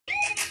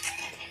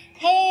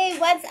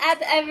What's up,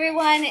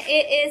 everyone?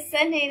 It is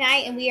Sunday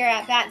night, and we are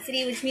at Bat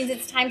City, which means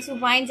it's time to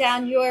wind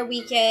down your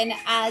weekend.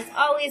 As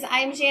always,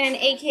 I'm Shannon,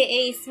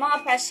 aka Small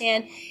Press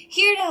Shann,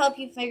 here to help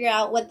you figure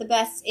out what the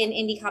best in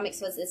indie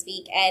comics was this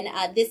week.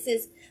 And this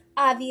is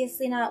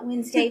obviously not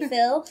Wednesday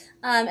Phil,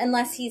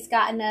 unless he's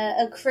gotten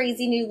a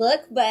crazy new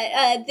look.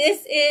 But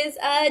this is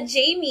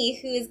Jamie,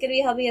 who is going to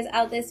be helping us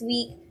out this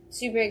week.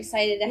 Super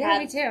excited to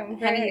have. Me too. I'm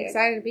very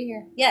excited to be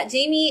here. Yeah,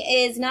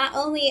 Jamie is not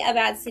only a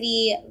Bat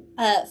City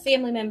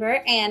family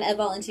member and a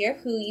volunteer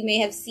who you may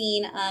have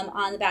seen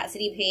on the Bat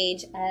City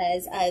page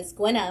as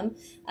Gwenum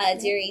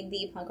during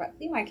the punk rock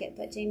flea market,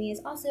 but Jamie is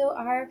also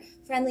our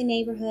friendly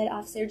neighborhood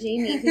officer,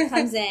 Jamie, who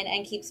comes in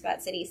and keeps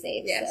Bat City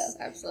safe. Yes,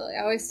 so. Absolutely.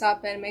 I always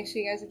stop in, make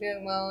sure you guys are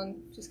doing well,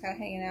 and just kind of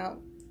hanging out.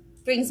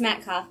 Brings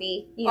Matt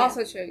coffee. You know,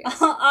 also true,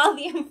 yes. All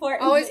the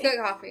important always things.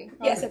 good coffee.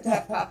 Always have to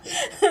have coffee.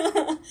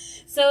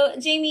 So,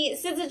 Jamie,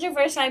 since it's your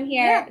first time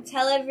here,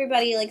 tell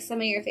everybody, like, some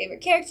of your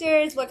favorite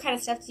characters. What kind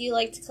of stuff do you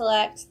like to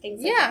collect?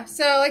 Things like that.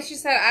 So, like she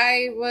said,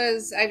 I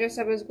dressed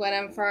up as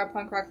Gwenum for our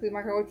punk rock flea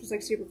market, which was,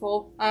 like, super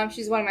cool.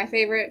 She's one of my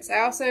favorites.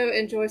 I also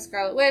enjoy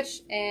Scarlet Witch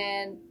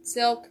and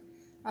Silk.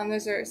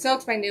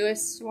 Silk's my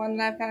newest one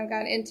that I've kind of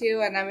gotten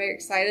into, and I'm very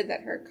excited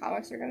that her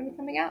comics are going to be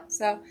coming out.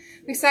 So I'm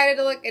excited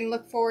to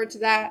look forward to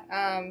that.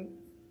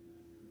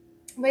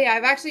 But yeah,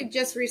 I've actually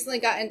just recently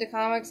got into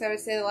comics. I would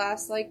say the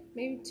last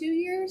maybe 2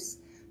 years,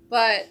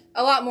 but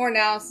a lot more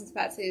now since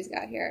Bat City's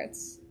got here.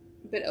 It's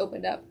been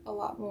opened up a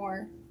lot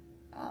more,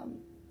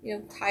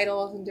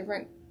 titles and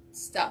different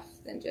stuff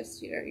than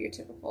just your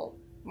typical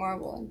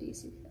Marvel and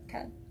DC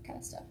kind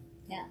of stuff.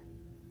 Yeah.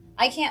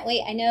 I can't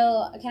wait. I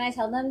know. Can I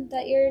tell them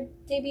that you're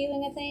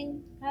debuting a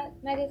thing at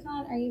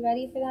MegaCon? Are you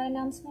ready for that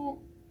announcement?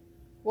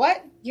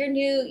 What? Your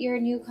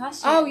new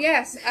costume. Oh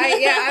yes.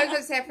 I was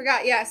going to say I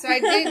forgot. Yeah. So I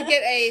did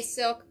get a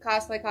Silk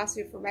cosplay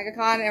costume for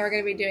MegaCon, and we're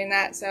going to be doing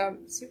that. So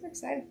I'm super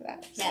excited for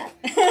that. Yeah.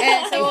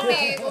 And so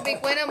we'll be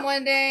Gwenum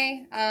one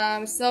day,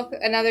 Silk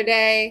another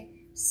day,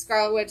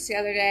 Scarlet Witch the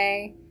other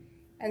day.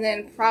 And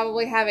then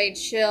probably have a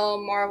chill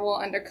Marvel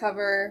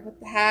undercover with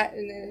the hat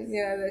and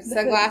the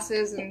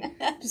sunglasses and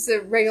just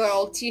a regular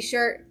old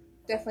T-shirt.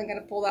 Definitely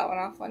gonna pull that one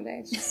off one day.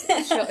 It's just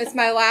chill. It's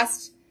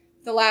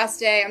the last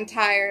day. I'm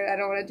tired. I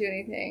don't want to do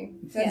anything.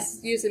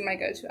 That's usually my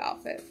go-to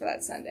outfit for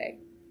that Sunday.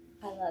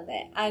 I love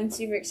it. I'm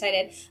super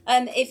excited.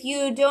 If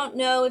you don't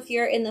know, if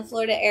you're in the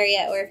Florida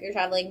area or if you're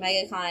traveling,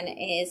 MegaCon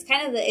is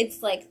kind of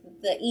it's like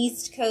the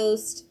East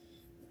Coast.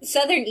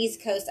 Southern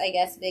East Coast, I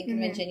guess, big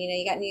convention. Mm-hmm.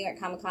 You got New York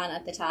Comic Con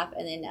at the top,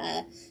 and then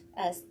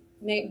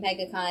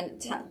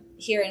MegaCon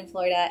here in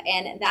Florida,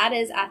 and that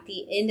is at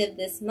the end of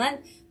this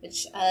month.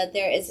 Which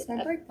there is. It's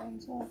my birthday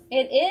as well.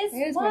 It is.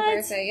 It is my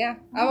birthday. Yeah,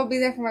 I will be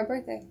there for my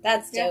birthday.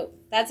 That's dope.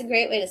 That's a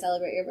great way to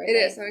celebrate your birthday. It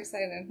is. I'm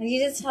excited. And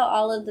you just tell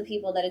all of the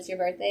people that it's your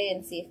birthday,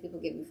 and see if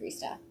people give you free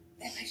stuff.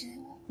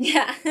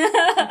 Yeah.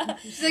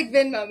 Just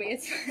Venmo me.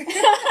 It's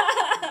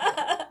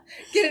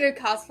get a new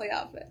cosplay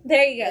outfit.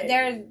 There you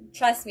go.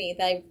 Trust me,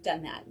 I've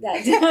done that.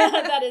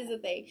 That is a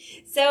thing.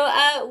 So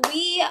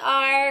we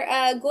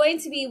are going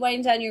to be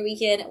winding down your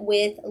weekend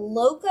with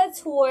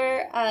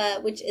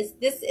Locateur, which is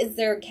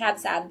their Cab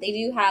Sav. They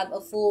do have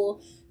a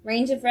full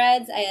range of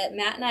reds.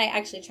 Matt and I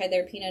actually tried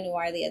their Pinot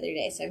Noir the other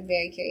day, so I'm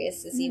very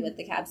curious to see what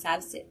the Cab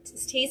Sav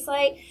tastes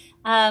like.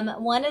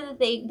 One of the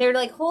things, their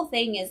whole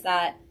thing is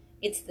that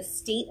it's the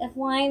state of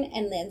wine,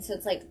 and then so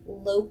it's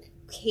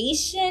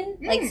location,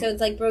 so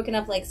it's broken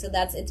up so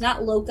it's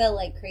not loca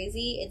like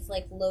crazy, it's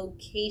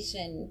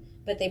location,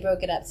 but they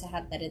broke it up to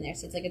have that in there.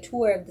 So it's a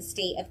tour of the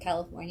state of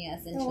California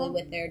essentially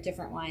with their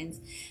different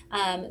wines.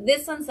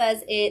 This one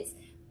says it's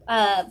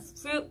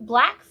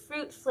black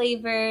fruit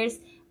flavors,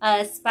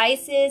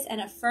 spices, and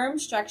a firm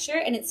structure,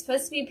 and it's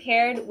supposed to be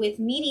paired with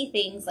meaty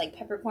things like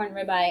peppercorn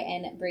ribeye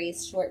and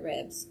braised short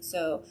ribs.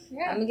 So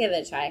I'm gonna give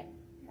it a try.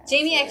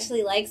 Jamie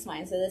actually likes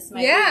wine, so this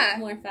might be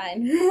more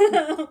fun.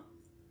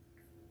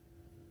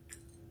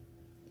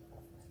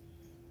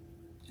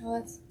 Oh,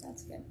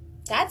 that's good.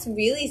 That's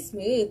really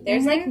smooth.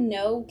 There's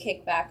no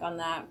kickback on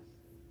that.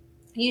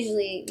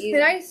 Usually,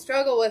 and I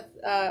struggle with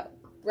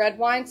red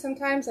wine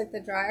sometimes,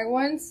 the drier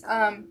ones.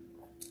 I'm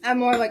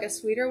more like a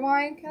sweeter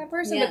wine kind of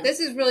person, but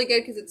this is really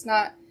good because it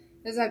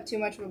doesn't have too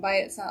much of a bite.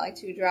 It's not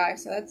too dry,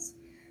 so that's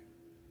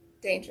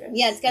dangerous.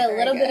 Yeah, it's got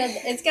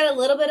a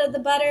little bit of the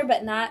butter,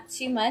 but not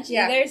too much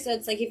either. So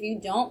it's if you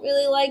don't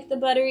really like the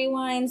buttery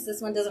wines,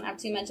 this one doesn't have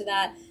too much of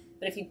that.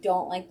 But if you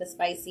don't like the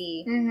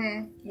spicy,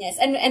 yes,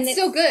 and it's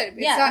still good.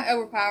 It's not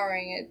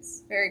overpowering.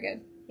 It's very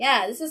good.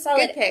 Yeah, this is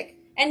solid. Good pick.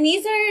 And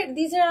these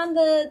are on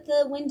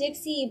the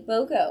Winn-Dixie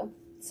BOGO,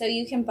 so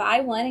you can buy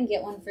one and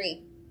get one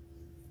free.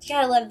 You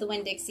gotta love the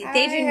Winn-Dixie.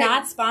 They do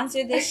not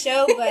sponsor this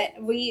show, but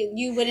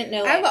you wouldn't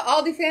know. I'm an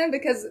Aldi fan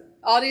because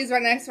Aldi's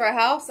right next to our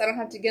house. I don't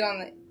have to get on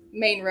the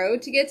main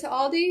road to get to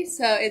Aldi,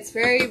 so it's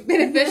very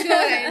beneficial,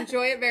 and I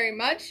enjoy it very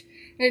much.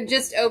 And it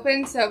just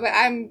opened, but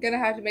I'm gonna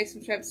have to make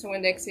some trips to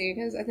Winn-Dixie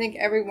because I think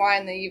every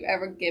wine that you've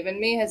ever given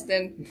me has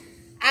been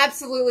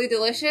absolutely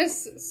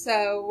delicious.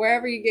 So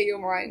wherever you get your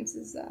wines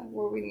is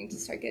where we need to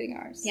start getting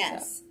ours.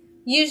 Yes. So.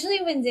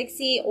 Usually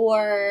Winn-Dixie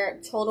or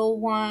Total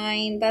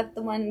Wine. That's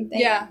the one thing.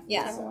 Yeah.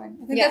 Yeah. Total Wine.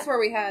 I think that's where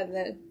we had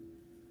the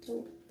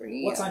Total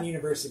Brie. What's on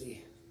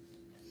University?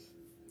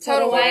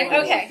 Total Wine.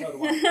 Okay. Total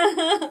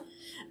Wine.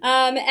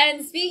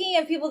 And speaking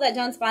of people that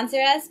don't sponsor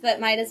us, but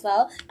might as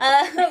well,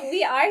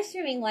 we are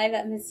streaming live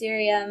at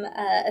Mysterium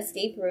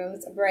Escape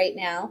Rooms right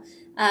now.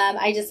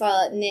 I just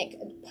saw Nick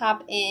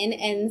pop in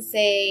and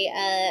say,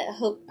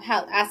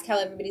 ask how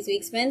everybody's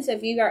week's been. So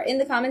if you are in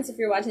the comments, if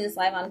you're watching this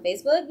live on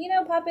Facebook,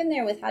 pop in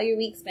there with how your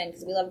week's been,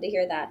 because we love to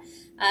hear that.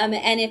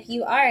 And if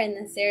you are in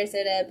the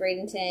Sarasota,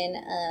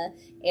 Bradenton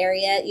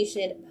area, you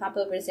should pop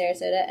over to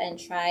Sarasota and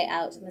try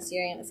out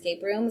Mysterium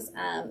Escape Rooms.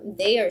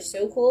 They are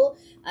so cool.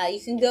 You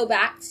can go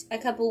back a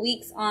couple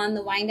weeks on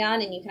the wind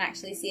down, and you can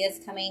actually see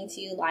us coming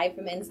to you live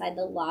from inside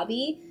the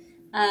lobby.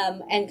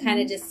 And kind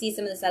of just see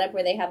some of the setup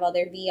where they have all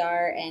their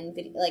VR and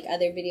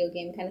other video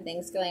game kind of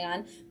things going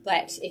on.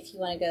 But if you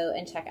want to go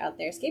and check out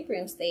their escape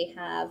rooms, they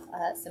have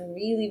some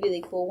really,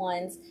 really cool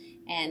ones.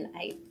 And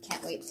I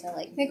can't wait to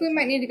I think we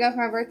might need to go for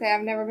my birthday.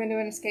 I've never been to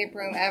an escape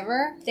room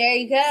ever. There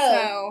you go.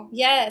 So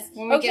yes.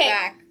 When we get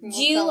back, we'll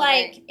do you celebrate.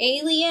 like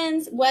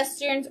aliens,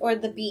 westerns, or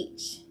the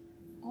beach?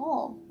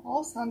 Oh,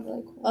 all sound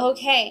really cool.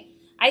 Okay.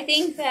 I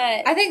think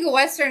the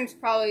western's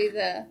probably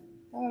that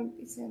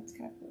sounds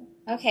kind of cool.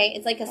 Okay,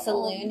 it's like a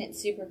saloon. It's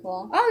super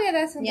cool. Oh yeah,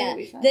 that sounds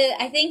really fun.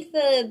 I think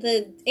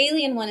the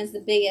alien one is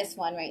the biggest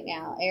one right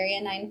now, Area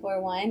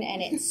 941,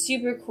 and it's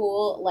super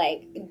cool.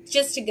 Like,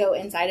 just to go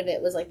inside of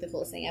it was like the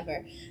coolest thing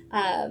ever.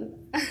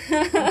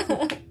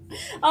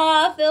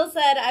 Phil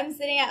said, I'm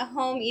sitting at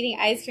home eating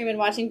ice cream and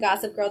watching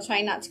Gossip Girl,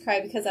 trying not to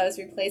cry because I was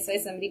replaced by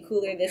somebody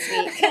cooler this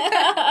week.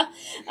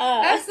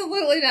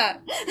 Absolutely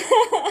not.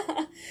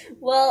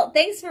 Well,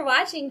 thanks for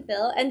watching,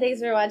 Phil, and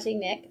thanks for watching,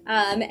 Nick.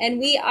 And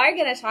we are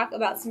going to talk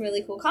about some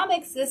really cool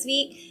comics this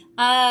week.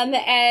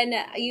 And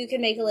you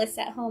can make a list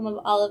at home of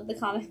all of the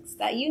comics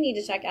that you need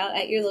to check out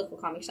at your local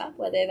comic shop,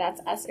 whether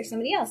that's us or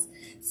somebody else.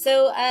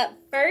 So,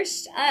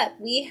 first up,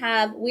 we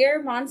have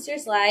Where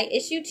Monsters Lie,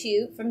 issue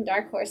 2 from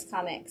Dark Horse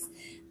Comics.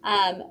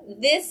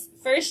 This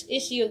first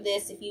issue of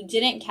this, if you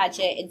didn't catch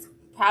it, it's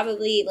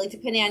probably,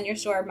 depending on your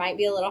store, might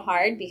be a little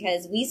hard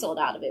because we sold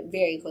out of it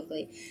very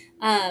quickly.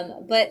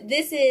 But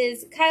this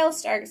is Kyle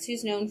Starks,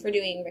 who's known for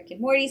doing Rick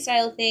and Morty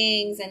style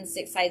things and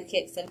Six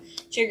Sidekicks and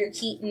Trigger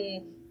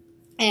Keaton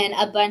and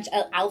a bunch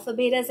of alpha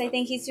betas I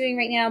think he's doing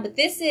right now. But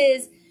this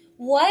is,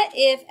 what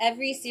if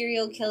every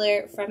serial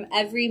killer from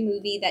every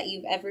movie that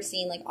you've ever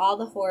seen, like all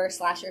the horror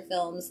slasher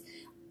films,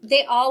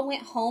 they all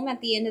went home at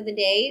the end of the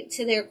day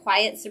to their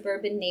quiet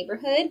suburban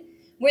neighborhood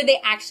where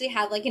they actually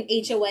have like an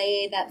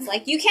HOA that's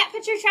like, you can't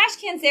put your trash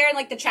cans there, and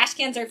like the trash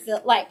cans are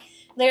filled,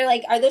 they're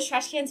like, are those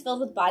trash cans filled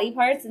with body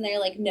parts? And they're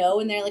like, no.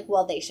 And they're like,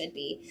 well, they should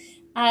be.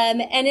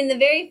 And in the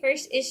very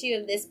first issue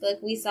of this book,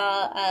 we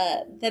saw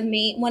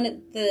one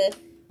of the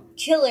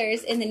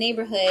killers in the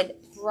neighborhood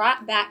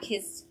brought back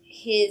his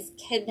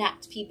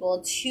kidnapped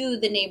people to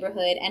the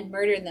neighborhood and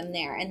murdered them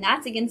there. And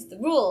that's against the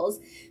rules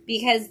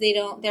because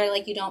they're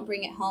like, you don't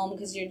bring it home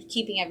because you're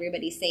keeping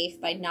everybody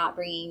safe by not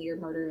bringing your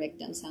murder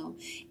victims home.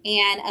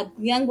 And a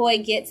young boy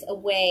gets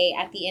away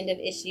at the end of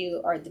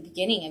issue, or at the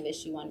beginning of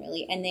issue 1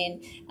 really, and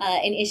then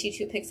in issue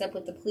 2 picks up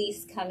with the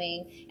police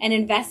coming and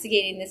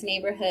investigating this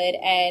neighborhood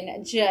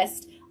and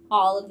just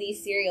all of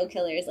these serial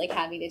killers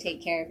having to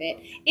take care of it.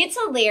 It's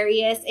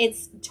hilarious.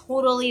 It's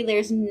totally,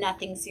 there's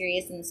nothing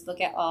serious in this book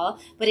at all,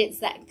 but it's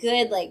that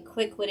good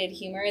quick-witted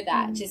humor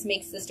that just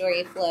makes the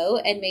story flow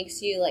and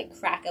makes you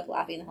crack up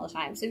laughing the whole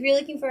time. So if you're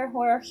looking for a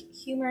horror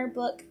humor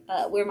book,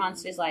 Where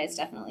Monsters Lie is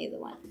definitely the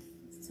one.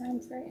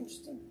 Sounds very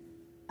interesting.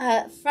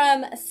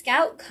 From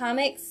Scout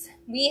Comics,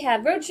 we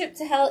have Road Trip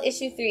to Hell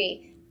issue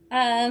 3.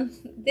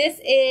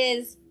 This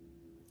is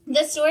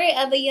the story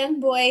of a young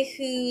boy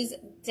whose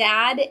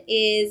dad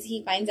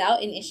he finds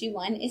out in issue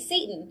 1, is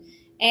Satan.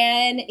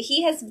 And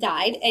he has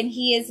died, and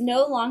he is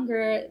no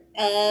longer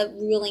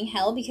ruling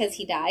hell because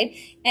he died.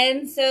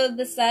 And so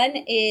the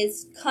son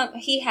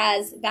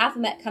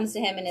Baphomet comes to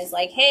him and is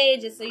like, hey,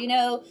 just so you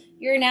know,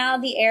 you're now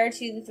the heir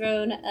to the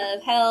throne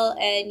of hell,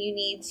 and you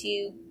need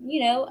to,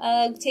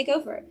 take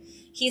over.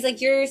 He's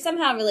like, you're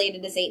somehow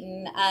related to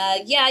Satan.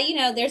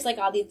 There's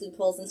all these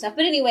loopholes and stuff.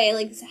 But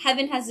anyway,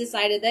 heaven has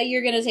decided that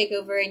you're going to take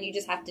over and you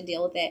just have to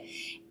deal with it.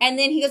 And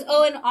then he goes,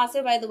 oh, and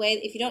also, by the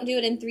way, if you don't do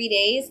it in 3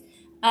 days,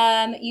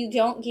 you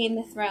don't gain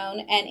the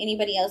throne and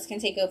anybody else can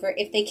take over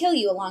if they kill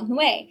you along the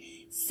way.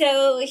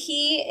 So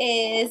he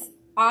is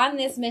on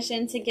this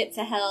mission to get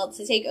to hell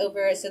to take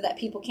over so that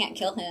people can't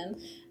kill him.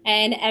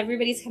 And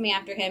everybody's coming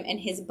after him, and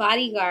his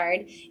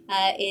bodyguard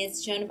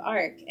is Joan of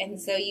Arc.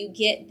 And so you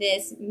get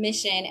this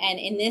mission, and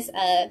in this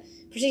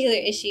particular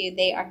issue,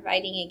 they are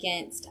fighting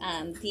against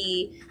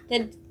the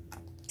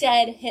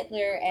dead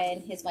Hitler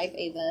and his wife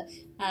Ava.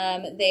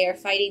 They are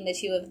fighting the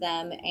two of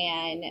them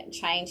and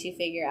trying to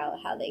figure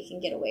out how they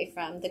can get away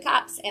from the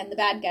cops and the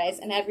bad guys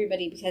and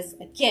everybody, because,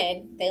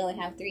 again, they only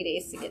have 3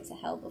 days to get to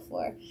hell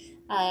before,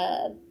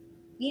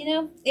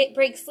 it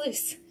breaks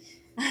loose.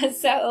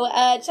 So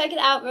check it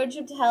out, Road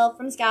Trip to Hell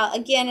from Scout.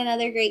 Again,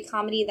 another great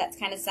comedy that's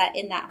kind of set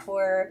in that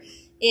horror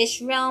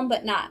ish realm,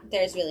 but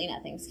there's really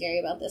nothing scary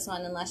about this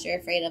one unless you're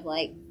afraid of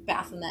like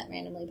Baphomet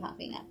randomly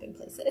popping up in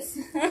places.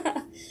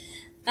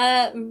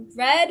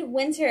 Red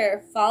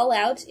Winter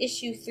Fallout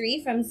issue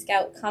 3 from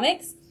Scout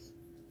Comics.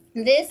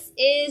 This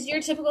is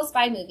your typical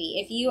spy movie.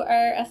 If you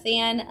are a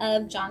fan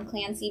of John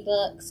Clancy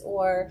books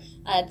or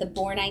The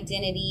Bourne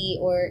Identity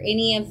or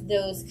any of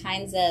those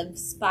kinds of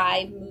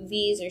spy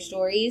movies or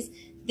stories,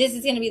 this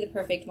is going to be the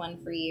perfect one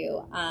for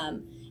you.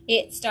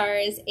 It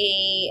stars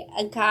a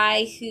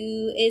guy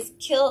who is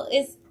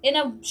in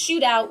a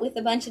shootout with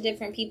a bunch of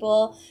different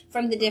people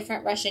from the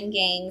different Russian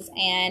gangs,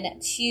 and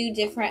 2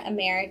 different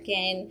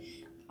American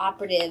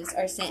operatives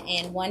are sent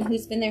in. One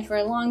who's been there for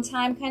a long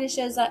time kind of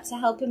shows up to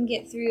help him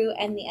get through,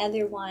 and the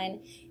other one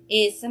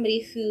is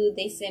somebody who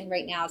they send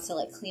right now to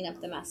like clean up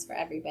the mess for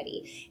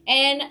everybody.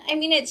 And I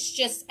mean, it's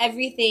just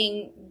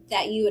everything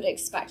that you would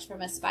expect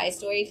from a spy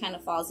story kind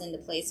of falls into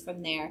place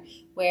from there,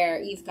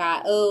 where you've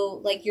got,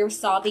 like you're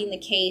solving the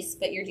case,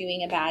 but you're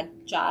doing a bad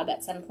job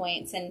at some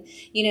points. And,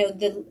 you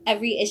know,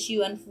 every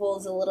issue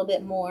unfolds a little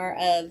bit more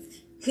of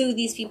who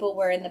these people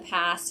were in the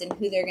past and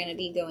who they're going to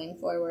be going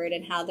forward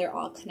and how they're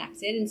all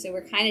connected. And so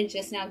we're kind of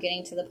just now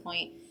getting to the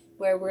point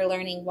where we're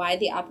learning why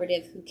the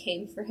operative who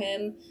came for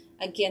him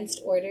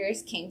against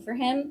orders came for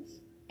him.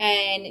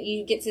 And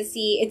you get to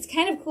see, it's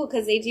kind of cool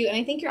because they do, and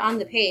I think you're on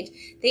the page,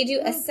 they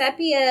do a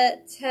sepia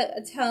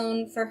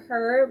tone for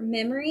her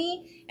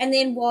memory. And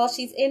then while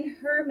she's in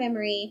her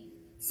memory,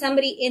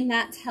 somebody in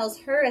that tells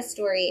her a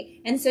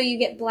story, and so you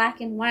get black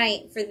and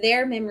white for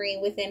their memory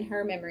within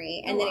her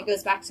memory, and then it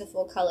goes back to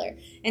full color.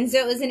 And so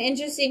it was an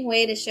interesting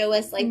way to show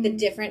us like the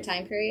different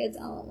time periods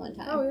all at one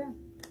time. Oh yeah,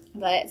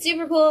 but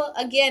super cool.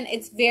 Again,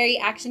 it's very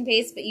action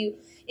paced, but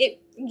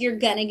you're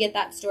gonna get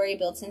that story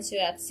built into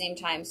it at the same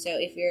time. So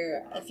if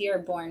you're a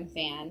Bourne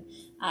fan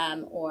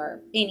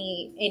or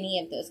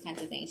any of those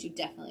kinds of things, you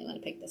definitely want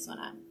to pick this one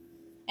up.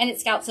 And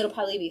it's Scout, so it'll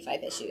probably be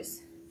 5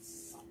 issues.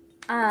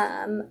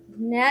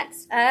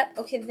 Next up,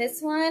 okay,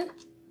 this one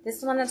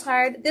is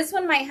hard. This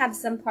one might have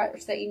some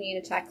parts that you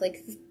need to check,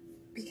 like,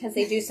 because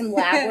they do some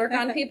lab work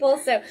on people.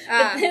 So,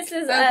 but this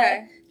is,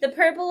 The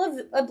Purple of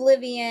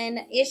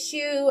Oblivion,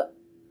 issue,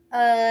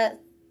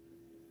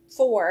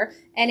 4,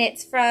 and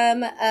it's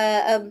from,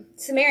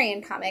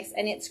 Sumerian Comics,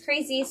 and it's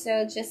crazy,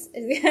 so just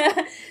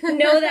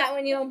know that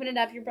when you open it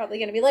up, you're probably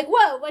gonna be like,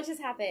 whoa, what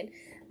just happened?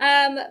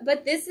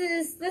 But this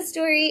is the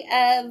story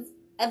of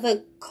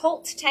a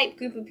cult-type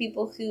group of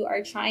people who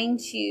are trying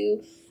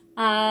to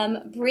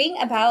bring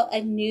about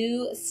a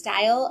new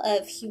style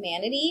of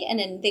humanity, and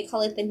then they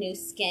call it the new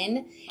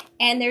skin,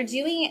 and they're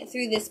doing it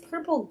through this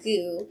purple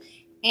goo,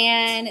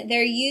 and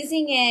they're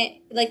using it,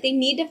 like, they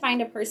need to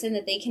find a person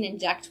that they can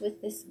inject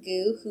with this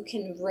goo who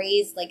can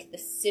raise, like, the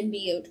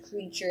symbiote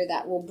creature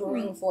that will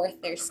bring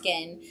forth their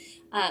skin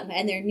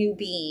and their new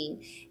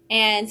being.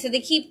 And so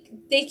they keep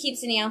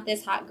sending out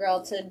this hot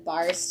girl to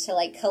bars to,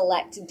 like,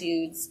 collect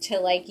dudes to,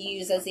 like,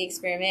 use as the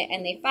experiment.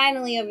 And they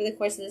finally, over the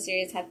course of the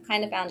series, have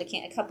kind of found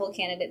a couple of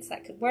candidates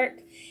that could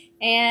work.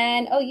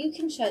 And, you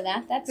can show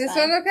that. That's fine. This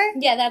one okay?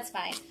 Yeah, that's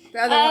fine. The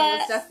other one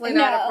was definitely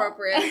not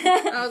appropriate.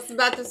 I was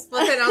about to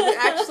flip it. I was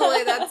like,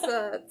 actually,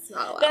 that's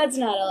not allowed. That's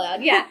not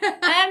allowed, yeah.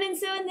 And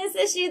so in this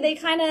issue, they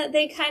kind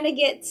of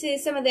get to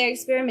some of their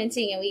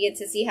experimenting, and we get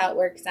to see how it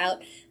works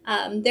out.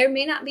 There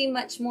may not be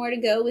much more to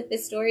go with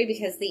this story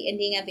because the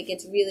ending of it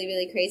gets really,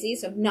 really crazy,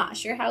 so I'm not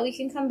sure how we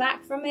can come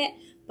back from it.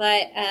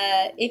 But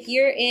if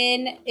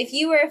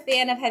you were a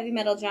fan of Heavy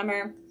Metal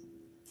Drummer,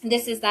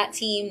 this is that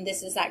team,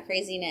 this is that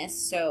craziness.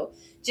 So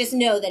just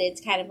know that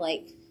it's kind of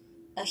like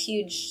a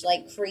huge,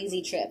 like,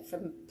 crazy trip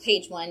from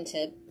page 1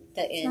 to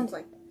the end. Sounds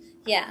like.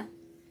 Yeah.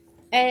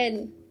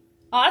 And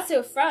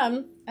also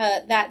from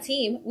that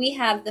team, we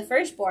have The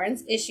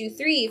Firstborns, issue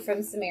 3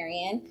 from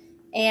Sumerian.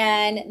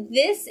 And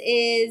this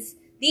is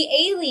the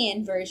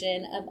alien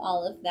version of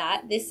all of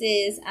that. This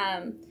is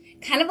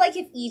kind of like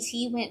if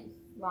E.T. went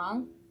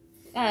wrong.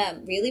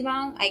 Really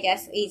wrong. I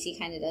guess E.T.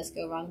 kind of does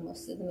go wrong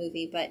most of the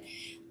movie, but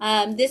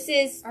this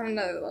is on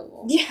another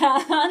level.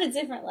 Yeah, on a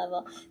different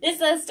level. This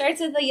starts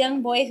with a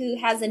young boy who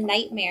has a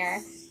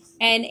nightmare,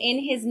 and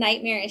in his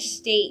nightmarish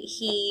state,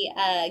 he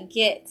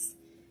gets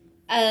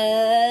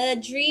a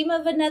dream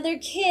of another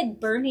kid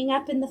burning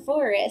up in the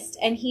forest,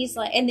 and he's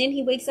like, and then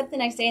he wakes up the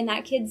next day, and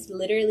that kid's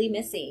literally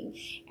missing,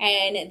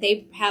 and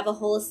they have a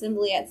whole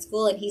assembly at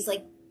school, and he's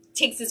like,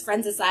 takes his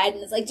friends aside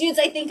and is like, dudes,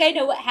 I think I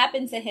know what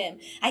happened to him.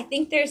 I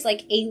think there's,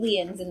 like,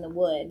 aliens in the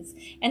woods.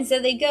 And so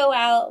they go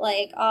out,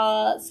 like,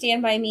 all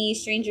Stand By Me,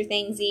 Stranger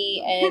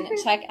Thingsy, and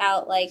check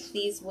out, like,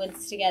 these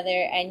woods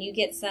together, and you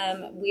get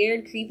some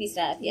weird, creepy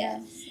stuff.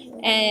 Yeah.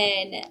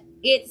 And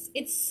it's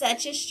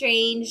such a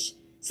strange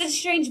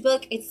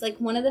book. It's, like,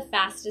 one of the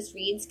fastest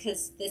reads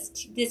because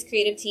this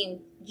creative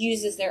team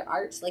uses their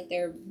art, like,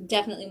 they're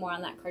definitely more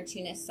on that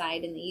cartoonist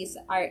side, and they use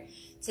art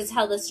to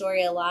tell the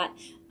story a lot.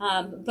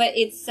 But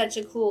it's such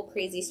a cool,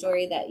 crazy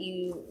story that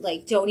you,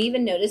 like, don't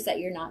even notice that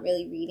you're not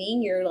really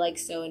reading. You're, like,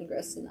 so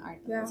engrossed in the art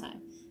the whole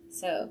time.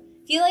 So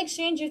if you like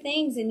Stranger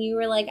Things and you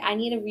were like, I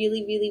need a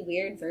really, really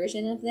weird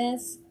version of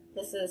this,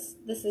 this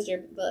is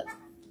your book.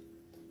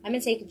 I'm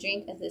going to take a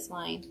drink of this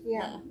wine.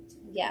 Yeah.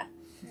 Yeah.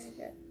 Very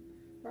good.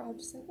 We're all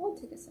just like, we'll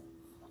take a sip.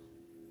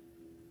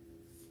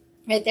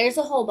 Right, there's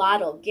a whole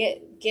bottle.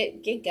 Get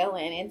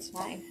going. It's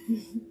fine.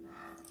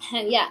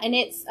 And yeah, and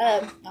it's,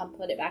 I'll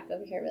put it back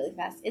over here really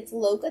fast. It's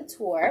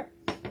Locateur.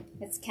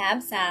 It's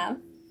Cab Sav.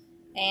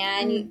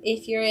 And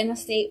if you're in a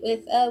state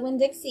with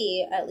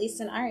Winn-Dixie, at least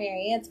in our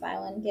area, it's buy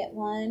one, get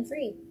one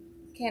free.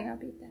 Cannot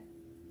beat that.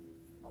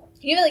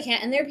 You really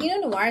can't. And their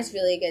Pinot Noir is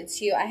really good,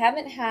 too. I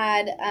haven't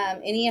had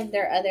any of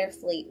their other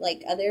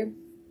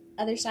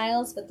other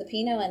styles, but the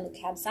Pinot and the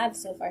Cab Sav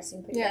so far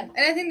seem pretty good.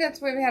 And I think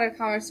that's what we had a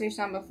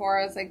conversation on before.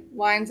 Is like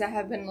wines that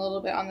have been a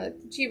little bit on the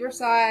cheaper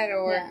side,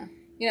 or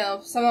you know,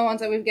 some of the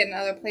ones that we've get in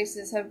other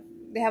places have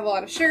a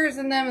lot of sugars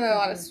in them and they're a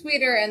lot of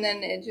sweeter, and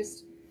then it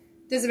just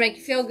doesn't make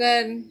you feel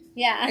good.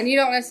 Yeah. And you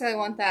don't necessarily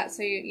want that,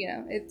 so you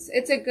know,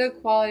 it's a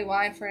good quality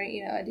wine for,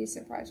 you know, a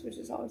decent price, which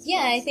is always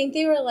nice. I think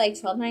they were like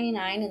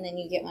 $12.99, and then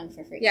you get one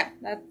for free. Yeah,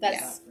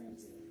 that's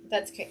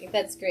great.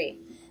 That's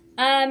great.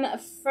 From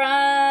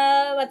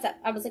what's up?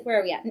 I was like, where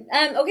are we at?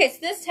 Okay, so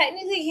this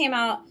technically came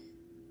out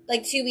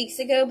like 2 weeks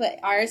ago, but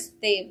ours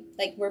they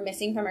were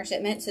missing from our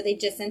shipment, so they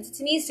just sent it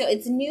to me. So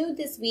it's new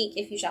this week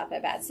if you shop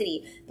at Bad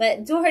City.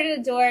 But Door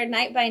to Door,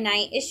 Night by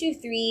Night, issue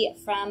 3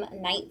 from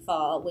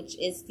Nightfall, which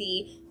is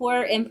the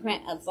horror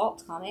imprint of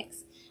Vault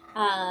Comics.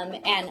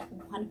 And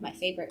one of my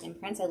favorite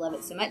imprints. I love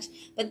it so much.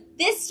 But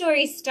this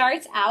story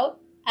starts out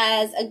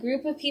as a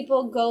group of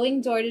people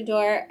going door to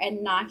door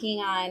and knocking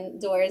on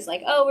doors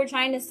like, oh, we're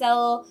trying to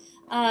sell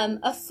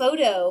a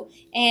photo,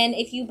 and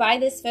if you buy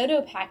this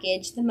photo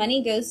package, the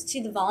money goes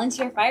to the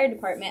volunteer fire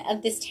department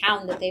of this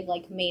town that they've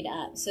made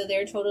up. So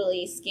they're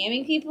totally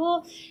scamming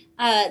people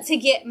to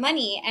get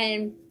money,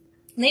 and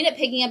they end up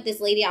picking up this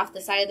lady off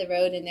the side of the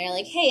road, and they're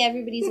like, hey,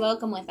 everybody's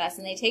welcome with us,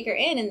 and they take her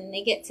in, and then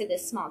they get to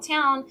this small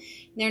town, and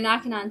they're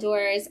knocking on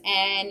doors,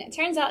 and it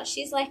turns out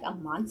she's like a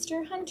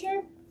monster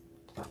hunter.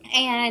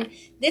 And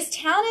this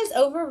town is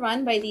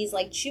overrun by these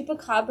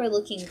chupacabra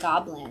looking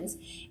goblins,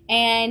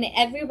 and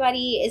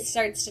everybody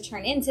starts to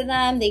turn into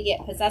them. They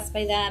get possessed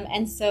by them.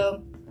 And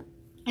so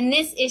in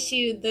this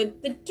issue,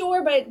 the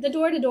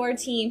door-to-door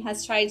team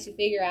has tried to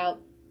figure out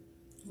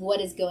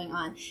what is going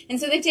on. And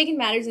so they've taken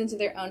matters into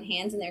their own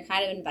hands, and they're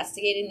kind of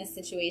investigating the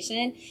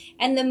situation.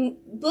 And the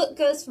book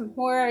goes from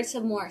horror to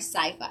more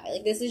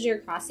sci-fi. This is your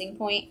crossing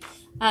point.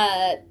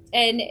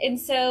 And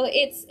so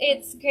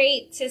it's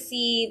great to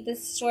see the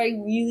story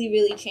really,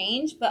 really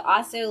change, but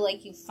also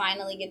you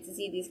finally get to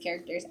see these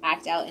characters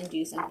act out and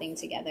do something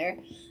together,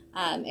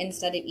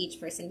 instead of each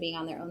person being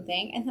on their own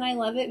thing. And then I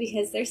love it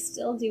because they're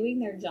still doing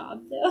their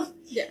job though.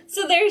 Yeah.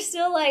 So they're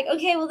still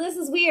okay, well, this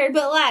is weird,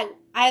 but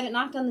I haven't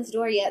knocked on this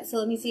door yet, so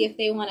let me see if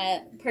they want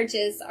to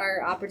purchase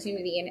our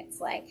opportunity. And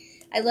it's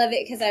I love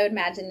it because I would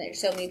imagine there's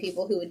so many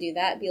people who would do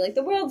that. Be like,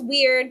 the world's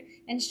weird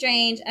and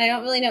strange, and I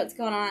don't really know what's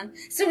going on,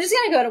 so I'm just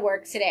going to go to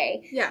work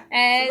today. Yeah,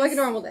 and like a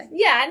normal day.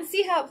 Yeah, and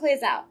see how it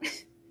plays out.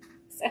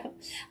 So,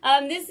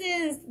 this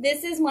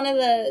is one of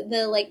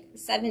the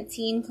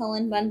 17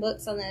 Cullen Bunn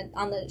books on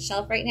the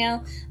shelf right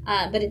now,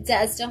 but it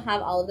does still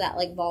have all of that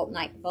Vault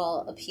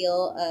Nightfall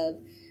appeal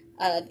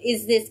of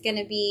is this going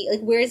to be,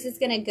 where is this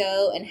going to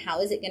go, and how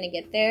is it going to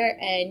get there,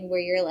 and where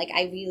you're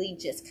I really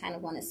just kind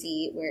of want to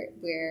see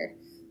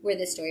where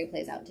this story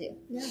plays out too.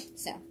 Yeah.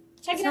 So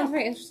check it out. Sounds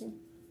very interesting.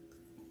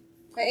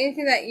 But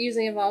anything that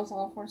usually involves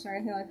law enforcement or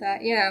anything like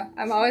that, you know,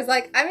 I'm always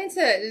I'm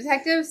into it.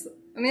 Detectives,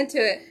 I'm into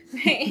it.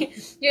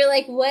 Right. You're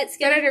what's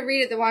going better to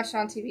read it than watch it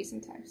on TV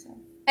sometimes, so.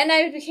 And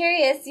I would be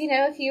curious, you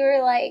know, if you were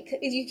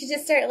if you could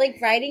just start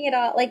writing it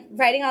all,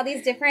 writing all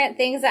these different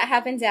things that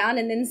happen down,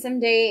 and then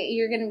someday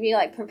you're going to be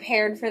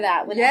prepared for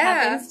that when it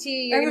happens to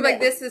you. You're going to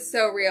be this is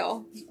so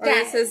real, or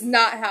this is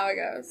not how it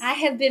goes. I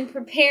have been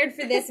prepared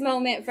for this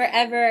moment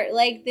forever.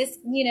 This,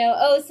 you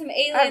know, some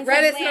aliens. I've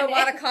read it in a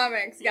lot of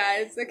comics,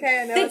 guys.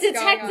 Okay, I know what's going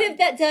on. The detective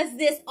that does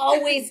this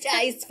always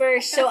dies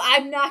first, so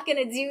I'm not going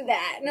to do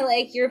that.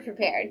 And you're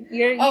prepared.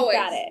 You've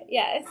got it.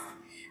 Yes.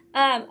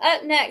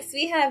 Up next,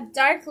 we have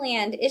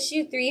Darkland,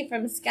 issue 3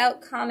 from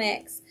Scout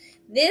Comics.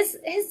 This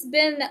has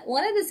been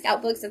one of the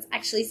Scout books that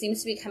actually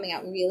seems to be coming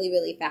out really,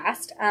 really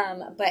fast.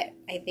 But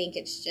I think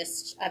it's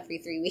just every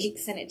 3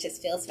 weeks, and it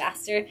just feels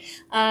faster.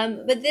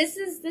 But this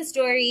is the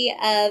story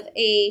of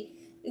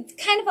it's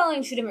kind of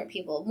following 2 different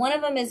people. One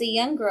of them is a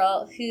young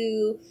girl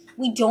who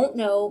we don't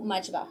know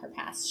much about her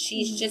past.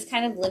 She's just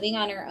kind of living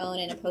on her own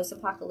in a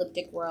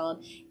post-apocalyptic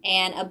world,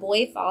 and a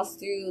boy falls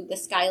through the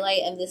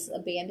skylight of this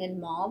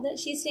abandoned mall that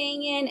she's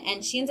staying in,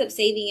 and she ends up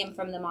saving him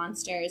from the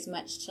monsters,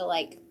 much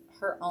to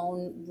her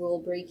own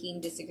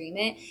rule-breaking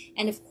disagreement.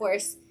 And of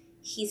course,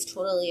 he's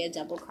totally a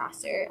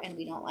double-crosser, and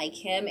we don't like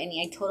him. And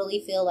I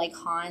totally feel like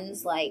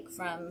Hans,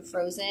 from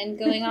Frozen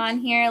going on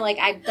here.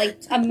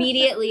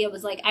 Immediately it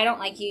was I don't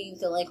like you, you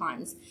feel like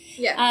Hans.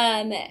 Yeah.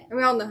 And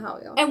we all know how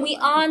we all feel. And we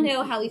all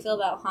know how we feel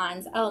about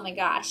Hans. Oh my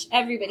gosh.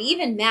 Everybody.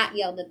 Even Matt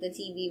yelled at the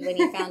TV when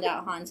he found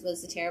out Hans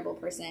was a terrible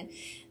person.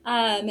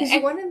 Because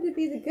you want him to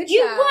be the good guy.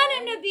 You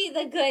want him to be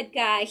the good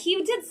guy.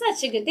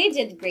 They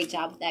did a great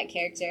job with that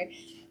character.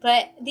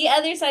 But the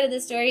other side of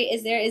the story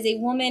is there is a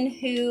woman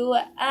who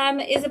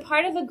is a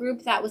part of a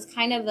group that was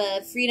kind of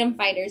a freedom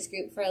fighters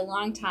group for a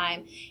long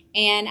time.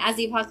 And as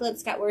the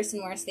apocalypse got worse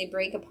and worse, they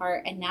break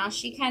apart. And now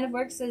she kind of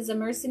works as a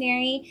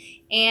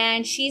mercenary.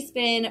 And she's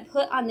been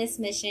put on this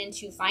mission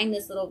to find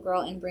this little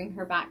girl and bring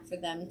her back for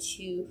them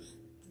to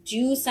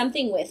do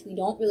something with. We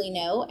don't really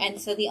know.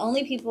 And so the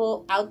only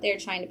people out there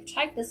trying to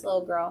protect this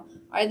little girl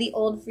are the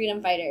old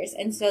freedom fighters.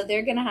 And so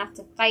they're going to have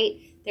to fight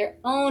their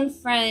own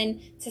friend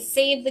to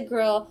save the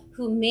girl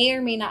who may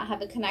or may not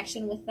have a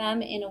connection with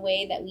them in a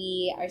way that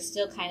we are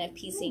still kind of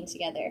piecing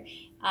together.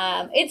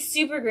 It's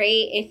super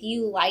great. If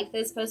you like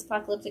those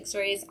post-apocalyptic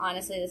stories,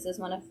 honestly, this is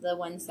one of the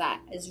ones that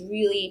is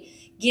really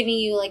giving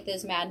you like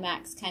those Mad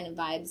Max kind of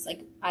vibes,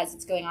 like as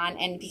it's going on.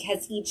 And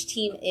because each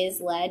team is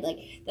led, like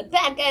the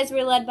bad guys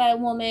were led by a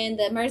woman,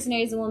 the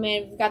mercenaries a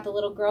woman, we've got the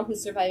little girl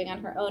who's surviving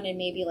on her own and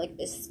maybe like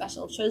this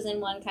special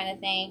chosen one kind of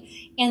thing.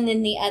 And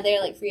then the other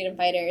like freedom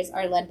fighters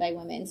are led by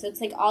women. So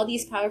it's like all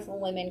these powerful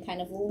women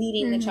kind of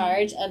leading the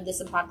charge of this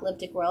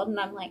apocalyptic world. And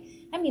I'm like,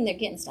 I mean, they're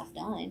getting stuff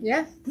done.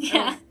 Yeah.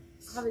 Yeah.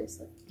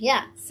 Obviously.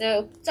 Yeah,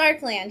 so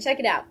Darkland, check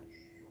it out.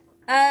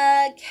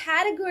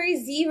 Category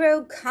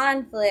 0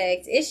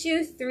 Conflict,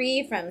 issue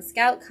 3 from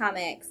Scout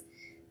Comics.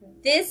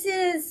 This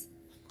is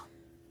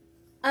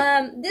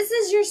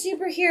your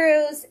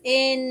superheroes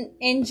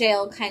in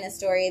jail kind of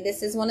story.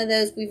 This is one of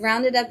those, we've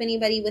rounded up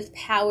anybody with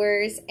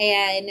powers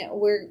and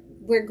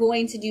we're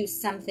going to do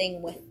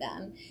something with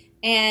them.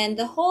 And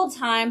the whole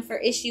time for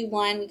issue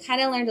 1, we kind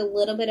of learned a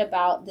little bit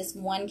about this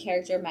one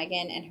character,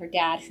 Megan, and her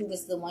dad, who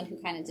was the one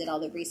who kind of did all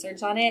the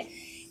research on it.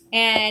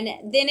 And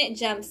then it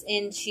jumps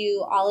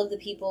into all of the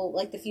people,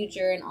 like the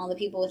future, and all the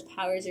people with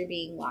powers are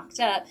being locked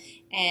up.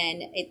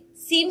 And it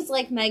seems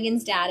like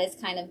Megan's dad is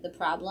kind of the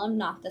problem,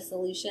 not the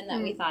solution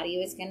that we thought he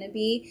was going to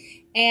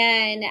be.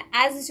 And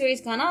as the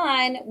story's gone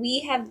on,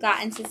 we have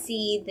gotten to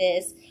see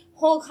this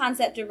whole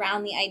concept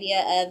around the idea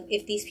of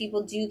if these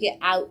people do get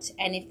out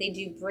and if they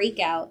do break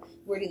out,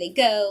 where do they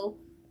go?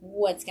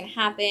 What's going to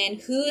happen?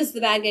 Who's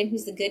the bad guy and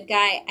who's the good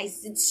guy?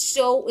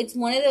 It's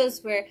one of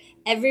those where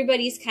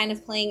everybody's kind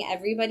of playing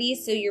everybody.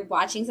 So you're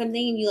watching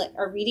something and you like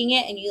are reading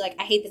it and you like,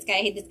 I hate this guy,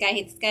 I hate this guy, I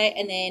hate this guy.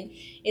 And then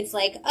it's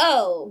like,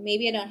 oh,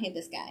 maybe I don't hate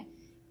this guy.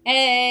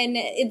 And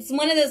it's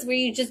one of those where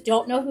you just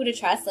don't know who to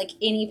trust, like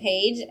any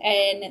page.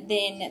 And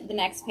then the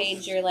next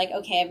page, you're like,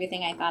 okay,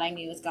 everything I thought I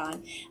knew is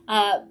gone.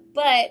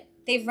 But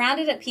they've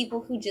rounded up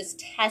people who just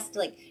test,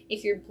 like,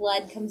 if your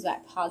blood comes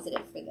back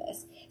positive for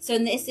this. So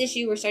in this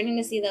issue, we're starting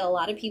to see that a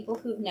lot of people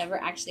who've never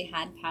actually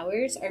had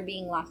powers are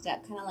being locked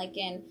up, kind of like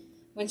in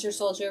Winter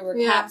Soldier, where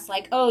Cap's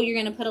like, oh, you're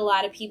going to kill a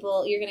lot of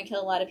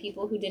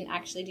people who didn't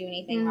actually do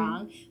anything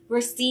wrong. We're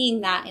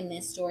seeing that in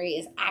this story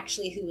is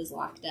actually who was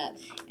locked up.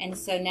 And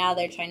so now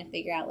they're trying to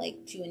figure out,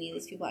 like, do any of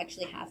these people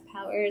actually have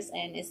powers?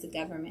 And is the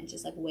government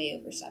just, like, way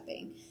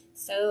overstepping?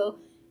 So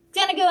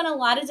going to go in a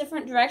lot of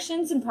different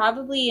directions and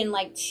probably in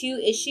like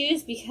 2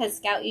 issues because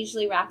Scout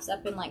usually wraps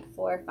up in like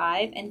 4 or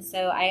 5. And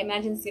so I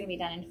imagine it's going to be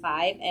done in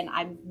 5. And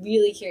I'm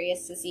really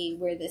curious to see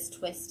where this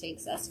twist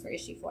takes us for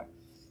issue 4.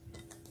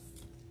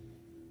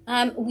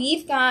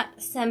 We've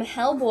got some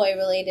Hellboy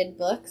related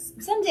books.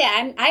 Someday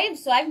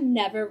I've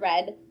never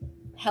read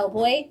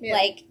Hellboy. Yeah.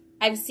 Like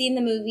I've seen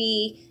the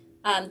movie,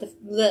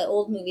 the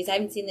old movies. I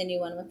haven't seen the new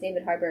one with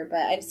David Harbour, but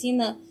I've seen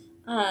the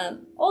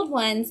old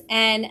ones,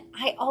 and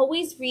I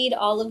always read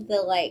all of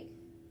the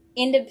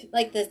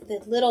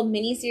the little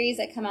mini series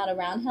that come out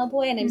around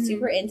Hellboy, and I'm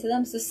super into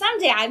them. So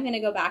someday I'm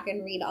gonna go back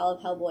and read all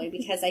of Hellboy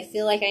because I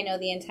feel like I know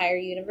the entire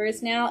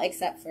universe now,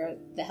 except for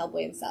the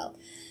Hellboy himself.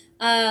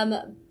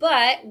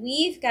 But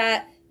we've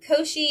got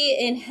Koshchei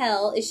in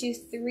Hell, issue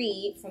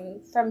 3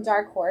 from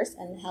Dark Horse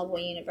and the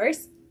Hellboy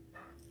universe.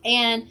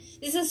 And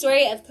this is a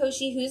story of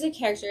Koshchei, who's a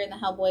character in the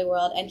Hellboy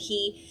world, and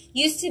he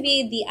used to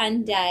be the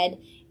undead.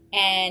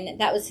 And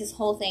that was his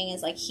whole thing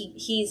is like,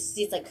 he's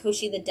like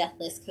Koshchei the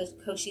Deathless,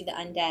 Koshchei the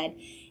Undead.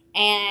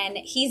 And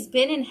he's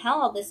been in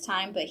hell all this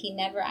time, but he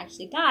never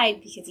actually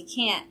died because he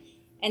can't.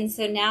 And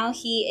so now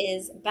he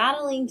is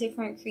battling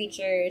different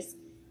creatures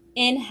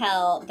in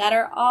hell that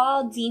are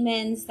all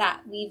demons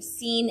that we've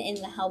seen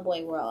in the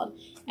Hellboy world.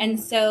 And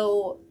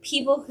so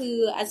people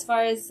who, as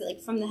far as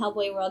like from the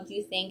Hellboy world,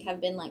 you think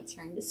have been like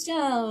turned to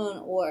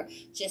stone or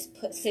just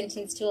put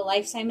sentenced to a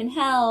lifetime in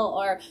hell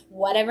or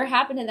whatever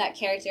happened to that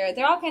character,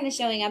 they're all kind of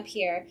showing up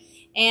here.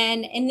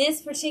 And in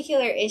this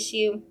particular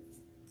issue,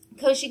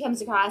 Koshchei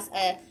comes across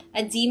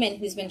a demon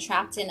who's been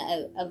trapped in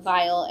a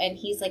vial, and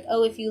he's like,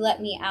 oh, if you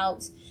let me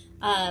out,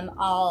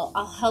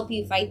 I'll help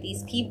you fight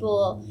these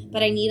people,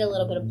 but I need a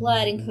little bit of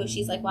blood. And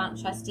Koshchei's like, well, I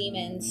don't trust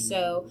demons,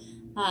 so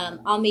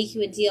I'll make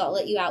you a deal, i'll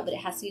let you out, but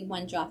it has to be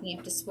 1 drop, and you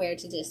have to swear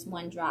to just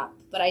 1 drop,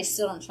 but I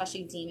still don't trust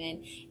you,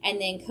 demon.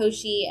 And then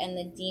Koshchei and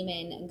the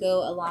demon go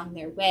along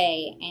their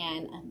way,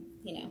 and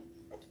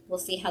we'll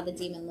see how the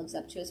demon lives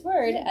up to his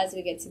word as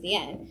we get to the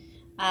end.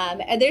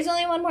 And there's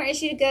only one more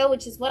issue to go,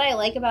 which is what I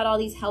like about all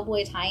these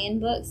Hellboy tie-in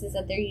books, is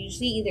that they're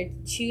usually either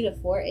 2 to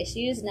 4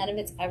 issues. None of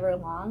it's ever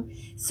long.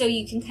 So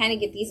you can kind of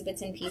get these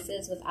bits and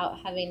pieces without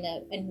having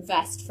to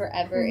invest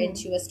forever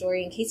into a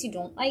story in case you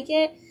don't like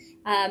it.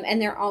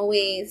 And they're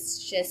always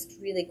just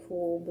really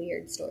cool,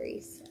 weird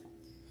stories.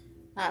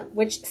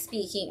 Which,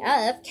 speaking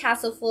of,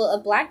 Castle Full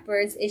of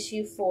Blackbirds,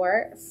 issue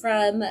 4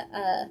 from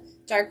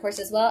Dark Horse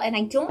as well. And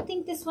I don't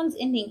think this one's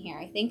ending here.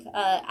 I think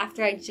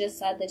after I just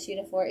said the 2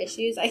 to 4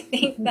 issues, I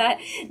think that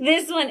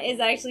this one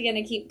is actually going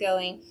to keep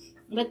going.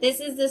 But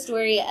this is the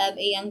story of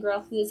a young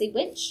girl who is a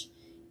witch.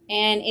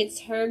 And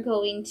it's her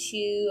going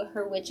to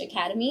her witch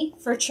academy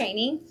for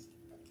training.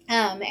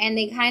 And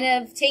they kind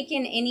of take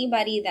in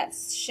anybody that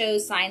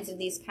shows signs of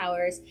these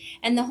powers.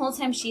 And the whole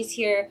time she's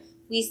here,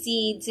 we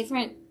see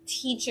different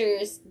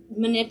teachers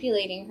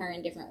manipulating her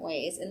in different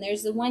ways. And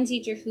there's the one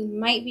teacher who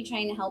might be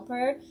trying to help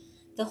her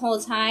the whole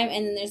time,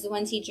 and then there's the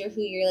one teacher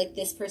who you're like,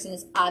 this person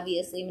is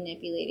obviously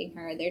manipulating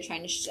her. They're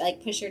trying to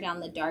push her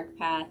down the dark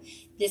path.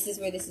 This is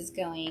where this is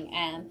going.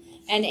 And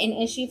in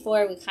issue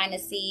 4, we kind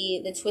of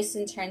see the twists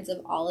and turns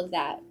of all of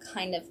that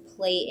kind of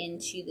play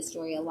into the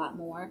story a lot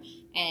more,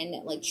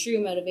 and like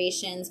true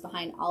motivations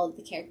behind all of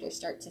the characters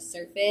start to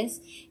surface,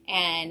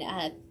 and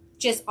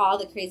just all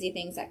the crazy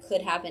things that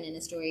could happen in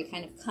a story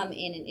kind of come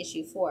in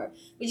issue 4,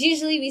 which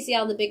usually we see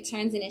all the big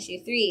turns in issue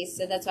 3.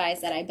 So that's why I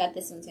said I bet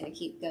this one's going to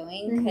keep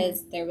going,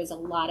 because there was a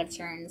lot of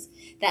turns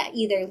that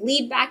either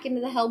lead back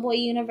into the Hellboy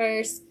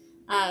universe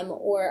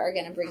or are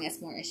going to bring us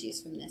more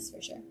issues from this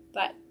for sure.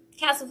 But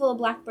Castle Full of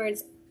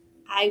Blackbirds,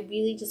 I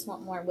really just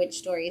want more witch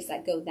stories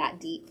that go that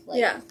deep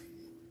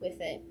with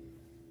it.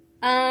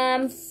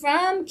 From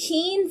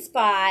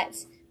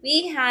Keenspot,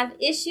 we have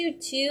issue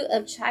 2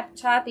 of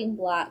Chopping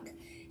Block.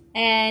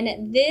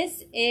 And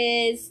this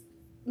is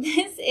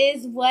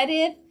what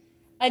if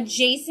a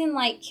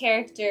Jason-like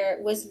character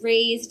was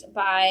raised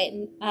by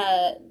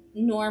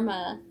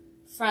Norma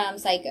from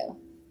Psycho.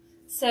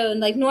 So,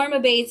 like, Norma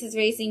Bates is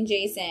raising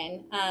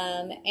Jason,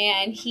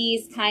 and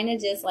he's kind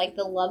of just like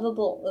the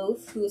lovable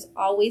oaf who's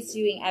always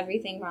doing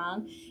everything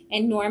wrong,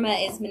 and Norma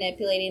is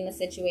manipulating the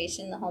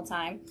situation the whole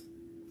time.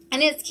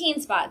 And it's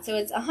Keenspot, so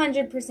it's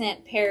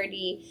 100%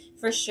 parody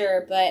for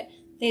sure, but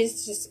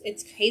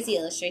it's crazy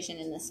illustration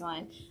in this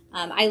one.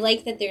 I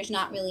like that there's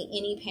not really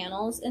any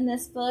panels in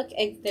this book.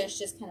 There's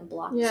just kind of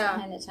blocks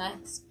behind the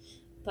text.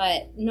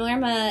 But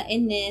Norma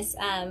in this,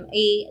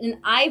 an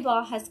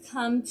eyeball has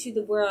come to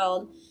the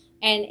world,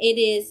 and it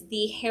is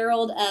the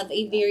herald of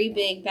a very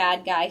big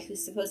bad guy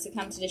who's supposed to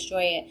come to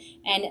destroy it.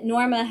 And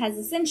Norma has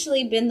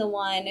essentially been the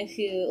one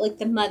who, like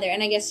the mother,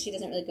 and I guess she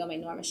doesn't really go by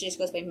Norma, she just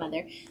goes by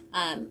Mother,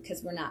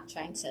 because we're not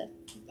trying to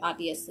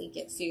obviously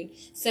get sued.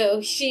 So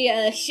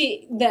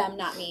them,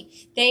 not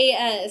me.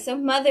 So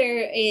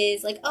Mother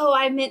is like, oh,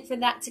 I meant for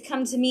that to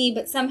come to me,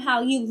 but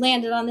somehow you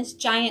landed on this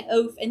giant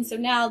oaf, and so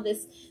now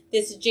this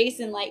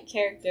Jason-like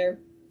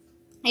character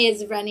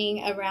is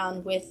running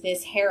around with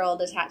this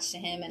herald attached to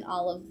him and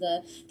all of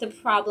the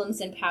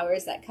problems and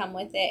powers that come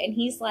with it. And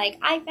he's like,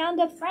 I found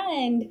a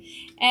friend.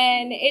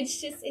 And it's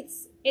just,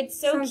 it's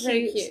so cute.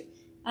 Very cute.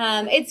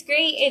 It's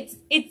great.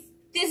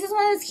 This is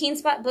one of those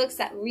Keenspot books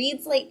that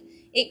reads like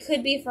it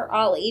could be for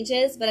all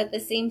ages, but at the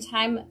same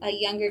time, a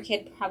younger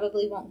kid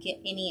probably won't get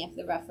any of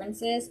the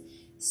references.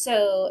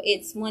 So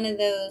it's one of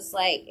those,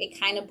 like, it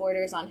kind of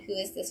borders on who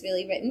is this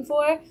really written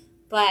for,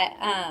 but,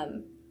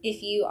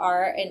 if you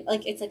are, and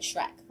like, it's like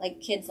Shrek.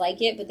 Like, kids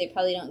like it, but they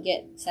probably don't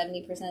get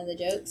 70% of the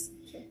jokes.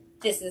 Sure.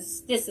 This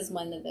is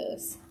one of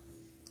those.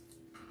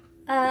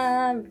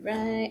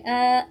 Alright,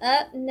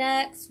 up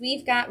next,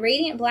 we've got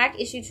Radiant Black,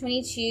 issue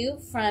 22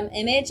 from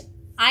Image.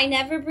 I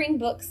never bring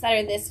books that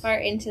are this far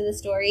into the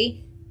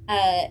story,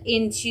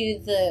 into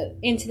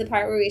the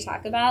part where we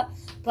talk about,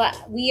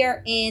 but we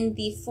are in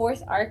the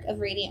 4th arc of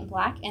Radiant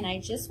Black, and I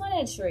just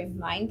wanted to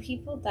remind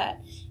people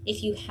that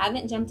if you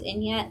haven't jumped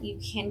in yet, you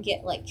can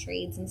get like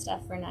trades and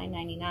stuff for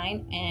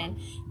 $9.99,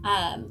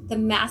 and the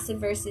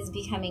massive verse is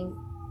becoming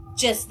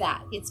just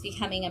that. It's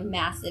becoming a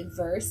massive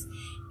verse,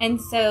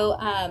 and so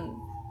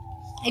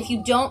if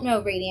you don't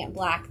know Radiant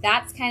Black,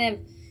 that's kind of,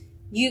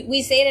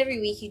 we say it every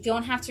week, you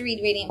don't have to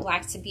read Radiant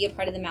Black to be a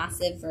part of the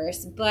massive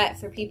verse, but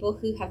for people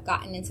who have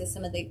gotten into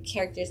some of the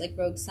characters like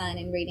Rogue Sun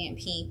and Radiant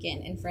Pink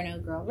and Inferno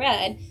Girl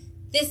Red,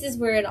 this is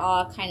where it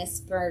all kind of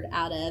spurred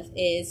out of,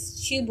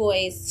 is 2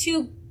 boys,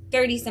 2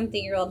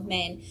 30-something-year-old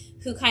men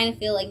who kind of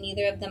feel like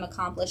neither of them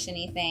accomplished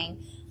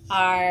anything,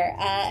 are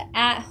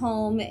at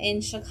home in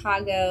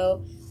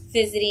Chicago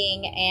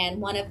visiting, and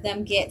one of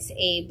them gets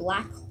a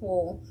black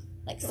hole,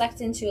 like sucked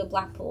into a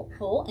black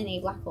hole, and a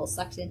black hole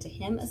sucked into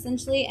him,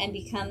 essentially, and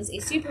becomes a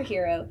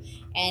superhero,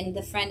 and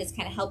the friend is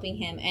kind of helping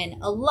him, and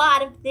a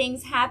lot of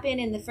things happen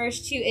in the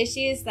first 2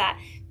 issues that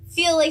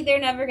feel like they're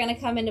never going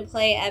to come into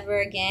play ever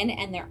again,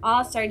 and they're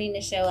all starting to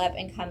show up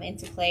and come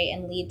into play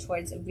and lead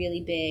towards a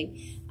really big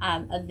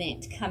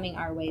event coming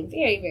our way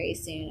very, very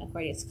soon,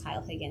 according to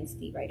Kyle Higgins,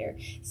 the writer.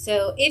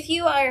 So if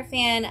you are a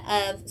fan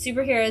of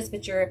superheroes,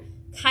 but you're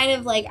kind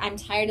of like, I'm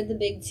tired of the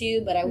big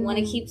two, but I want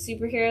to keep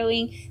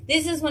superheroing.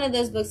 This is one of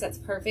those books that's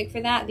perfect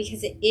for that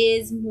because it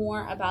is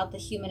more about the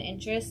human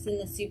interest than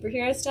the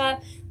superhero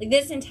stuff. Like,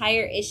 this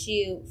entire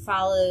issue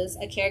follows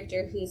a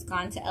character who's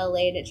gone to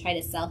LA to try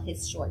to sell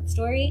his short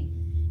story.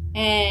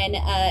 And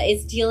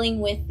it's dealing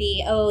with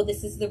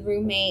this is the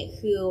roommate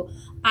who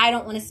I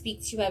don't want to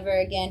speak to ever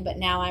again, but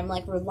now I'm,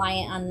 like,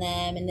 reliant on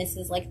them. And this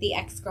is, like, the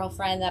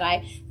ex-girlfriend that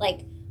I,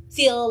 like,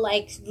 feel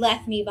like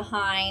left me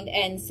behind.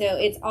 And so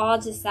it's all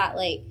just that,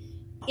 like,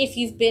 if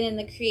you've been in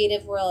the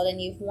creative world and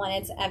you've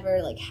wanted to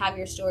ever, like, have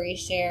your story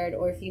shared,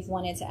 or if you've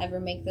wanted to ever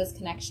make those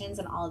connections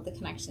and all of the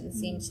connections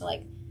seem to,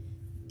 like,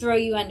 throw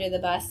you under the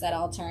bus at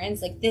all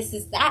turns, like, this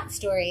is that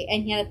story,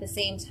 and yet at the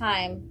same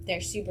time they're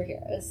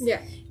superheroes.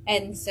 Yeah.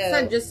 And so it's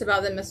not just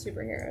about them as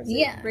superheroes.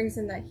 Yeah. It brings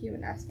in that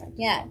human aspect.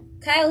 Yeah.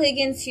 Kyle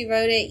Higgins, who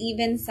wrote it,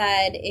 even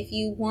said, if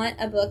you want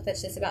a book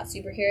that's just about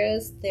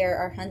superheroes, there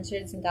are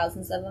hundreds and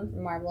thousands of them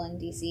from Marvel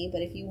and DC,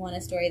 but if you want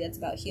a story that's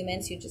about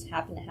humans who just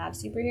happen to have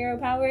superhero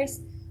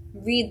powers,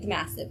 read The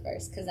Massive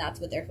first, because that's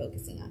what they're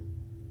focusing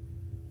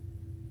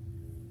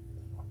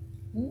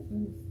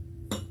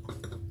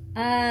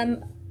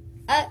on.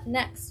 Up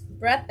next,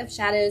 Breath of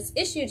Shadows,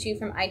 issue 2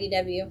 from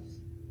IDW.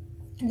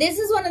 This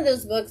is one of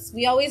those books,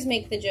 we always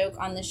make the joke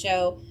on the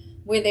show,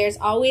 where there's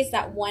always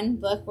that one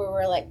book where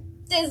we're like,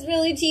 this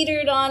really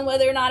teetered on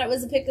whether or not it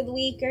was a pick of the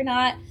week or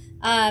not.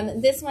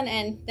 This one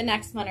and the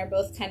next one are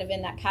both kind of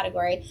in that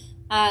category.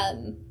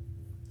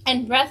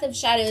 And Breath of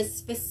Shadows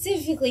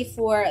specifically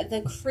for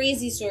the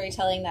crazy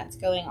storytelling that's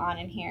going on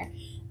in here.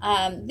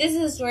 This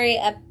is a story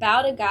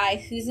about a guy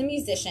who's a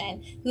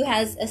musician who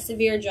has a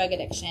severe drug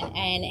addiction,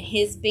 and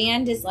his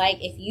band is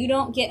like, if you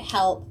don't get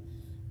help,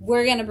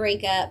 we're going to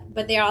break up.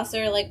 But they also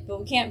are like,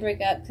 but we can't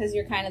break up because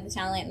you're kind of the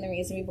talent and the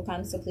reason people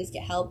come, so please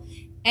get help.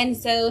 And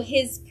so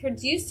his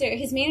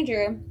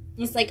manager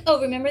is like,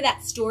 oh, remember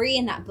that story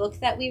in that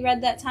book that we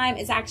read that time?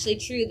 It's actually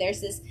true.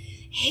 There's this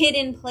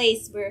hidden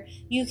place where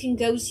you can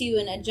go to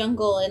in a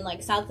jungle in,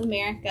 like, South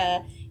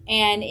America,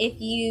 and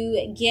if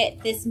you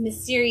get this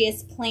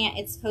mysterious plant,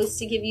 it's supposed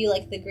to give you,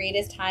 like, the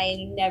greatest high,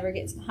 and you never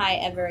get high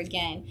ever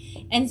again.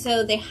 And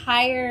so they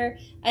hire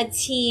a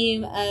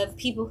team of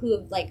people who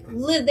have, like,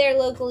 lived there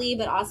locally,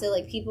 but also,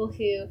 like, people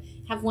who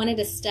have wanted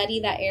to study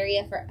that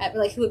area forever,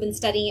 like, who have been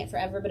studying it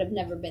forever but have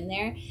never been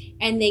there.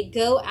 And they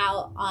go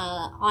out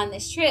on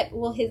this trip.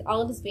 Well,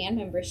 all of his band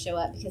members show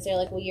up because they're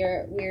like, well,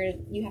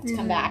 you have to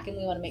come back, and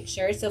we want to make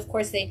sure. So, of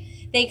course,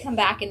 they come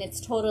back, and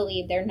it's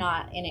totally, they're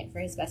not in it for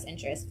his best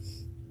interest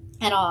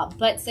at all.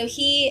 But so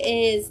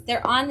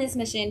they're on this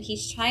mission,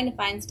 he's trying to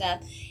find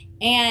stuff,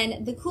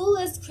 and the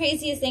coolest,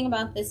 craziest thing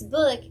about this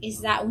book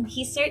is that when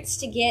he starts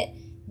to get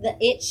the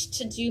itch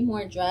to do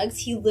more drugs,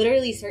 he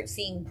literally starts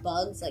seeing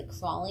bugs, like,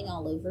 crawling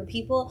all over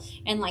people,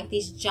 and, like,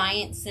 these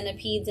giant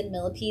centipedes and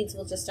millipedes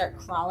will just start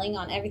crawling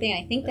on everything.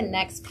 I think the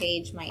next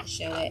page might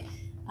show it.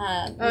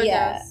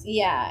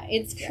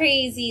 It's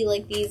crazy,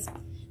 like,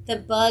 the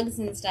bugs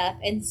and stuff.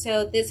 And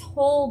so this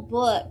whole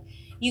book,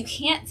 you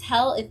can't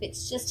tell if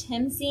it's just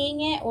him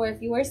seeing it or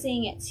if you're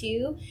seeing it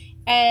too.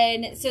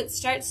 And so it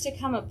starts to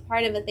come a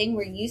part of a thing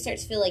where you start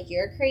to feel like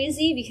you're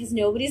crazy because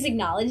nobody's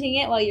acknowledging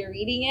it while you're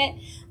reading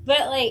it.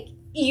 But, like,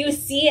 you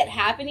see it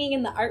happening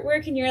in the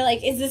artwork, and you're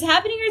like, is this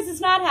happening or is this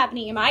not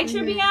happening? Am I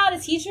tripping out?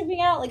 Is he tripping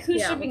out? Like,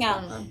 who's tripping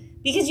out?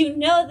 Because you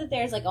know that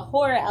there's, like, a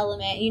horror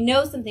element. You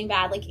know something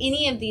bad. Like,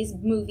 any of these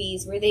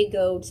movies where they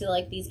go to,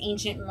 like, these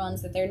ancient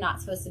ruins that they're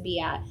not supposed to be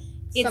at,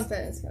 something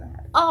is going to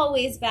happen.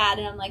 Always bad.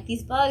 And I'm like,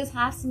 these bugs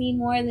have to mean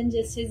more than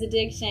just his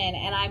addiction.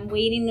 And I'm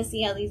waiting to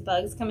see how these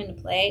bugs come into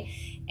play.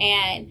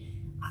 And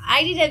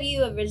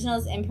IDW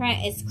Originals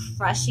imprint is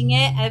crushing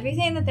it.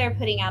 Everything that they're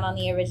putting out on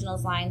the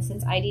Originals line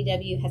since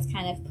IDW has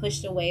kind of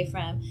pushed away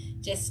from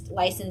just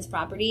licensed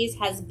properties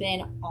has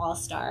been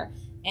all-star.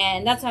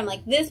 And that's why I'm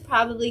like, this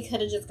probably could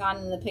have just gone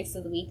in the picks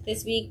of the week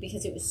this week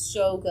because it was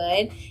so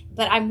good.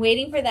 But I'm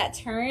waiting for that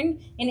turn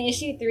in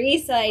issue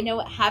 3 so I know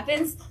what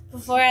happens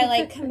before I,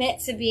 like,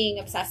 commit to being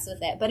obsessed with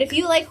it. But if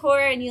you like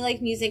horror and you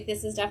like music,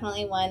 this is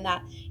definitely one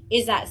that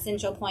is that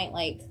central point,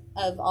 like,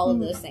 of all of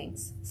those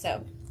things.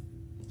 So,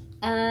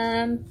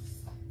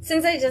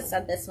 since I just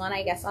said this one,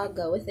 I guess I'll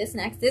go with this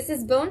next. This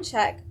is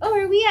Bonecheck. Oh,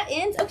 are we at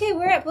end? Okay,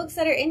 we're at books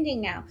that are ending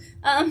now.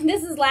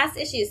 This is last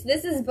issue. So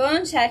this is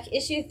Bonecheck,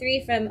 issue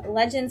 3 from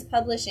Legends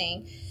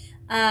Publishing.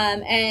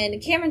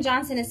 And Cameron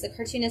Johnson is the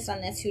cartoonist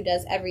on this who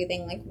does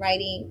everything, like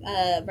writing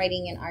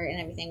and art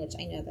and everything, which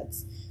I know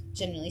that's,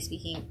 generally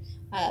speaking,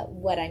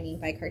 what I mean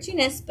by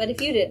cartoonist. But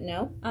if you didn't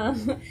know,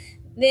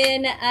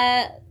 then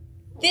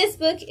this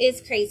book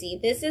is crazy.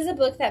 This is a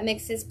book that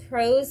mixes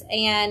prose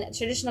and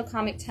traditional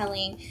comic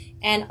telling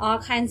and all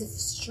kinds of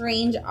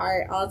strange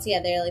art all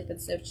together. Like,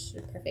 that's such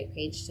a perfect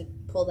page to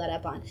pull that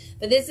up on.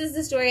 But this is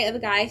the story of a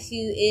guy who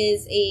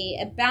is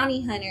a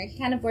bounty hunter. He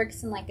kind of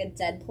works in, like, a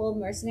Deadpool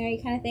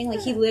mercenary kind of thing.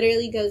 Like, he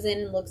literally goes in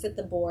and looks at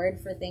the board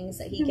for things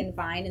that he can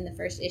find in the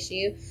first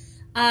issue.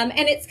 And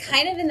it's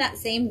kind of in that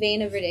same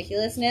vein of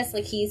ridiculousness.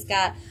 Like, he's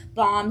got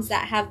bombs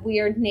that have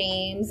weird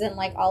names, and,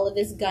 like, all of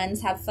his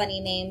guns have funny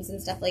names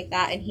and stuff like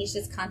that. And he's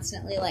just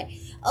constantly like,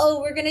 oh,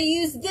 we're going to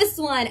use this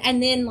one.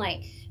 And then,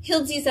 like,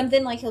 he'll do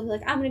something like, he'll be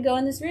like, I'm going to go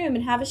in this room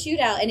and have a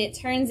shootout. And it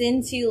turns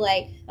into,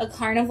 like, a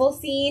carnival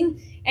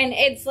scene. And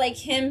it's, like,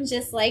 him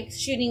just, like,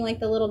 shooting,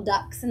 like, the little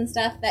ducks and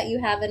stuff that you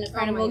have in a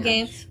carnival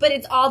game. But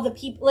it's all the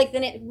people, like,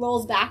 then it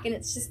rolls back and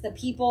it's just the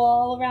people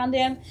all around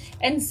him.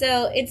 And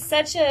so it's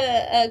such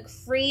a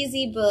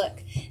crazy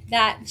book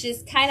that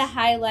just kind of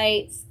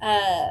highlights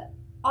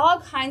all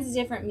kinds of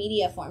different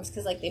media forms.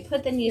 Because, like, they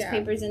put the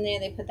newspapers in there,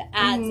 they put the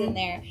ads in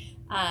there.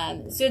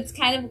 So it's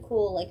kind of a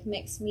cool, like,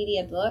 mixed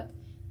media book.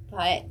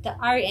 But the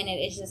art in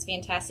it is just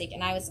fantastic.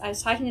 And I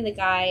was talking to the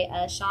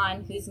guy,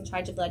 Sean, who's in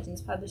charge of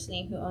Legends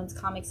Publishing, who owns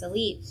Comics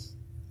Elite,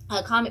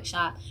 a comic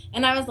shop.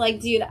 And I was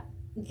like, dude,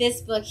 this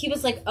book, he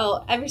was like,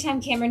 oh, every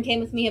time Cameron came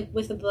with me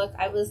with a book,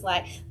 I was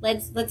like,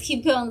 let's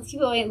keep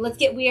going, let's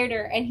get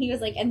weirder. And he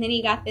was like, and then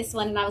he got this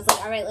one, and I was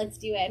like, all right, let's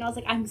do it. And I was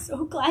like, I'm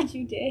so glad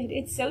you did.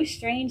 It's so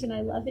strange, and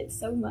I love it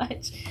so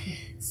much.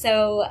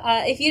 So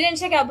if you didn't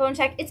check out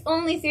Bonecheck, it's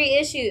only 3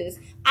 issues.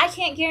 I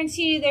can't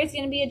guarantee you there's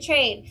going to be a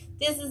trade.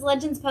 This is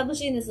Legends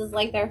Publishing. This is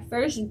like their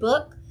first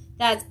book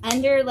that's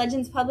under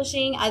Legends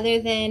Publishing, other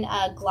than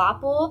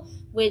Glopple,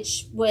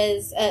 which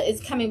was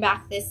is coming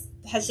back. This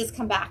has just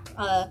come back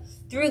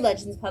through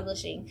Legends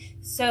Publishing.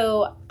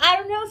 So I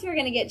don't know if you're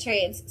going to get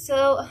trades.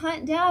 So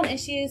hunt down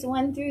issues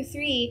 1 through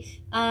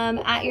 3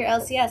 at your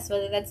LCS,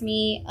 whether that's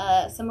me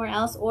somewhere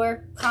else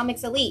or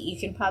Comics Elite. You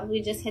can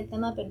probably just hit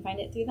them up and find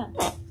it through them.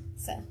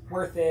 So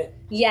worth it.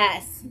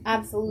 Yes,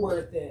 absolutely.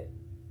 Worth it.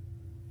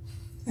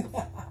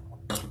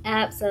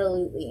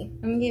 Absolutely.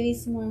 I'm gonna give you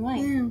some more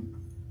wine.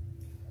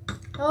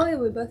 Oh, yeah,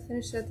 we both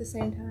finished it at the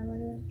same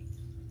time.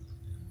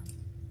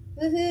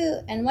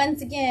 Woohoo! And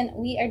once again,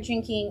 we are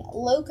drinking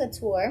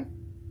Locateur,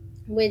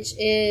 which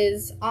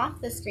is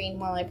off the screen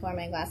while I pour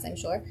my glass, I'm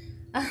sure.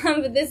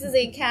 But this is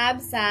a Cab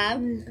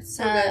Sav. It's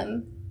so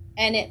good.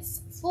 And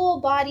it's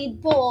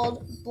full-bodied,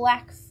 bold,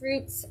 black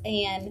fruits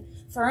and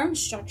firm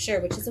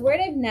structure, which is a word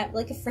I've never,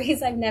 like a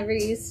phrase I've never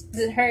used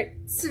to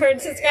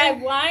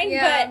describe wine,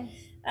 but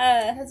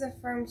it has a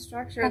firm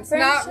structure. It's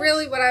not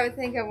really what I would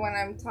think of when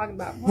I'm talking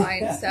about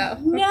wine, so.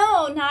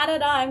 No, not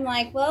at all. I'm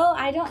like, well,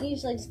 I don't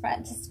usually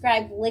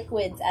describe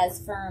liquids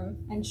as firm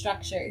and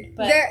structured,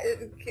 but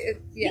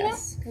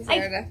yes, because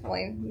they're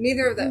definitely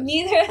neither of those.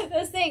 Neither of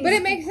those things. But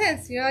it makes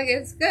sense, you know, like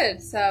it's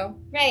good, so.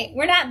 Right.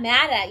 We're not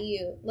mad at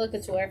you,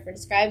 Locateur, for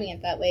describing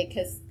it that way,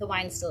 because the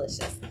wine's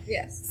delicious.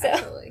 Yes,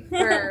 absolutely.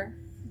 For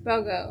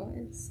BOGO,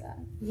 it's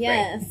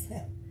yes.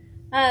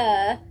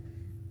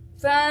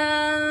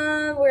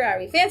 From, where are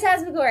we?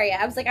 Phantasmagoria.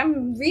 I was like,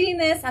 I'm reading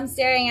this, I'm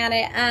staring at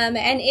it, and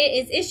it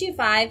is issue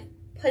 5,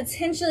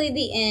 potentially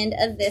the end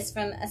of this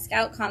from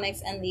Scout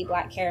Comics and the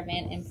Black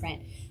Caravan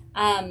imprint.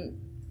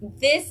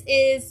 This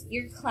is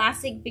your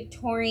classic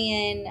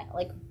Victorian,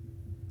 like,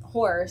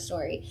 horror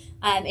story.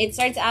 It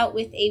starts out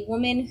with a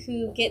woman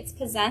who gets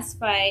possessed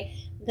by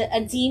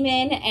a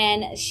demon,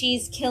 and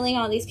she's killing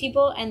all these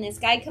people, and this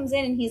guy comes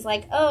in, and he's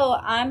like, oh,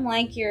 I'm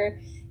like your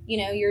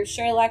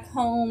Sherlock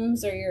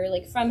Holmes or your,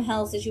 like, from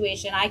hell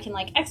situation. I can,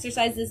 like,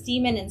 exorcise this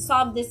demon and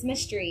solve this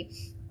mystery.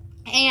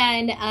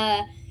 And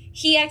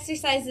he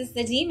exorcises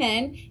the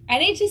demon,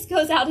 and it just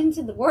goes out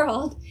into the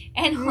world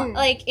and,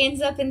 like,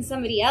 ends up in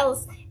somebody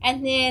else.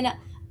 And then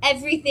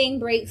everything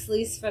breaks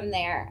loose from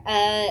there.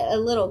 A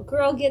little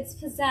girl gets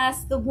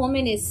possessed. The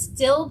woman is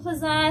still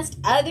possessed.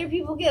 Other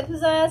people get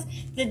possessed.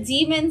 The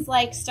demons,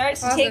 like, start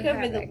to take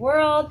over the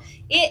world.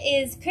 It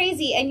is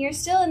crazy. And you're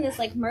still in this,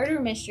 like, murder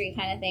mystery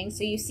kind of thing.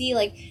 So you see,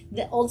 like,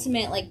 the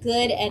ultimate, like,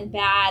 good and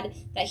bad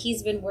that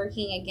he's been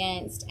working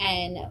against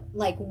and,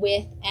 like,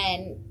 with.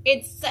 And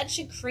it's such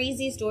a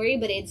crazy story,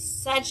 but it's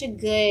such a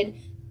good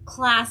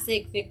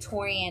classic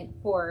Victorian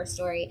horror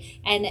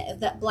story,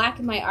 and that Black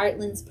and White art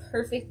lends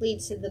perfectly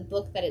to the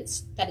book that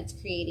it's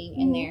creating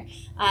in there.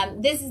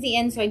 This is the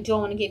end, so I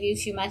don't want to give you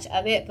too much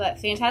of it, but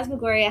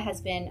Phantasmagoria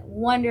has been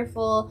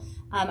wonderful.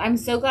 I'm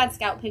so glad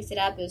Scout picked it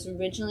up. It was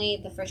originally,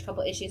 the first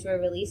couple issues were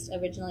released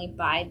originally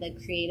by the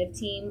creative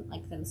team,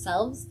 like,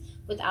 themselves,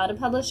 without a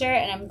publisher,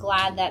 and I'm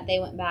glad that they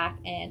went back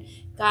and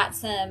got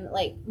some,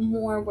 like,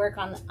 more work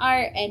on the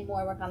art and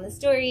more work on the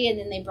story, and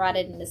then they brought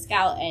it into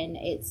Scout, and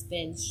it's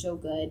been so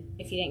good.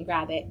 If you didn't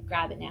grab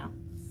it now.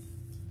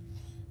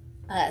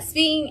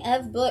 Speaking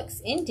of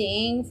books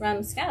ending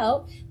from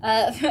Scout,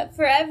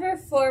 Forever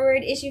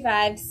Forward issue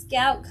 5,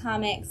 Scout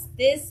Comics.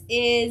 This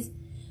is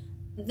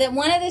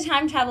one of the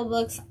time travel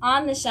books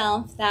on the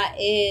shelf that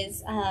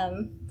is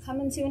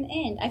coming to an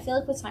end. I feel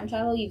like with time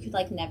travel, you could,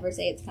 like, never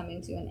say it's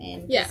coming to an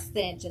end. Yeah.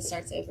 Then it just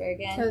starts over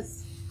again.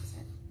 Because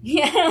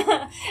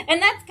yeah,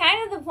 and that's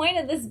kind of the point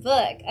of this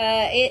book.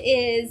 It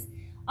is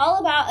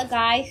all about a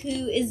guy who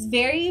is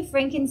very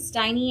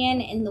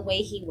Frankensteinian in the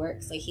way he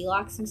works. Like, he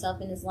locks himself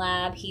in his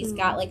lab. He's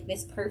got, like,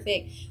 this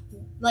perfect,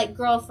 like,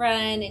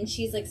 girlfriend, and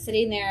she's, like,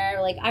 sitting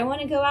there, like, I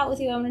want to go out with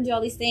you. I want to do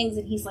all these things.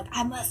 And he's like,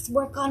 I must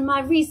work on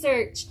my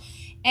research.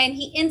 And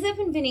he ends up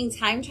inventing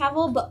time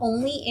travel, but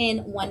only in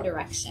one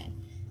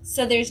direction.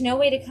 So there's no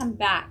way to come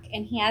back.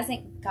 And he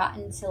hasn't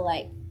gotten to,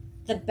 like,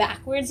 the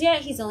backwards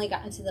yet. He's only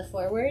gotten to the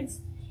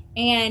forwards.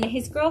 And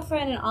his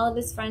girlfriend and all of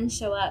his friends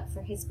show up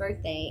for his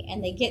birthday,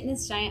 and they get in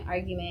this giant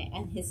argument,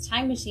 and his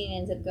time machine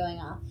ends up going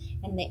off,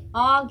 and they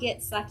all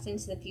get sucked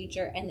into the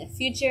future, and the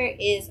future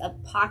is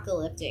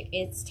apocalyptic.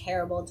 It's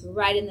terrible. It's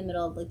right in the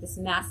middle of, like, this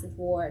massive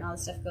war and all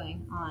this stuff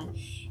going on.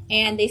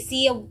 And they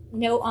see a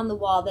note on the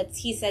wall that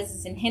he says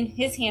is in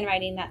his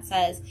handwriting that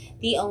says,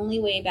 "The only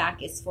way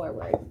back is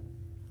forward."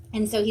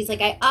 And so he's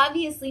like, I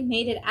obviously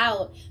made it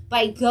out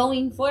by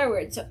going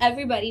forward. So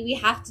everybody, we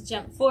have to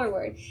jump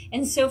forward.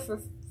 And so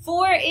for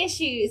 4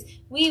 issues,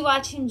 we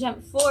watch him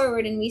jump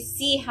forward, and we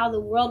see how the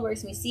world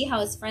works, and we see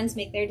how his friends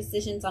make their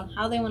decisions on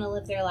how they want to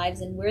live their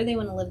lives and where they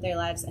want to live their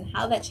lives and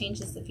how that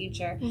changes the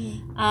future.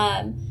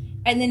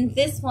 And then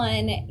this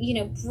one, you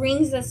know,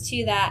 brings us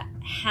to that,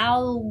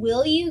 how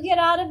will you get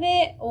out of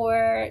it,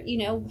 or, you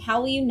know, how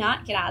will you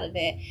not get out of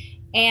it?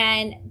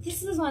 And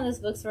this is one of those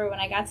books where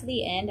when I got to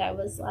the end, I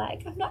was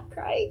like, I'm not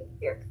crying.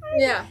 You're crying.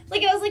 Yeah.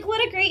 Like, I was like,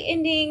 what a great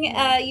ending.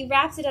 You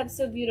wrapped it up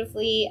so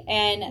beautifully.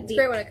 And It's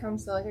great when it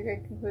comes to, like, a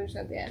good conclusion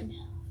at the end.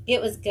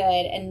 It was good.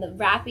 And the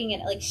wrapping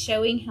it, like,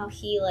 showing how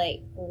he,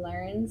 like,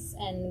 learns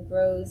and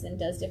grows and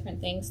does different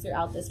things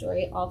throughout the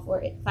story, all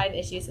 5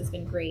 issues has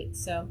been great.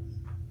 So,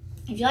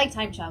 if you like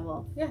time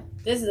travel, yeah,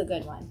 this is a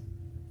good one.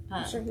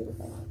 I'm sure he would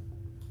like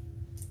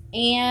it.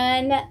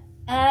 And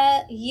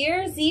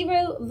Year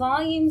Zero,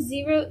 Volume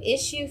 0,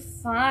 Issue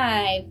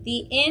 5,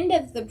 the end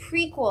of the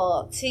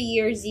prequel to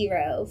Year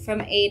Zero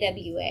from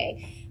AWA.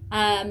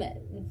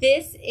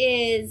 This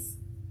is,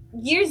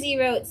 Year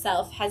Zero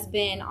itself has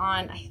been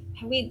on,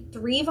 have we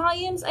 3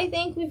 volumes, I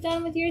think, we've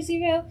done with Year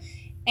Zero?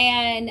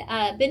 And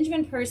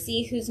Benjamin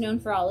Percy, who's known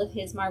for all of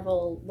his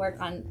Marvel work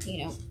on,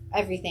 you know,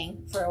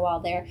 everything for a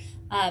while there,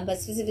 but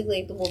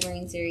specifically the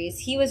Wolverine series,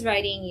 he was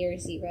writing Year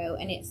Zero,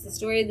 and it's the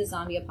story of the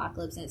zombie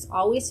apocalypse, and it's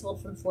always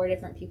told from 4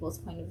 different people's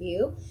point of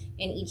view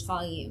in each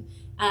volume,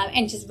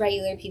 and just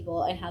regular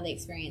people and how they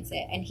experience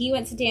it. And he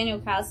went to Daniel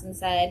Kraus and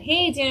said,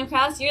 hey, Daniel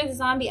Kraus, you're the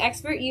zombie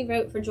expert. You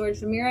wrote for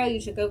George Romero. You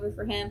took over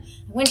for him.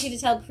 I want you to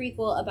tell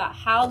prequel about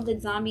how the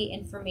zombie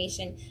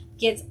information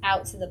gets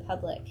out to the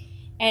public.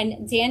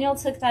 And Daniel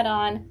took that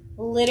on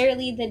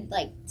literally the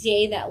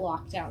day that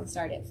lockdown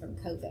started from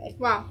COVID.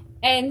 Wow.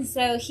 And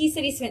so he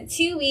said he spent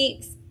 2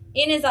 weeks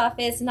in his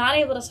office, not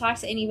able to talk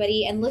to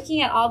anybody, and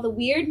looking at all the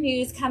weird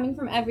news coming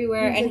from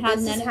everywhere, and how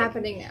none of it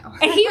happening now.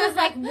 And he was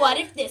like, what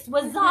if this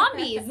was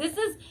zombies? This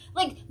is,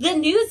 like, the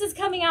news is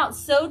coming out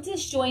so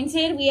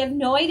disjointed. We have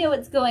no idea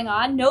what's going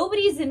on.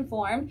 Nobody's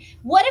informed.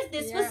 What if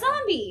this was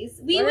zombies?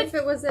 What if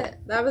it was it?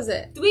 That was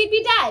it. We'd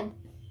be dead.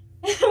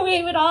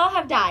 We would all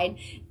have died.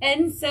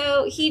 And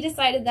so he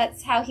decided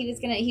that's how he was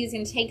gonna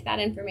take that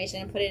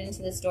information and put it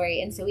into the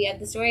story. And so we have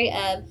the story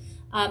of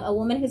a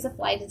woman who's a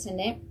flight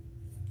attendant,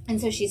 and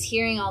so she's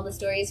hearing all the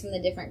stories from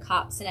the different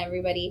cops and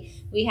everybody.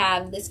 We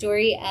have the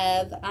story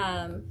of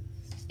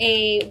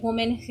a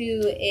woman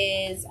who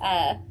is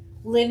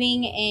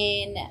living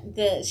in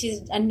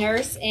she's a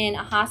nurse in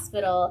a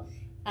hospital,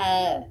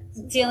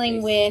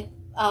 dealing with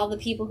all the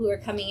people who are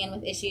coming in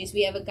with issues.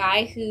 We have a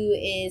guy who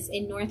is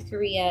in North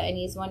Korea, and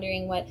he's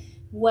wondering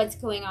what's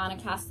going on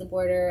across the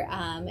border.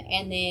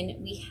 And then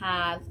we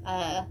have,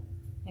 oh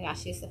my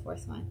gosh, who's the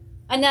 4th one?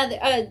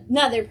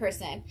 Another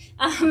person.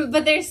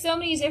 But there's so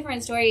many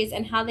different stories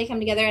and how they come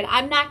together. And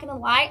I'm not going to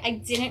lie, I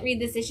didn't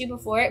read this issue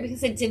before it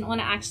because I didn't want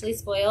to actually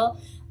spoil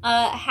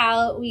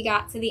how we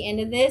got to the end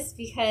of this,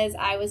 because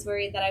I was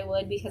worried that I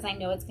would, because I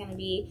know it's going to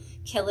be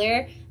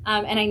killer.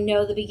 And I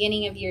know the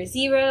beginning of Year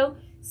Zero.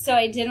 So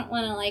I didn't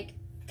want to, like,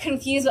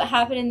 confuse what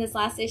happened in this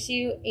last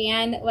issue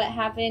and what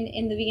happened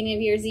in the beginning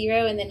of Year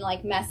Zero, and then,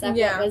 like, mess up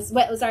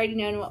what was already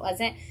known and what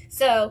wasn't.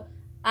 So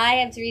I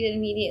have to read it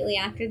immediately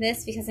after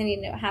this because I need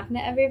to know what happened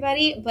to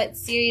everybody. But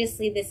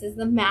seriously, this is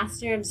the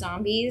master of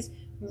zombies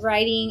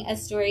writing a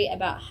story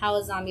about how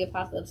a zombie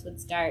apocalypse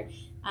would start.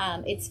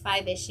 It's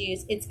 5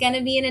 issues. It's going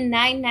to be in a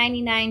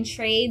 $9.99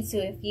 trade. So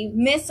if you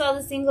missed all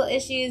the single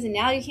issues and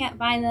now you can't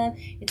find them,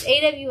 it's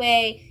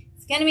AWA.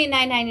 It's going to be a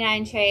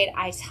 $9.99 trade.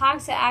 I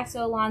talked to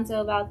Axel Alonso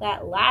about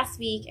that last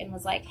week and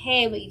was like,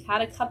 hey, but you've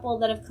had a couple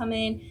that have come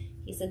in.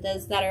 He said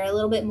those that are a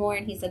little bit more,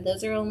 and he said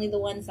those are only the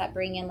ones that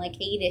bring in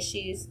like 8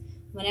 issues.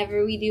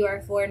 Whenever we do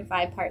our 4 and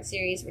 5 part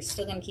series, we're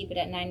still going to keep it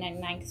at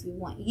 $9.99 because we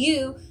want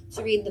you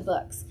to read the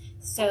books.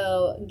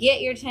 So get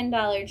your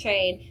 $10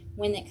 trade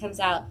when it comes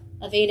out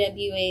of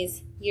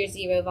AWA's Year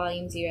Zero,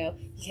 Volume 0,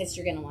 because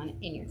you're going to want it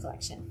in your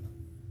collection.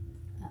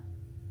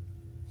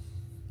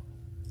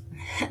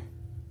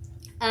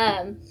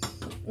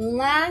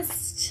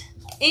 Last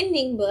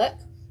ending book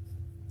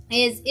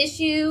is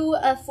issue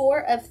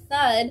 4 of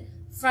Thud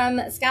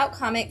from Scout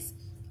Comics.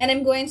 And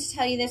I'm going to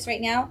tell you this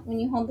right now. When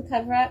you hold the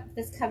cover up,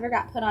 this cover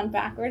got put on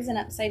backwards and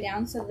upside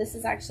down. So this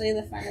is actually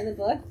the front of the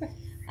book.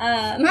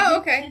 Oh,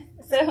 okay.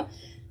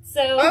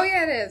 So Oh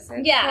yeah, it is.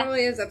 It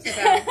totally is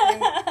upside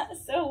down.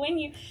 So when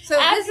you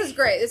this is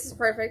great. This is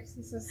perfect.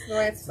 This is the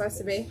way it's supposed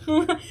to be.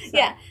 So.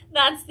 Yeah,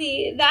 that's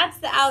the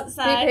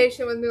outside. Be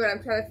patient with me when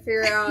I'm trying to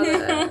figure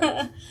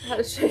out how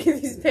to show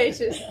you these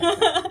pages.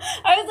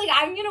 I was like,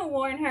 I'm gonna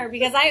warn her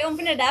because I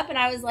opened it up and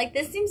I was like,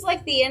 this seems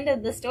like the end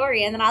of the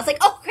story, and then I was like,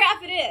 oh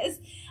crap, it is.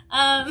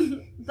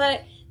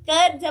 But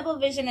the Double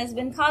Vision has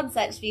been called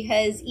such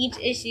because each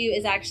issue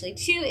is actually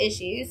 2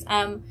 issues.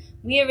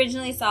 We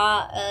originally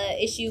saw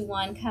issue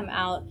 1 come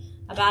out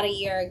about a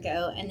year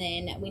ago, and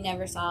then we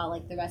never saw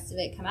like the rest of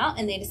it come out,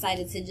 and they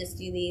decided to just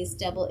do these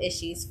double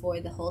issues for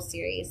the whole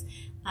series.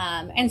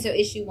 And so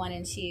issue 1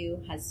 and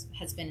 2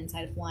 has been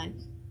inside of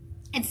 1.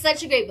 It's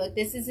such a great book.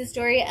 This is the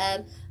story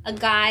of a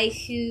guy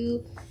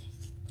who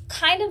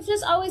kind of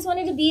just always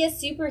wanted to be a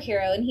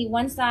superhero, and he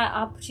wants that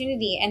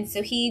opportunity, and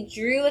so he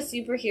drew a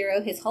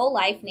superhero his whole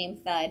life named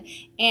Thud,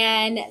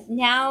 and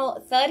now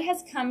Thud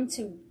has come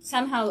to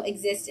somehow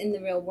exist in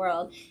the real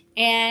world,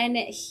 and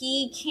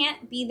he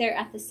can't be there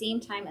at the same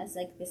time as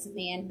like this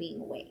man being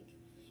awake.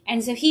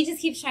 And so he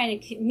just keeps trying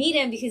to meet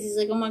him because he's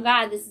like, oh my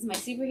god, this is my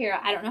superhero,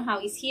 I don't know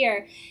how he's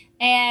here.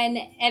 And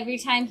every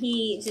time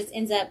he just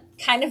ends up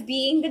kind of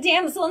being the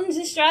damsel in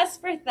distress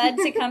for Thud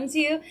to come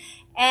to.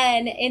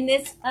 And in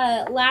this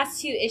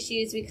last 2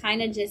 issues, we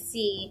kind of just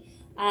see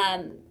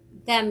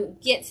them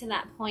get to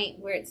that point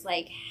where it's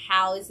like,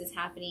 how is this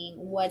happening?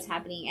 What's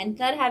happening? And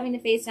Thud having to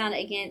face down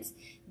against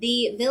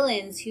the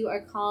villains who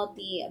are called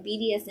the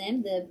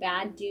BDSM, the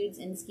Bad Dudes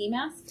in Ski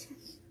Masks.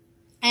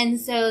 And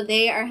so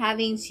they are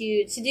having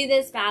to do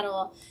this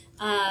battle.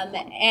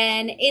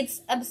 And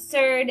it's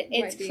absurd,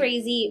 it's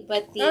crazy,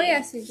 but the... Oh,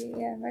 yeah, CG,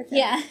 yeah, right there.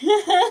 Yeah.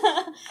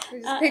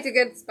 We just picked a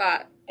good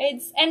spot.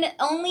 And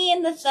only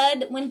in the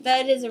Thud, when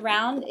Thud is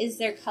around, is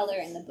there color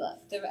in the book.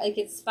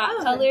 It's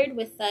spot colored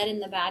with Thud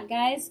and the bad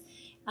guys.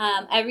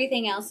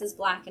 Everything else is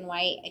black and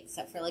white,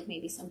 except for like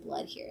maybe some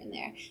blood here and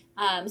there.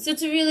 So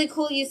it's a really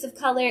cool use of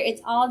color.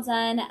 It's all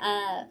done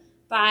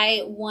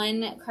by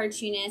one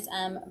cartoonist,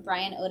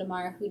 Brian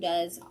Odemar, who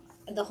does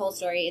the whole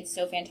story. It's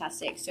so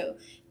fantastic. So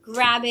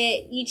grab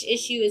it. Each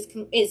issue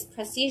is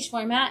prestige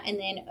format and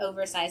then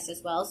oversized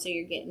as well, so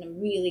you're getting a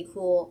really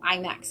cool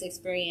IMAX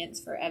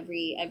experience for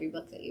every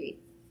book that you read.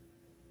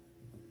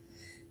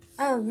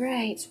 All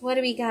right, what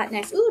do we got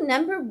next? Ooh,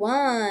 number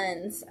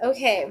 1s.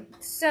 Okay,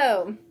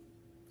 so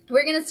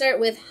we're going to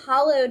start with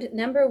Hollowed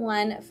number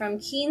 1 from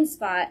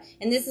Keenspot,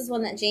 and this is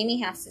one that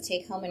Jamie has to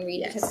take home and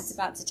read because it's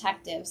about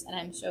detectives, and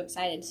I'm so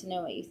excited to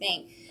know what you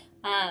think.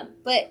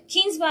 But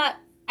Keenspot,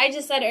 I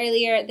just said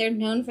earlier, they're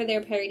known for their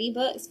parody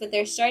books, but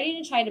they're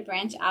starting to try to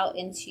branch out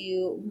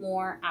into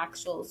more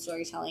actual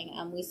storytelling.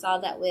 We saw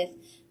that with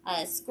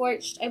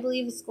Scorched, I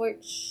believe,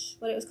 Scorch,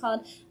 what it was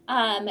called.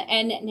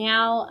 And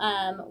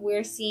now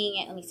we're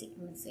seeing it. Let me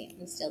see.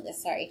 I'm still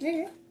this.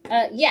 Sorry.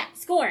 Yeah,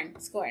 Scorn.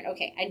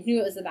 Okay, I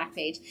knew it was the back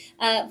page.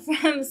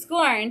 From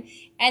Scorn.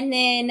 And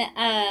then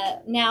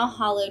now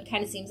Hollowed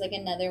kind of seems like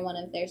another one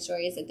of their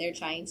stories that they're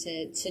trying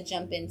to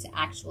jump into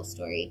actual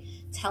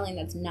storytelling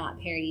that's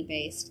not parody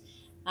based.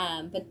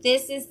 But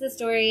this is the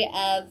story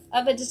of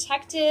a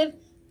detective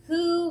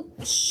who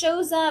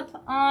shows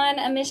up on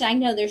a mission. I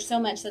know there's so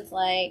much that's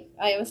like,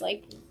 I was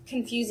like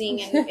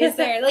confusing, and is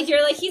there, like,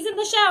 you're like, he's in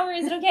the shower,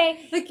 is it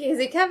okay? Like, is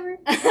he covered?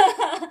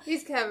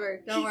 He's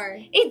covered, don't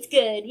worry. It's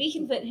good, we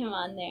can put him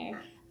on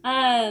there.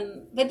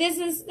 But this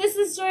is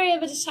the story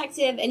of a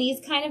detective, and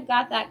he's kind of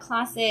got that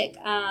classic,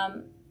 I've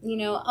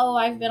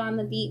been on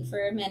the beat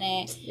for a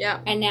minute,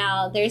 and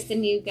now there's the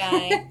new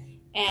guy.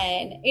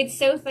 And it's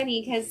so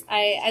funny because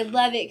I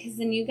love it because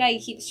the new guy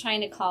keeps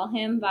trying to call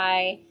him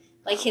by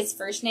like his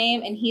first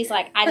name, and he's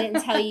like, I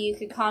didn't tell you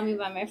could call me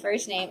by my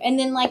first name. And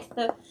then like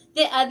the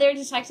other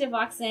detective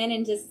walks in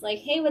and just like,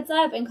 hey, what's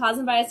up? And calls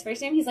him by his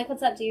first name. He's like,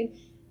 what's up, dude?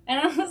 And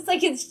I was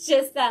like, it's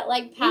just that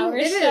like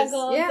power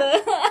struggle. Yeah.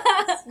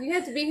 You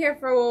have to be here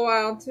for a little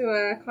while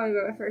to call me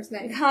by my first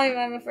name. Call me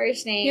by my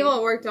first name. People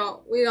at work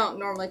we don't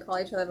normally call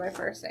each other by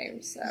first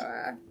names, so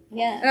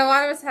yeah. And a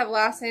lot of us have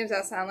last names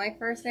that sound like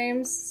first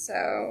names,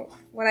 so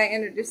when I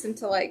introduce them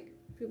to like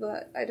people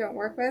that I don't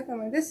work with, I'm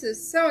like, this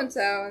is so and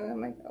so, and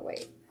I'm like, oh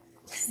wait,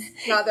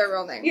 not their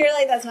real name. You're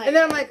like, that's my and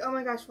then I'm like, oh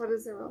my gosh, what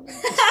is their real name?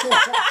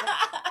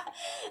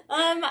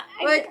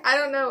 I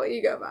don't know what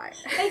you go by.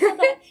 I feel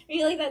that. Are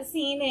you like that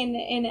scene in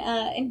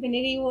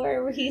Infinity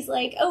War where he's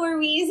like, oh, are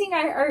we using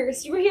our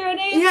superhero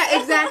names? Yeah,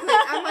 exactly.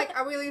 I'm like,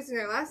 are we using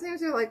our last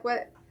names or like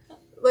what?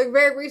 Like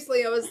very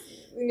recently, I was,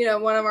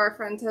 one of our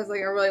friends has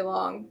like a really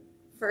long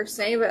first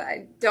name, but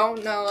I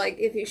don't know like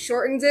if he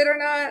shortens it or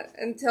not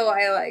until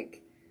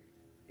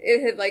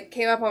it had like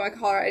came up on my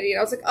caller ID, and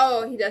I was like,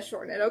 oh, he does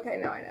shorten it. Okay,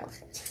 now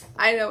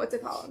I know what to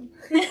call him.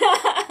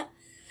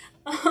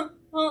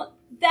 Well,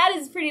 that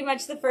is pretty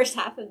much the first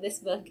half of this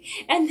book.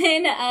 And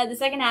then the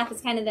second half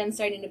is kind of them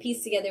starting to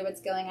piece together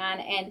what's going on.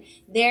 And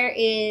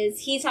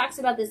he talks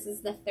about this as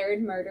the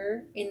 3rd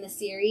murder in the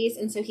series.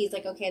 And so he's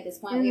like, okay, at this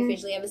point, we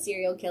officially have a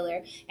serial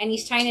killer. And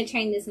he's trying to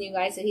train this new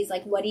guy. So he's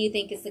like, what do you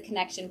think is the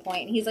connection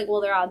point? And he's like, well,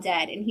 they're all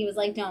dead. And he was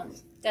like,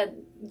 don't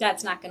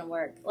that's not going to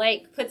work.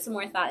 Like, put some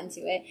more thought into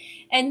it.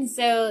 And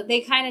so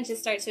they kind of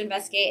just start to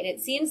investigate, and it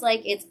seems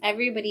like it's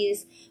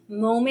everybody's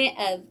moment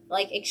of,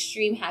 like,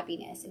 extreme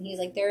happiness. And he's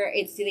like,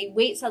 they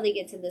wait till they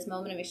get to this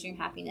moment of extreme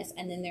happiness,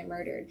 and then they're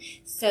murdered.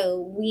 So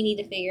we need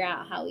to figure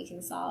out how we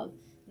can solve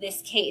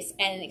this case.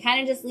 And it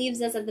kind of just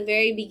leaves us at the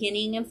very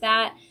beginning of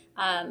that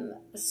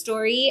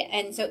story.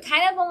 And so it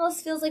kind of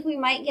almost feels like we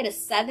might get a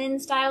Seven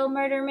style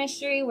murder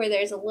mystery where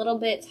there's a little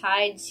bit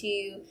tied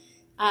to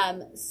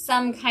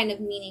some kind of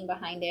meaning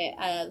behind it,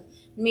 of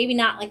maybe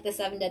not like the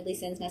 7 deadly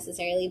sins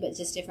necessarily, but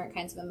just different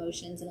kinds of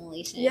emotions and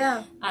elation.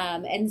 Yeah.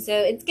 And so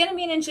it's going to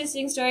be an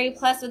interesting story,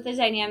 plus with the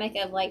dynamic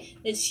of, like,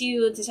 the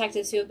 2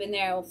 detectives who have been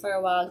there for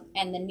a while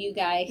and the new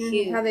guy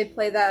who... How they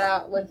play that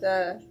out with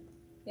the,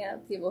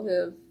 people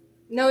who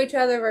know each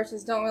other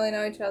versus don't really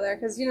know each other.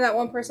 Because, that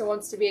one person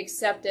wants to be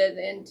accepted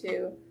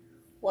into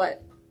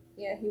what...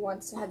 he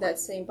wants to have that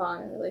same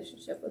bond and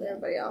relationship with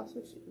everybody else,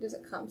 which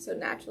doesn't come so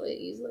naturally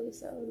easily.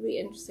 So it'll be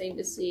interesting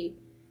to see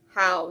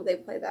how they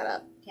play that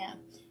up. Yeah.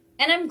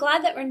 And I'm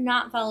glad that we're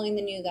not following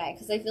the new guy,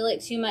 because I feel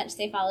like too much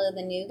they follow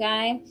the new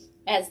guy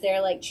as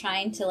they're, like,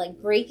 trying to,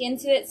 like, break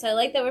into it. So I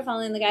like that we're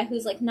following the guy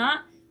who's, like,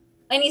 not...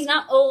 And he's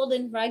not old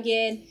and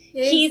rugged.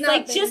 Yeah, he's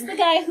like, there. Just the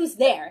guy who's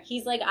there.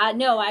 He's like,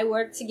 no, I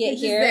worked to get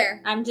here.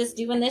 There. I'm just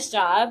doing this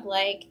job.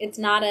 Like, it's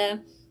not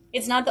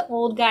the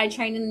old guy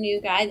training the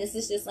new guy. This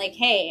is just like,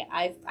 hey,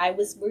 I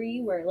was where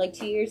you were, like,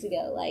 2 years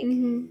ago. Like,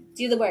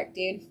 do the work,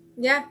 dude.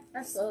 Yeah,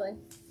 absolutely.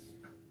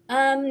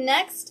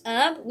 Next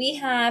up, we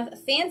have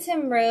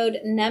Phantom Road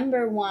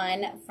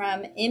 #1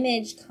 from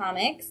Image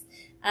Comics.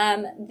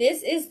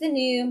 This is the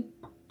new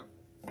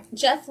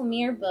Jeff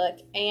Lemire book,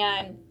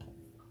 and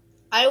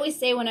I always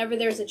say whenever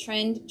there's a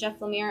trend, Jeff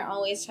Lemire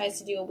always tries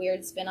to do a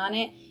weird spin on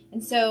it.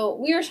 And so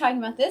we were talking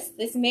about this.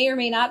 This may or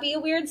may not be a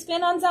weird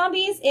spin on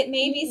zombies. It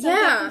may be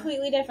something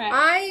completely different.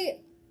 I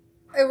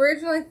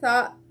originally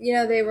thought,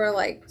 they were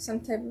like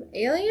some type of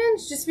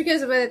aliens just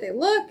because of the way that they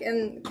look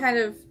and kind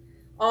of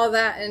all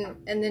that. And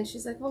then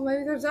she's like, well,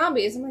 maybe they're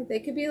zombies. I'm like, they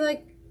could be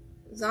like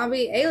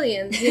zombie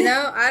aliens,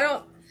 I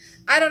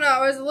don't know.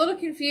 I was a little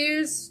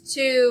confused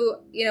to,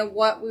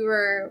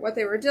 what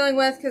they were dealing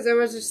with, because there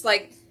was just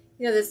like,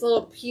 this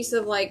little piece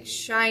of like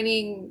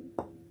shining,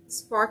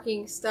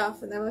 sparking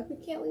stuff, and they're like, we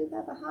can't leave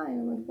that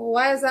behind. I'm like, well,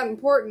 why is that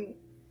important?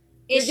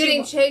 You're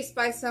getting chased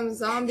by some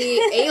zombie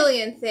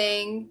alien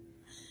thing.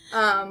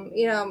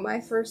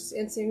 My first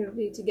instinct would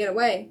be to get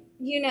away.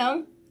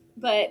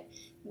 But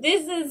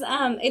this is,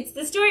 it's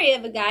the story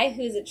of a guy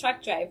who's a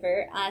truck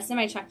driver,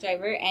 semi-truck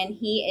driver, and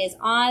he's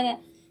on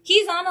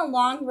a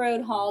long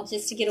road haul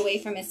just to get away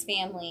from his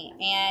family.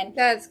 And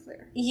that's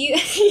clear.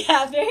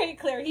 Yeah, very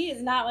clear. He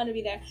does not want to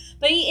be there.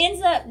 But he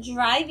ends up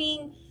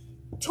driving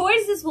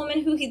towards this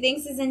woman who he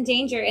thinks is in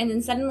danger, and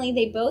then suddenly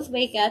they both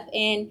wake up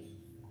in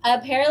a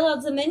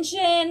parallel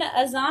dimension,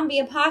 a zombie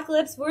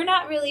apocalypse. We're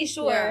not really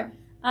sure. Yeah.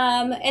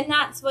 And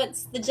that's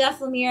what's the Jeff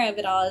Lemire of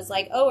it all, is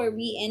like, oh, are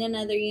we in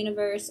another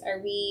universe? Are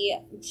we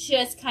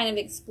just kind of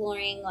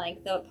exploring,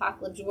 like, the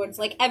apocalypse worlds?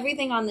 Like,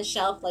 everything on the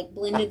shelf, like,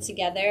 blended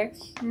together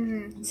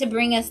to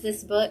bring us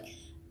this book.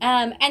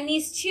 And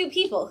these 2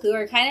 people who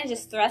are kind of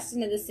just thrust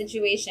into this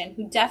situation,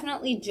 who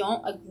definitely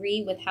don't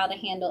agree with how to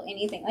handle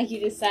anything, like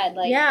you just said.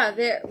 Like,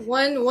 yeah,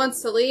 one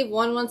wants to leave,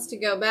 one wants to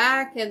go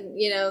back, and,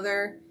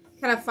 they're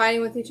kind of fighting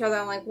with each other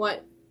on, like,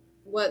 what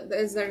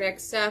is their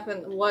next step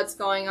and what's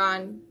going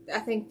on. I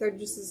think they're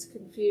just as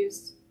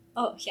confused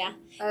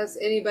as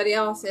anybody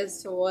else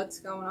as to what's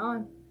going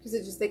on,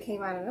 because they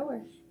came out of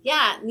nowhere.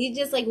 Yeah, you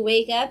just, like,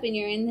 wake up and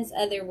you're in this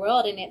other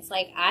world, and it's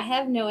like, I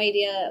have no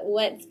idea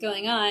what's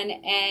going on,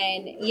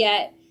 and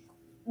yet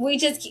we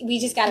just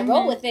got to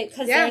roll with it,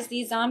 because there's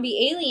these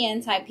zombie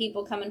alien type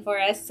people coming for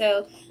us.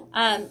 So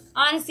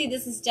honestly,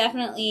 this is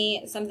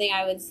definitely something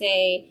I would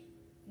say,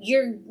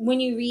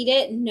 when you read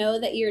it, know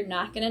that you're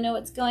not going to know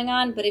what's going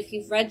on. But if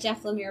you've read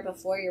Jeff Lemire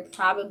before, you're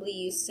probably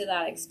used to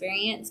that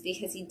experience,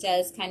 because he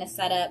does kind of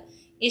set up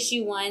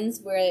issue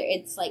 1s where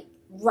it's like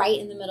right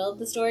in the middle of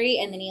the story,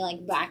 and then he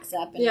like backs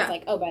up and it's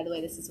like, oh, by the way,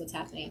 this is what's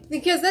happening.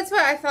 Because that's what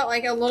I felt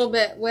like a little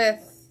bit with,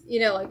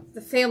 like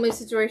the family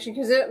situation,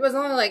 because it was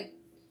only like,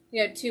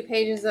 2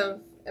 pages of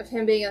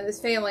him being in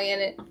this family,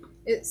 and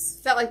it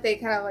felt like they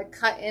kind of like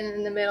cut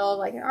in the middle of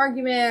like an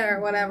argument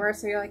or whatever.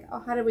 So you're like,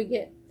 oh, how did we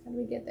get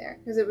there?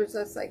 Because it was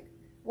just like, at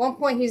one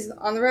point he's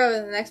on the road,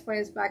 and the next point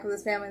he's back with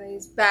his family, and then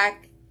he's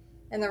back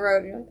in the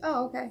road, and you're like,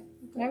 oh, okay.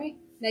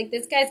 Like,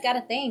 this guy's got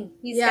a thing.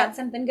 He's got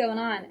something going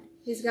on.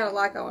 He's got a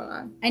lot going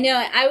on. I know.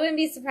 I wouldn't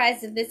be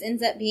surprised if this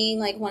ends up being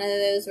like one of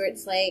those where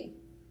it's like,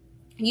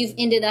 you've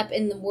ended up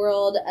in the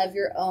world of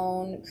your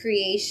own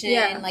creation.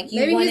 Yeah. Like,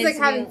 maybe he's like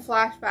having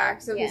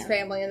flashbacks of his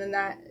family, and then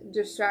that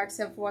distracts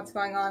him from what's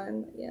going on,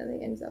 and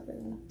they ends up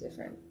in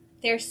different.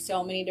 There's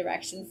so many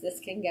directions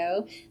this can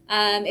go.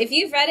 If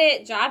you've read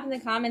it, drop in the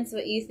comments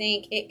what you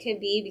think it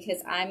could be,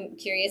 because I'm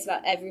curious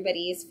about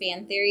everybody's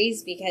fan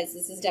theories, because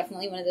this is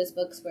definitely one of those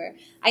books where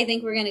I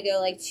think we're going to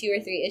go like 2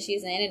 or 3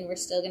 issues in, and we're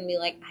still going to be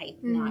like, I'm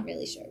not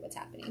really sure what's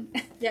happening.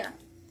 Yeah.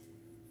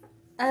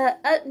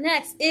 Up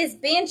next is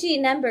Banshee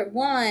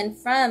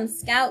 #1 from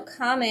Scout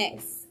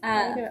Comics.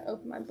 I'm gonna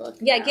open my book.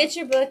 Yeah, now. get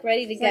your book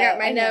ready to go. I got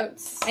my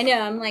notes. I know.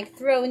 I'm like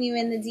throwing you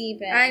in the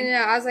deep end. I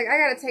know. I was like, I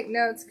gotta take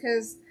notes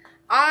because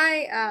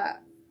I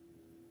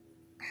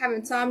have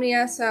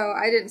insomnia, so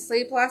I didn't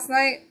sleep last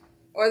night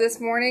or this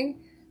morning.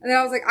 And then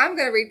I was like, I'm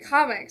gonna read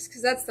comics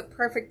because that's the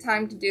perfect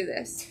time to do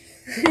this.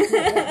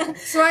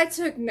 So I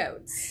took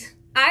notes.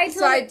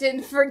 So I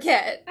didn't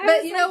forget.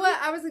 But you know what?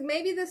 I was like,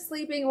 maybe the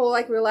sleeping will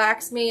like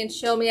relax me and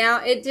chill me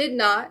out. It did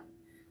not.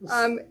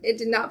 It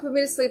did not put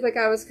me to sleep like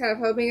I was kind of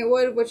hoping it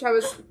would, which I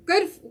was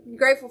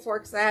grateful for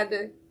because I had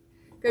to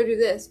go do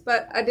this.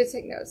 But I did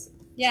take notes.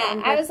 Yeah,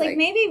 so I was like,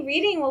 maybe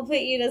reading will put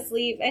you to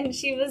sleep. And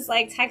she was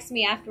like, text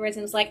me afterwards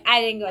and was like,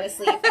 I didn't go to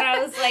sleep. And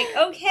I was like,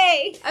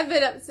 okay. I've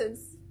been up since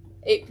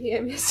 8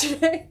 p.m.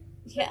 yesterday.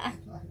 Yeah.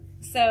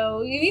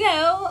 So, you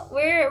know,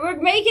 we're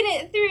making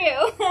it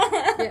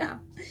through. Yeah.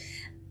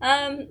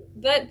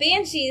 But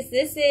Banshees,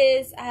 this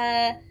is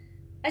a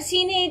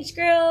teenage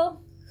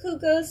girl who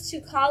goes to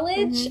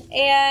college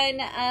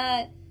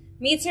and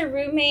meets her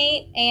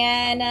roommate,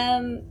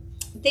 and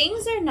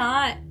things are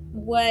not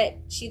what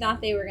she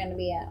thought they were going to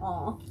be at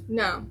all.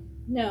 No.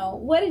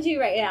 What did you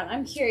write down?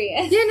 I'm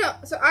curious. Yeah, no.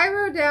 So I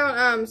wrote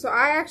down, so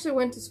I actually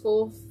went to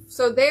school.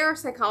 So they are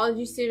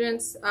psychology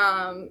students.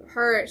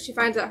 She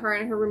finds out her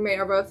and her roommate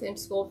are both in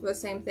school for the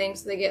same thing.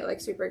 So they get like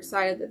super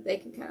excited that they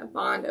can kind of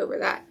bond over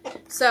that.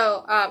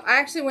 So I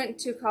actually went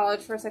to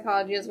college for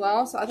psychology as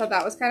well. So I thought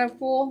that was kind of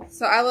cool.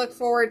 So I look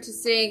forward to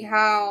seeing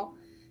how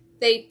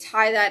they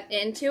tie that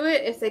into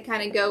it. If they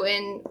kind of go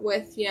in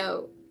with, you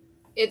know,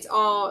 it's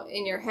all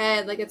in your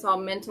head, like it's all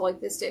mental, like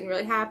this didn't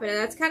really happen. And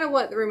that's kind of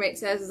what the roommate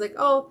says, is like,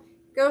 oh,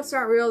 ghosts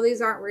aren't real,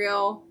 these aren't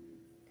real.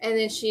 And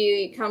then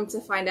she comes to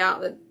find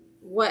out that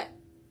what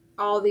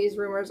all these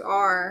rumors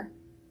are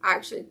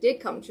actually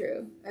did come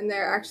true. And they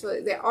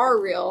are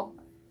real.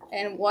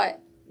 And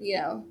what, you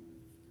know,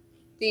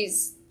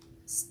 these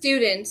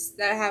students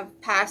that have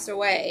passed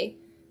away,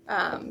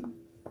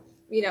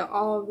 you know,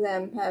 all of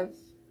them have,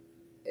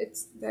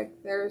 it's like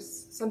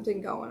there's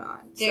something going on.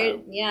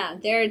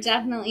 There are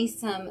definitely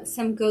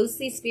some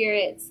ghostly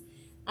spirits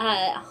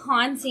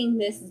haunting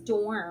this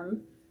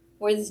dorm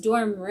or this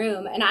dorm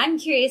room, and I'm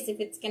curious if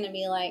it's going to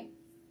be like,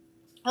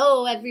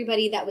 oh,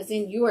 everybody that was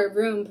in your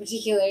room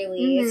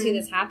particularly is who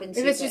this happened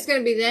to. If it's just going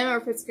to be them, or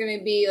if it's going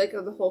to be like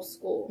the whole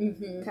school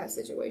kind of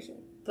situation.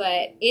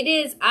 But it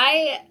is,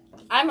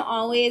 I'm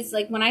always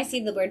like, when I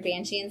see the word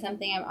banshee in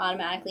something, I'm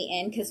automatically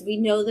in, because we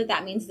know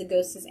that means the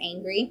ghost is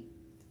angry.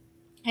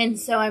 And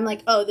so I'm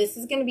like, oh, this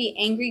is going to be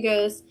angry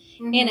ghost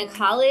in a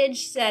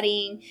college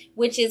setting,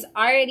 which is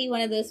already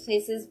one of those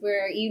places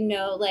where, you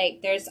know,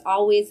 like, there's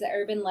always the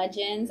urban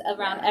legends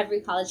around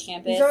every college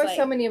campus. There's always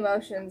so many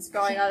emotions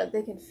going on that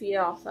they can feed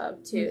off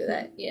of, too,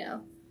 that, you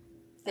know,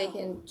 they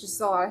can,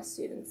 just a lot of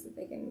students that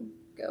they can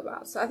go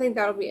about. So I think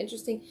that'll be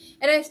interesting.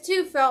 And I,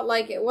 too, felt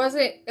like it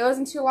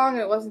wasn't too long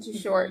and it wasn't too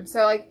short.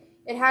 So, like,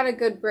 it had a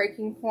good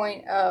breaking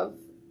point of,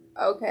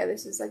 okay,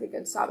 this is, like, a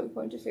good stopping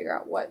point to figure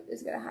out what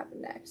is going to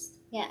happen next.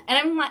 Yeah,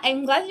 and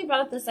I'm glad you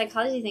brought up the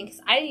psychology thing,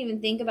 because I didn't even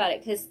think about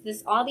it,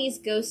 because all these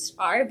ghosts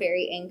are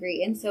very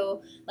angry, and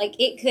so, like,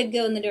 it could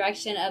go in the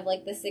direction of,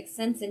 like, the Sixth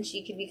Sense, and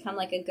she could become,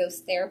 like, a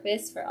ghost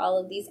therapist for all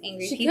of these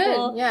angry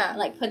people. And,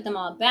 like, put them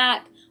all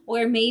back,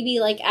 or maybe,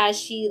 like, as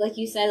she, like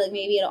you said, like,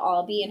 maybe it'll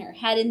all be in her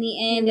head in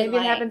the end. Maybe and,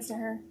 it happens to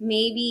her.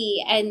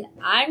 Maybe, and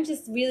I'm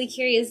just really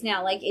curious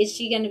now, like, is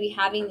she going to be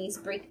having these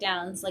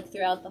breakdowns, like,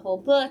 throughout the whole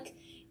book?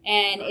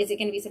 And is it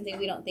going to be something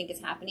we don't think is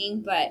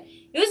happening? But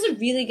it was a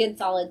really good,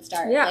 solid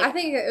start. Yeah, like, I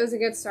think it was a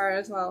good start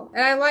as well.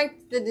 And I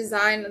liked the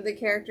design of the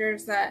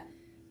characters, that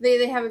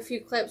they have a few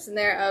clips in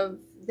there of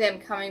them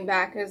coming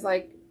back as,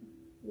 like,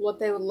 what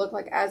they would look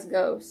like as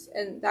ghosts.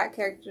 And that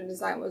character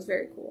design was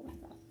very cool,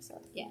 I thought.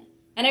 So, yeah.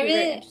 And I really,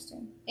 very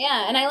interesting.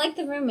 Yeah, and I like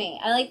the roommate.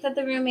 I like that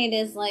the roommate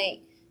is,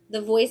 like,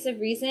 the voice of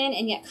reason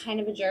and yet kind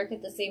of a jerk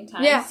at the same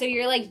time. Yeah. So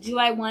you're like, do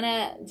I want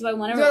to Do I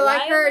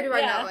like her or do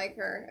I not like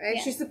her?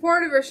 Is she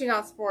supportive or is she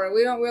not supportive?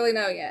 We don't really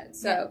know yet.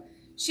 So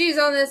she's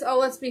on this, oh,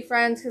 let's be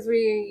friends because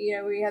we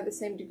have the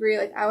same degree.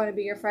 Like, I want to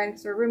be your friend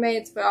because we're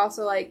roommates, but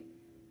also, like,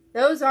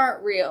 those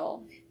aren't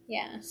real.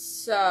 Yeah.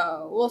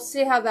 So we'll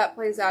see how that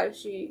plays out, if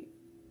she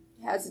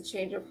has a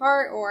change of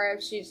heart or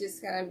if she's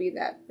just going to be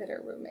that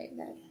bitter roommate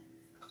that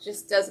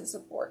just doesn't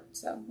support.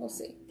 So we'll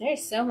see.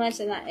 There's so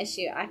much in that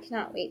issue. I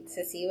cannot wait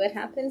to see what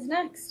happens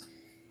next.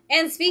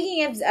 And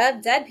speaking of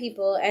dead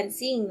people and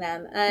seeing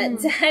them,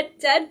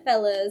 Dead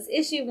Fellows,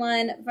 issue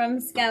 1 from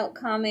Scout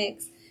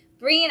Comics,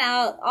 bringing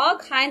out all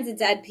kinds of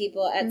dead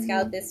people at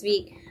Scout this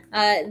week.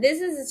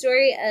 This is a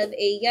story of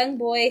a young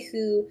boy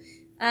who,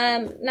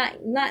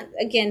 not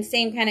again,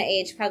 same kind of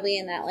age, probably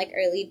in that like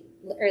early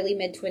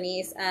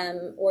mid-20s,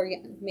 or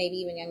maybe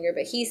even younger,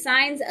 but he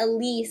signs a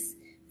lease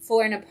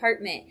for an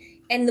apartment.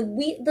 And the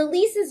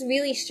lease is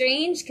really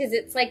strange, because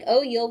it's like,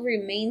 oh, you'll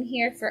remain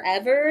here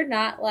forever,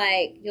 not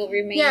like you'll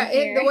remain here.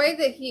 Yeah, the way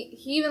that he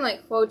even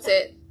like quotes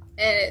it,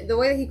 and the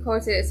way that he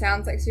quotes it, it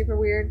sounds like super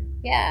weird.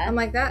 Yeah. I'm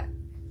like, that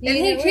And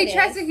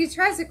he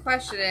tries to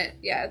question it.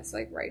 Yeah, it's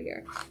like right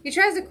here. He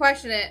tries to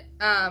question it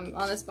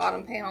on this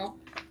bottom panel,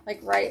 like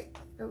right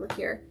over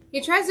here.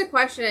 He tries to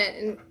question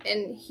it,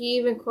 and he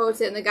even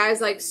quotes it, and the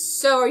guy's like,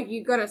 "So are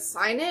you gonna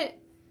sign it?"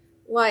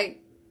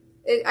 Like,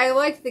 I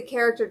like the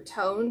character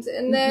tones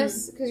in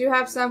this, because you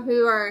have some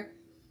who are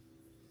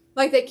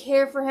like, they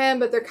care for him,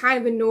 but they're kind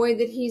of annoyed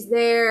that he's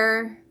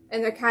there,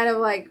 and they're kind of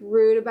like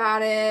rude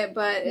about it,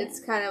 but it's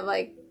kind of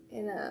like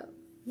in a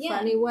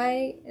funny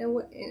way,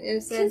 in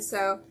a sense.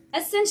 So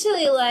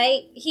essentially,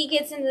 like, he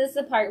gets into this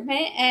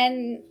apartment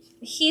and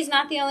he's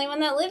not the only one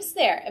that lives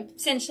there.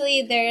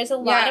 Essentially, there's a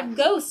lot of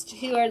ghosts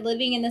who are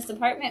living in this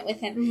apartment with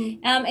him.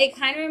 It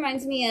kind of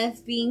reminds me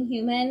of Being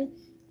Human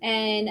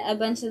and a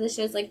bunch of the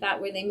shows like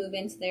that where they move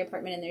into their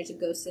apartment and there's a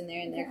ghost in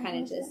there and they're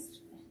kind of just...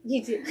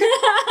 You do.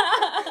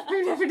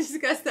 We've never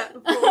discussed that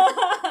before.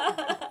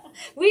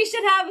 We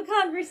should have a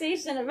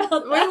conversation about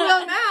that. We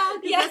will now,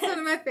 because that's one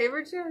of my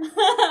favorite shows.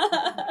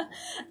 But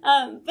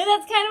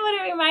that's kind of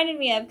what it reminded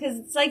me of, because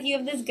it's like you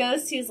have this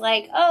ghost who's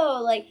like,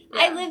 oh, like,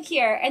 I live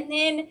here. And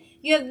then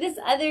you have this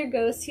other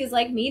ghost who's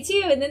like, me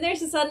too. And then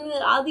there's just suddenly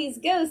all these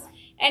ghosts.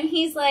 And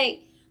he's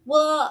like,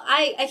 well,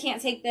 I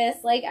can't take this.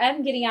 Like,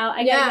 I'm getting out.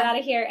 I gotta get out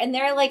of here. And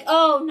they're like,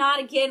 oh, not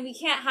again. We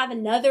can't have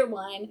another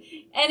one.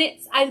 And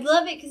I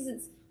love it because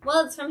it's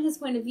from his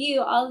point of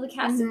view. All of the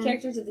cast of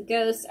characters of the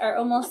ghosts are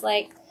almost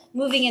like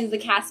moving into the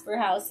Casper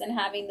house and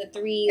having the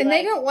three. And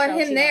they don't want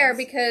him there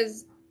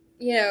because,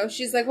 you know,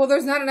 she's like, well,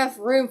 there's not enough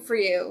room for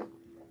you.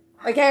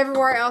 Like,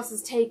 everywhere else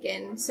is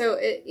taken. So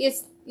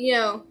it's, you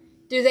know,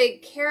 do they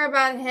care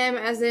about him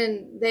as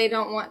in they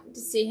don't want to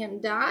see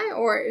him die?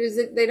 Or is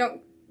it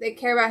they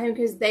care about him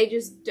because they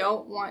just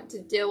don't want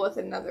to deal with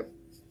another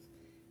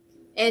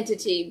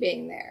entity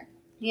being there?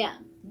 Yeah.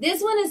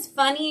 This one is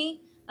funny.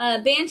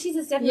 Banshees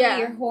is definitely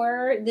your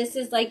horror. This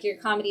is like your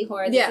comedy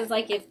horror. This is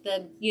like if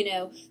the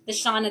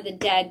Shaun of the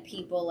Dead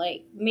people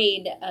like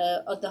made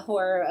the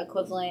horror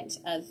equivalent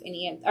of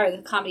or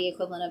the comedy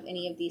equivalent of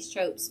any of these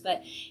tropes.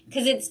 But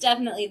because it's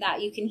definitely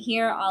that. You can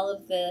hear all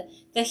of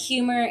the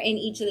humor in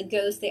each of the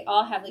ghosts. They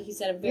all have, like you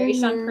said, a very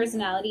strong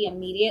personality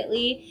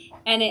immediately.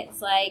 And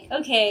it's like,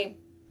 okay,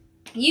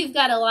 you've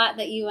got a lot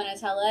that you want to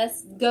tell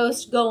us.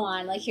 Ghost, go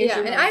on. Like, here's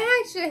your and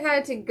I actually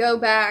had to go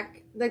back.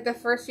 Like, the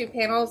first few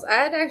panels, I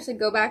had to actually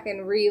go back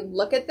and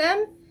re-look at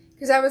them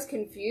because I was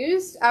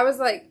confused. I was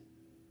like,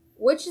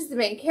 which is the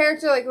main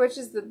character? Like,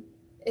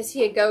 is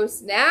he a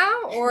ghost now?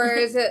 Or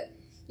is it,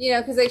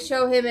 because they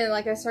show him in,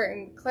 like, a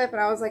certain clip, and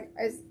I was like,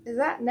 is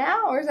that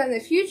now? Or is that in the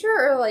future?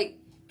 Or, like,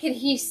 can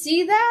he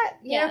see that?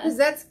 You know, because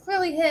that's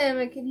clearly him,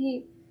 and can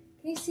he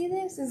see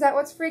this? Is that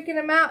what's freaking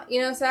him out?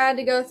 So I had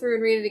to go through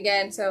and read it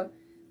again, so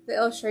the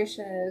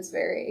illustration is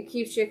it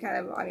keeps you kind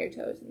of on your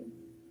toes.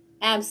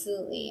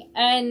 Absolutely.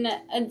 And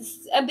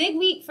it's a big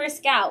week for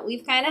Scout.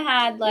 We've kind of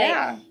had,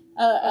 like,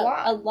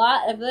 a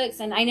lot of books.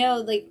 And I know,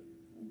 like,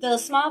 the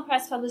small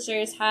press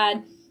publishers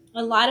had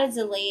a lot of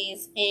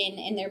delays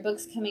in their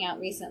books coming out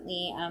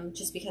recently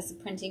just because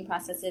of printing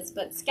processes.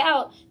 But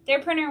Scout,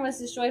 their printer was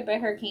destroyed by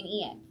Hurricane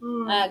Ian.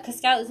 Because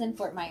Scout is in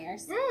Fort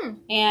Myers.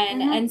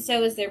 And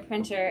so is their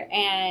printer.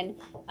 And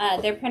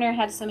their printer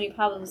had so many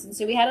problems. And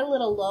so we had a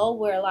little lull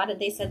where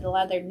they said a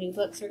lot of their new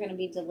books were going to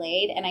be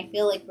delayed. And I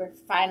feel like we're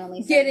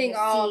finally getting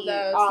all of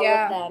those. All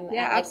of them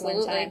at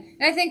absolutely. One time.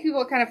 And I think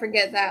people kind of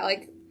forget that,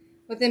 like,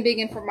 with them being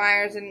in Fort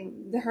Myers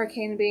and the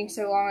hurricane being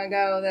so long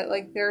ago, that,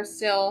 like, they're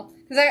still...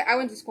 Because I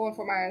went to school in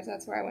Fort Myers.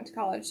 That's where I went to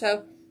college.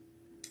 So,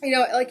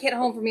 it, like, hit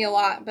home for me a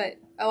lot. But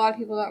a lot of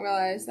people don't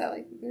realize that,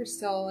 like, they're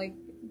still, like,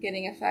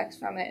 getting effects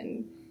from it.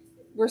 And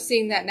we're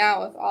seeing that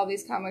now with all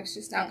these comics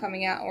just now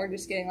coming out. And we're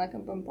just getting, like, a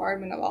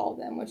bombardment of all of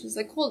them, which is,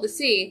 like, cool to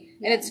see.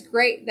 And it's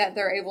great that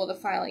they're able to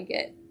finally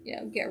get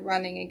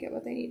running and get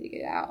what they need to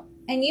get out.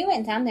 And you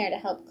went down there to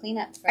help clean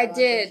up for I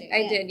did,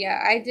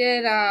 yeah. I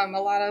did a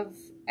lot of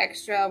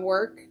extra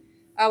work.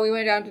 We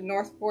went down to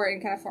Northport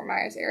and kind of Fort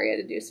Myers area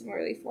to do some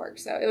relief work.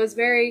 So it was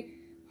very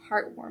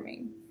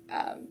heartwarming.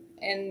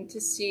 And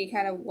to see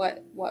kind of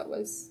what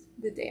was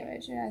the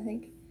damage. And I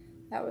think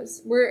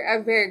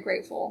we're very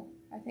grateful,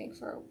 I think,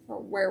 for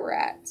where we're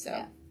at.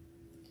 So.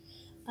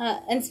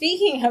 And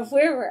speaking of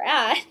where we're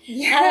at,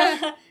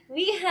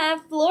 we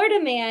have Florida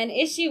Man,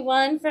 issue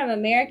 1 from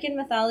American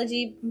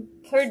Mythology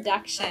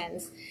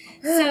Productions.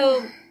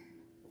 So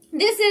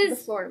this is the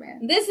Florida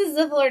Man. This is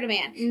the Florida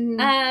Man.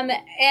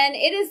 And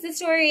it is the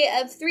story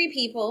of 3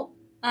 people.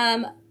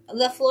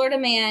 The Florida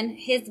Man,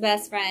 his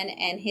best friend,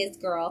 and his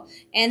girl.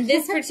 And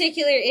this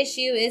particular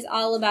issue is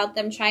all about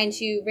them trying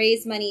to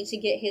raise money to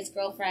get his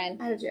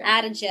girlfriend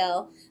out of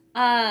jail.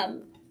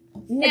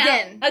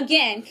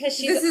 Again,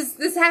 because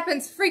this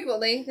happens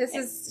frequently.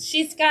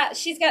 She's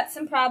got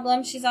some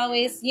problems. She's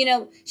always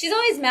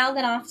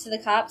mouthing off to the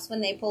cops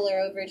when they pull her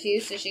over too,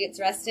 so she gets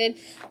arrested.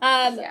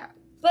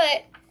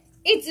 But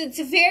it's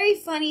a very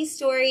funny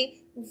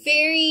story,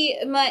 very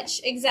much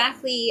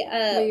exactly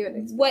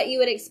what you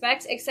would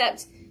expect,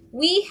 except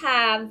we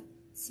have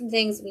some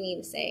things we need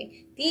to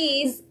say.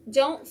 These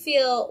don't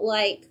feel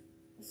like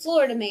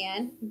Florida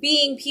Man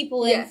being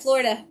people in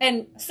Florida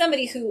and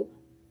somebody who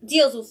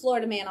deals with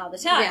Florida Man all the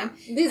time.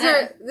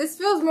 Yeah. This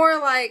feels more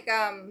like,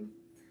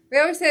 we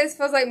always say this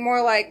feels like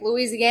more like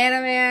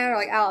Louisiana Man or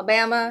like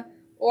Alabama,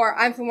 or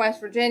I'm from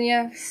West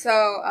Virginia,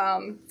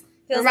 so,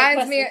 it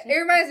reminds me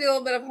a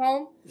little bit of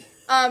home.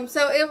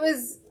 So it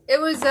was, I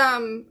was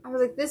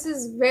like, it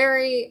was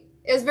very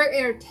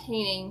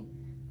entertaining.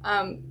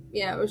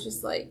 It was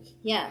just like,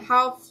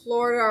 how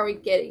Florida are we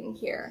getting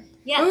here?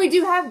 Yeah. And we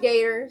do have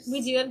gators.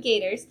 We do have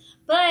gators.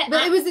 But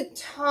it was the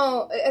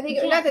tone. I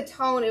think, not the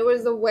tone, it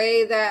was the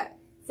way that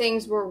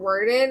things were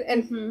worded.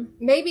 And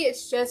maybe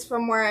it's just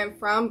from where I'm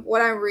from.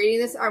 When I'm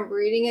reading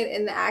it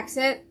in the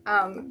accent.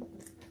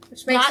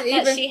 Which makes Not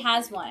that she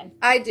has one.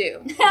 I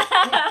do.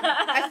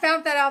 I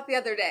found that out the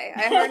other day.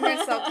 I heard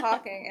myself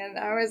talking, and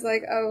I was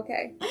like, oh,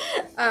 okay.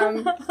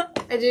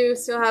 I do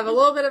still have a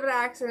little bit of an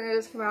accent. It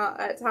does come out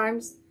at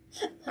times.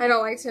 I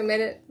don't like to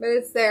admit it, but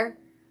it's there.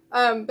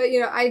 But,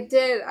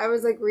 I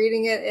was, like,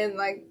 reading it in,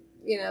 like,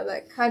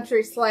 that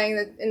country slang,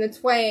 in the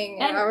twang,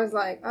 and I was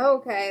like, oh,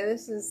 okay,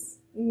 this is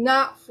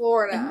not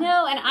Florida.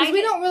 No, and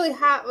we don't really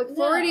have, like,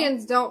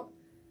 Floridians don't,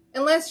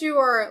 unless you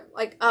are,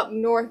 like, up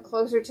north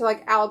closer to,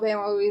 like,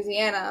 Alabama or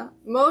Louisiana,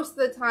 most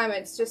of the time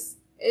it's just,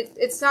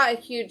 it's not a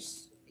huge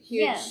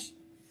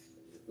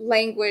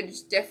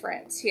language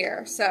difference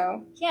here.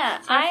 So,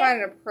 I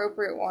find an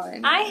appropriate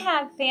one. I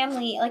have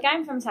family, like,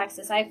 I'm from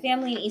Texas. I have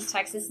family in East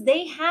Texas.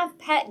 They have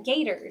pet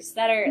gators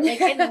that are, like,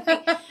 in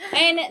the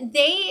and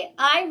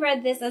I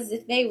read this as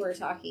if they were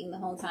talking the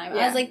whole time.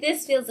 I was like,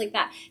 this feels like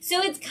that.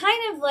 So it's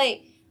kind of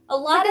like, a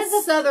lot of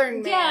the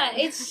Southern man. Yeah,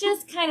 it's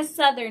just kind of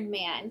Southern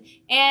man.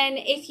 And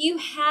if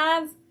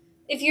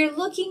you're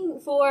looking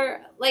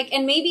for, like,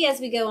 and maybe as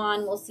we go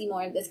on, we'll see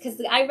more of this,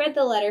 because I read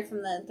the letter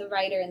from the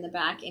writer in the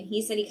back, and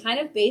he said he kind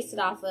of based it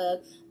off of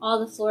all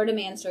the Florida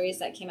Man stories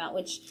that came out,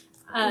 which...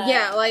 because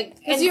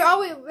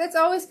it's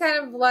always kind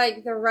of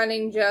like the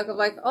running joke of,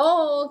 like,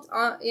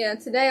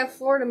 today a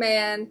Florida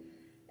man,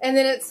 and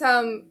then it's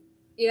some,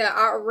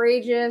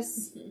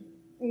 outrageous...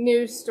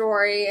 news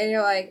story, and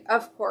you're like,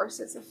 of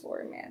course it's a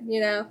Florida man,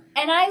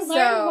 And I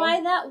learned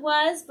why that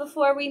was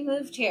before we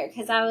moved here,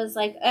 because I was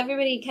like,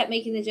 everybody kept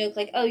making the joke,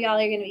 like, oh, y'all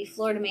are going to be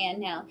Florida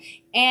man now.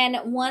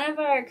 And one of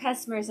our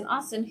customers in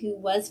Austin, who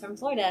was from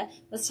Florida,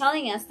 was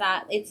telling us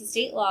that it's a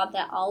state law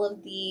that all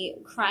of the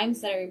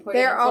crimes that are reported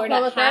in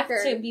Florida have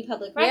to be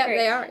public record. Yeah,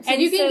 they are. So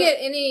you can get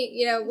any,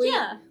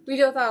 we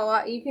deal with that a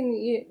lot. You can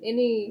get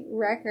any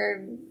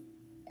record,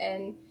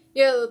 and,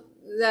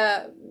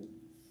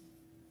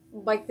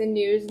 the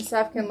news and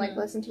stuff can, like,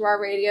 listen to our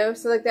radio.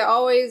 So, like, they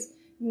always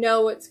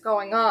know what's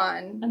going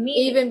on.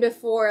 Even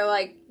before,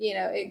 like,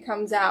 it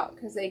comes out,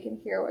 because they can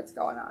hear what's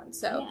going on.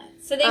 So,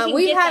 so they can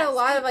we've had a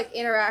lot of, like,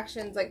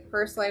 interactions, like,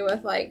 personally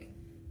with, like,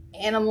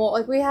 animal.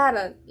 Like, we had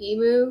an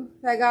emu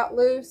that got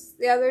loose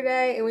the other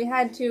day, and we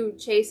had to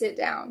chase it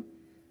down.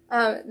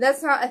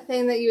 That's not a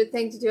thing that you would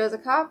think to do as a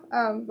cop,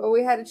 but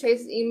we had to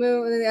chase an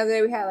emu, and then the other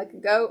day we had, like,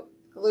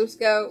 a loose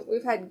goat.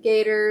 We've had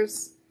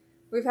gators.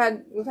 We've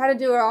had to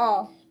do it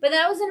all. But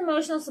that was an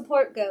emotional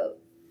support goat.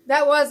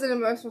 That was an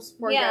emotional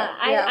support goat.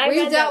 Yeah,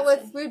 we've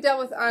dealt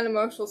with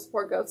unemotional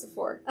support goats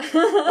before.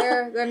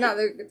 they're not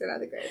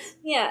the greatest.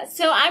 Yeah,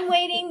 so I'm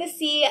waiting to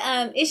see.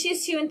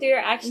 Issues 2 and 3 are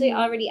actually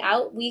already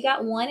out. We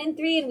got 1 and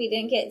 3, and we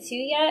didn't get 2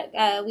 yet.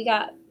 We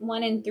got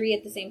 1 and 3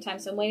 at the same time,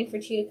 so I'm waiting for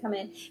 2 to come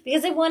in,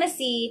 because I want to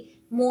see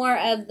more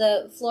of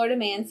the Florida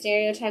man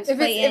stereotypes If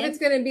it's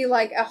going to be,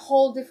 like, a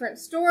whole different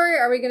story,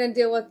 are we going to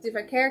deal with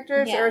different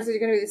characters? Or is it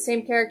going to be the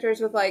same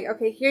characters with, like,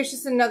 okay, here's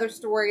just another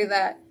story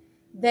that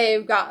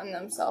they've gotten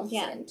themselves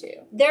into?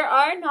 There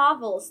are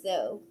novels,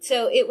 though.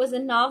 So it was a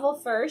novel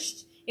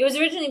first. It was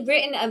originally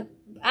written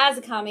as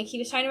a comic. He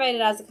was trying to write it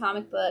as a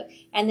comic book,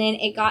 and then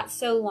it got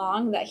so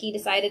long that he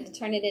decided to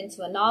turn it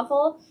into a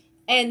novel.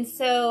 And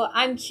so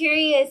I'm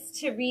curious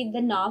to read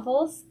the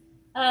novels.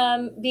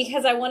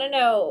 Because I want to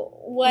know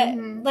what,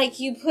 like,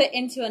 you put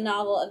into a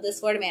novel of this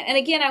Florida man. And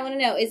again, I want to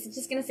know, is it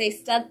just going to say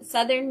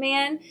Southern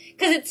man?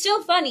 Because it's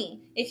still funny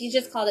if you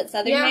just called it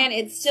Southern man.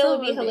 It still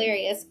would be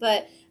hilarious.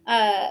 But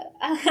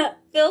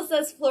Phil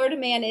says Florida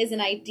man is an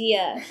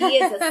idea. He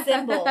is a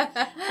symbol.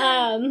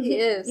 He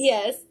is.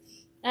 Yes.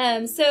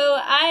 So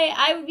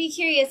I would be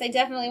curious. I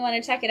definitely want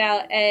to check it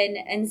out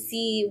and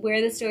see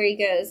where the story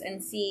goes,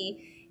 and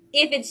see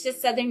if it's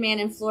just Southern Man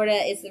in Florida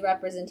is the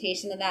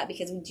representation of that,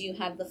 because we do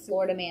have the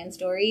Florida Man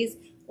stories,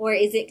 or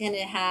is it going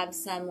to have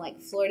some,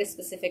 like,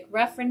 Florida-specific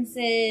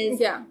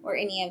references or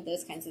any of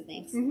those kinds of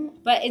things?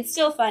 But it's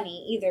still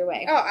funny either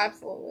way. Oh,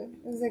 absolutely.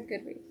 It was a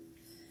good read.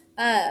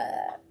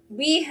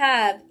 We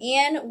have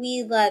And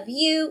We Love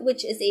You,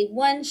 which is a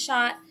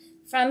one-shot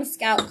from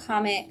Scout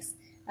Comics.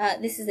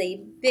 This is a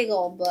big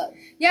old book.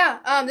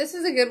 Yeah, this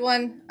is a good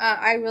one.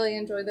 I really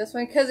enjoyed this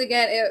one, because,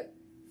 again,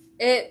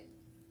 it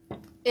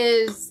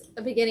is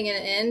a beginning and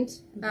an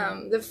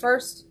end. The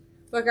first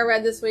book I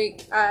read this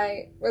week,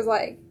 I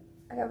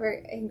got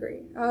very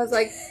angry. I was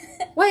like,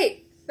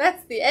 wait,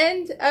 that's the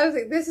end? I was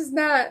like, this is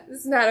not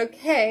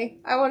okay.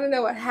 I want to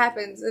know what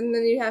happens, and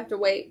then you have to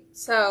wait.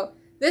 So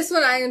This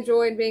one I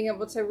enjoyed being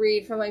able to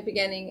read from like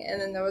beginning,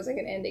 and then there was like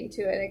an ending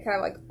to it, and it kind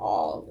of like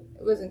all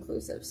it was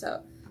inclusive.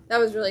 So that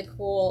was really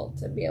cool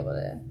to be able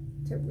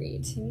to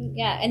read.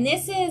 Yeah, and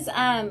this is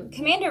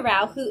Commander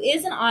Rao, who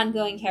is an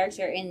ongoing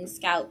character in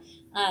Scout.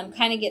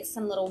 Kind of gets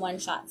some little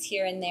one-shots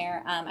here and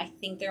there. I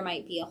think there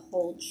might be a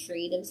whole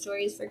trade of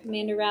stories for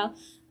Commander Rao.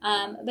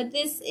 But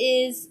this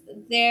is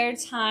their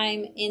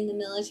time in the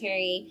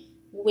military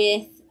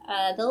with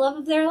the love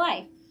of their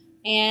life.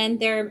 And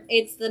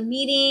it's the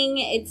meeting,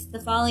 it's the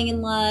falling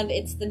in love,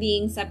 it's the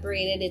being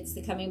separated, it's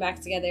the coming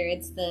back together,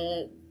 it's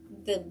the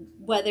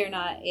whether or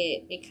not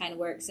it kind of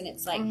works. And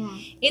it's like,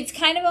 it's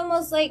kind of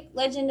almost like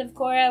Legend of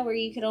Korra, where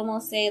you could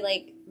almost say,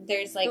 like,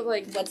 there's like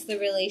what's the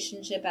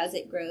relationship as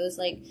it grows,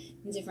 like,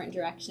 in different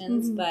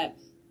directions. But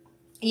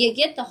you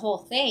get the whole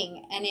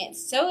thing, and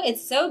it's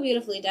so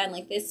beautifully done.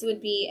 Like, this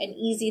would be an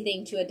easy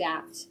thing to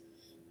adapt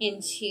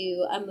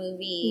into a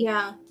movie,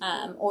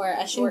 or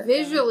a short and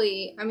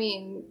visually film. I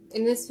mean,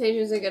 in this page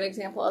is a good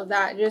example of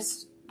that.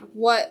 Just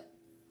what,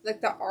 like,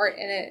 the art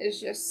in it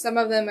is just, some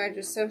of them are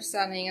just so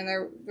stunning, and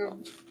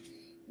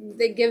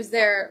it gives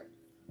their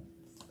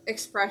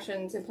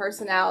expressions and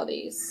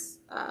personalities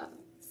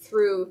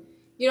through.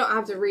 You don't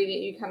have to read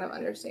it, you kind of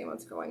understand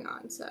what's going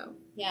on. So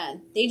yeah,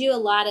 they do a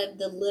lot of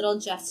the little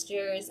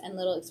gestures and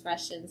little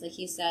expressions, like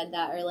you said,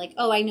 that are like,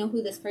 oh, I know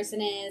who this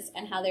person is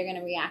and how they're going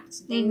to react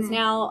to things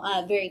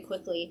now very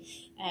quickly.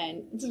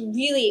 And it's a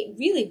really,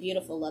 really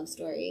beautiful love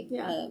story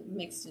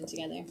mixed in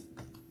together.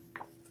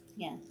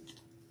 Yeah.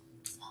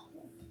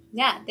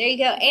 Yeah, there you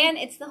go. And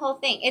it's the whole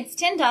thing.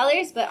 It's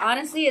 $10, but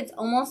honestly, it's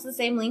almost the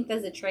same length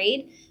as a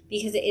trade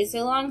because it is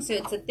so long. So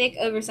it's a thick,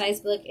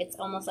 oversized book. It's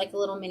almost like a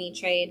little mini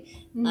trade.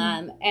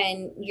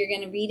 And you're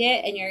going to read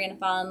it, and you're going to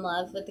fall in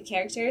love with the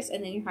characters,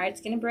 and then your heart's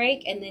going to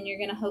break, and then you're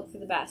going to hope for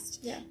the best.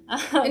 Yeah.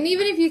 And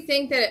even if you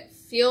think that it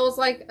feels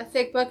like a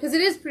thick book, because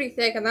it is pretty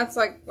thick, and that's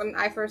like when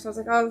I was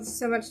like, oh, this is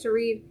so much to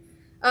read.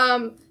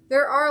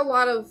 There are a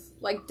lot of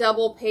like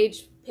double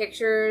page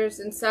pictures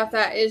and stuff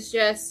that is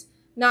just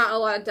not a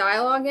lot of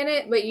dialogue in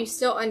it, but you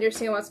still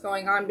understand what's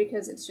going on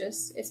because it's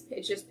just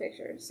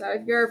pictures. So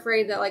if you're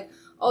afraid that like,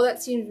 oh,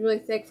 that seems really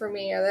thick for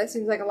me, or that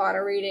seems like a lot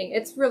of reading,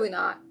 it's really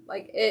not.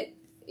 Like,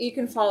 you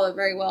can follow it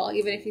very well,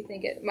 even if you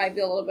think it might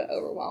be a little bit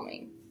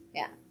overwhelming.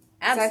 Yeah,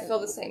 absolutely. I feel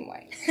the same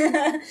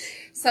way.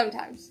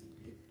 Sometimes.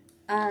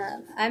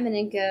 I'm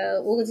going to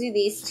go, we'll do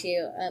these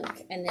two,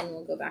 and then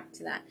we'll go back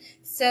to that.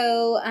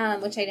 So,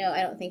 which I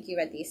don't think you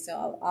read these,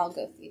 so I'll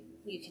go through.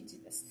 You can do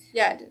this.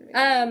 Yeah, I did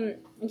read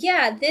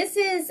yeah, this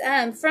is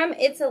from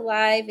It's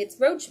Alive. It's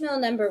Roachmill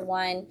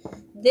 #1.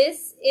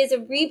 This is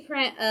a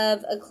reprint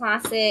of a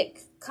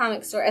classic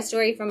comic story, a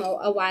story from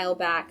a while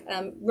back.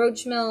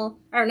 Roachmill,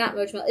 or not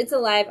Roachmill, It's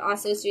Alive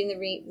also is doing the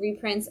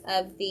reprints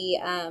of the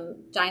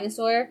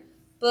dinosaur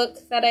book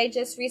that I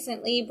just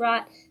recently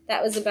brought.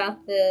 That was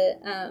about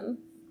the,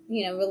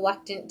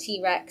 reluctant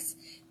T-Rex.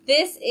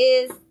 This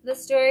is the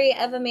story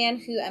of a man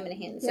who, I'm going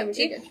to hand this over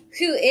to you,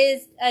 who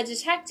is a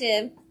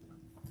detective.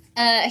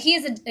 He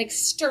is an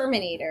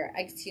exterminator.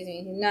 Excuse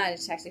me, not a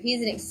detective. He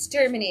is an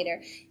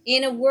exterminator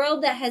in a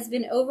world that has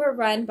been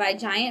overrun by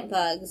giant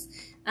bugs.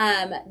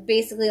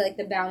 Basically, like,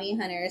 the bounty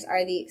hunters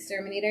are the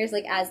exterminators.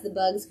 Like, as the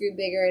bugs grew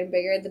bigger and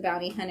bigger, the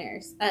bounty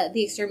hunters,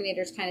 the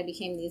exterminators kind of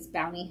became these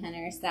bounty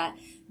hunters that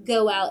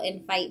go out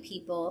and fight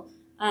people,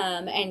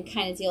 and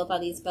kind of deal with all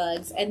these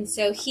bugs. And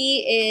so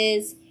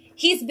he's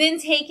been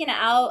taken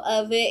out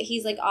of it.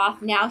 He's, like,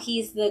 off. Now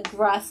he's the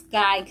gruff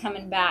guy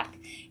coming back.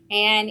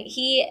 And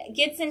he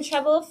gets in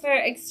trouble for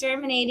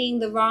exterminating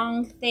the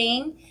wrong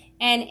thing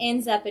and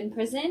ends up in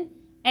prison.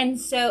 And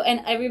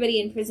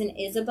everybody in prison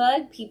is a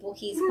bug. People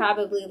he's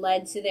probably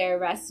led to their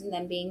arrest and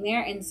them being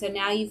there. And so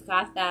now you've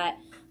got that,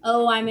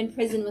 oh, I'm in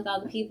prison with all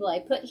the people I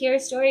put here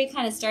story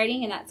kind of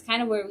starting. And that's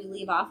kind of where we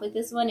leave off with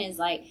this one, is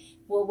like,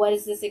 well, what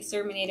is this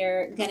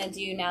exterminator going to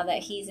do now that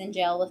he's in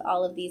jail with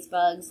all of these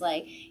bugs?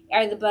 Like,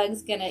 are the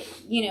bugs going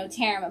to,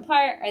 tear him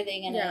apart? Are they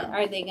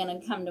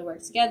going to come to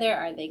work together?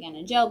 Are they going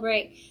to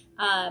jailbreak?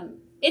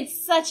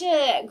 It's such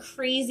a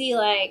crazy,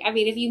 like, I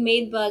mean, if you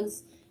made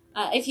bugs,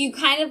 if you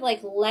kind of, like,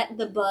 let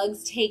the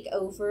bugs take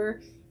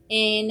over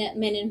in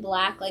Men in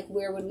Black, like,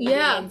 where would we be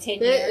in 10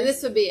 years?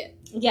 This would be it.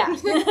 Yeah.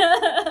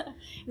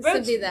 This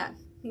would be that.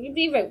 You'd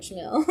be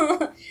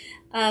Roachmill.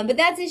 But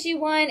that's issue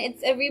 1.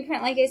 It's a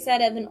reprint, like I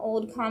said, of an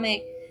old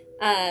comic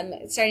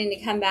starting to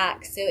come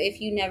back. So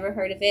if you never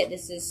heard of it,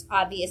 this is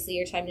obviously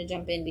your time to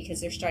jump in,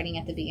 because they're starting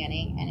at the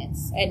beginning, and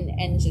it's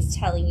and just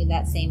telling you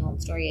that same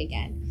old story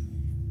again.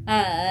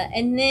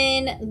 And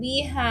then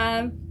we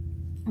have,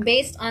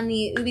 based on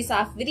the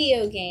Ubisoft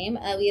video game,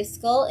 we have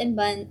Skull and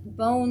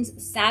Bones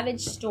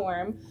Savage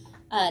Storm,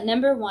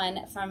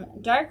 #1 from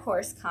Dark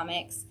Horse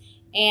Comics.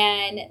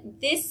 And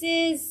this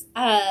is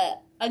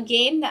a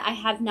game that I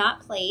have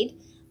not played,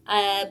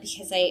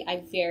 because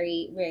I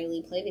very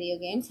rarely play video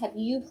games. Have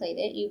you played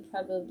it? You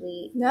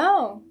probably...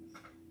 No.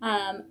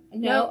 No.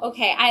 No.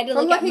 Okay, I had to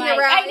I'm look at looking mine.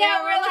 around. I know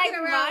Yeah, we're looking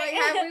like, around. Like,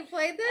 have we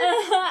played this?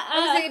 I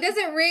was like, it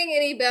doesn't ring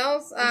any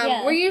bells.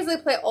 Yeah. We usually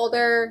play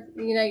older,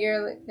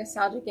 your like,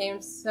 nostalgic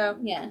games. So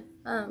yeah.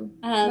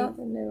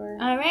 nothing newer.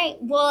 All right.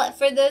 Well,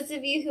 for those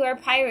of you who are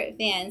pirate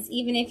fans,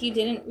 even if you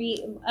didn't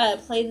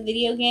play the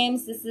video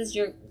games, this is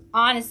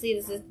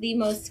the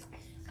most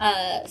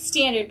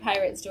standard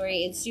pirate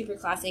story. It's super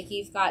classic.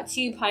 You've got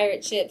two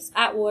pirate ships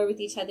at war with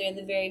each other in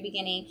the very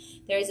beginning.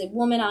 There's a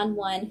woman on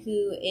one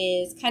who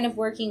is kind of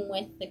working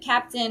with the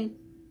captain.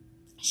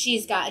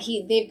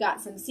 They've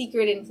got some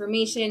secret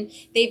information.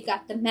 They've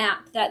got the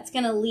map that's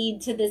going to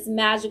lead to this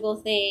magical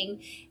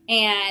thing.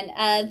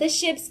 And the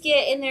ships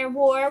get in their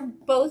war.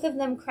 Both of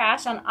them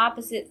crash on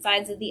opposite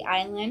sides of the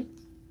island.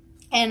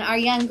 And our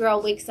young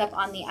girl wakes up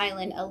on the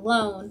island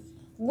alone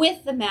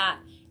with the map.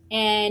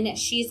 And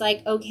she's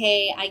like,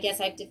 okay, I guess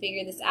I have to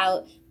figure this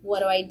out. What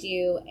do I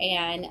do?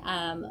 And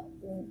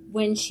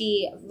when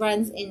she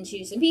runs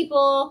into some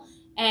people,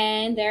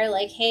 and they're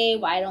like, hey,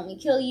 why don't we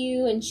kill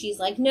you? And she's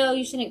like, no,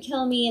 you shouldn't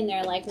kill me. And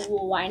they're like,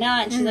 well, why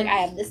not? And she's like, I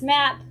have this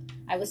map.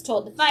 I was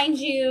told to find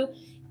you.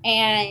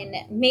 And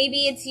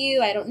maybe it's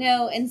you. I don't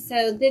know. And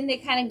so then they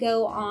kind of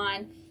go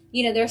on,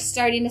 they're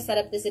starting to set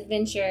up this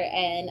adventure.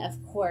 And,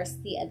 of course,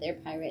 the other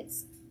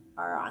pirates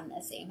are on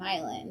the same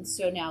island.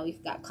 So now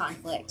we've got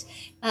conflict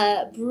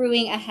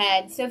brewing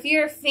ahead. So if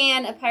you're a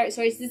fan of pirate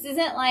stories, this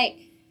isn't like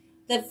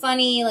the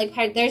funny, like,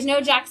 pirate. There's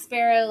no Jack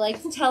Sparrow,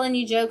 like, telling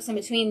you jokes in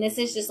between. This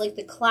is just, like,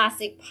 the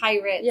classic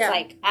pirates,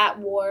 like, at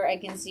war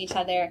against each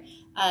other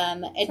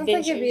adventures. Sounds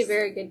like it'd be a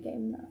very good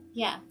game, though.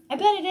 Yeah. I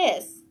bet it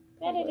is.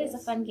 I bet it is a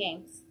fun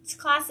game. It's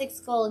classic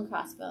skull and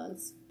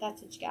crossbones.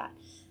 That's what you got.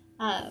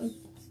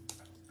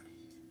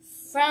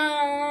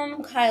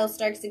 From Kyle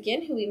Starks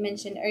again, who we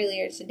mentioned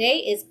earlier today,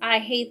 is I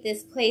Hate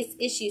This Place,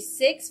 issue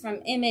 6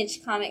 from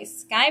Image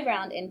Comics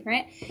Skybound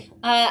imprint.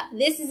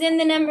 This is in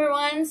the number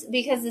ones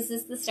because this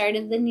is the start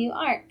of the new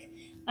arc.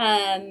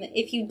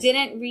 If you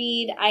didn't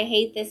read I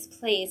Hate This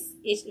Place,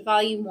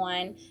 volume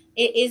 1,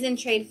 it is in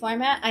trade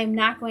format. I'm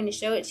not going to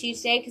show it to you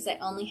today because I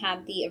only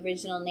have the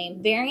original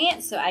name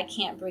variant, so I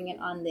can't bring it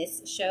on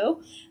this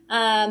show.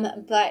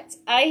 But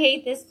I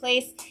Hate This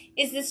Place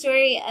is the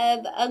story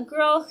of a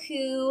girl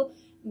who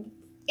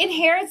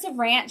inherits a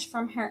ranch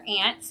from her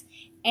aunt,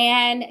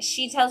 and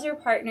she tells her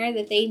partner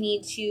that they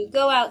need to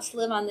go out to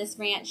live on this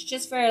ranch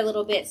just for a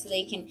little bit so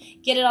they can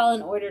get it all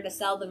in order to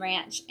sell the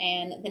ranch.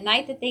 And the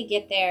night that they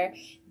get there,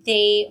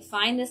 they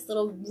find this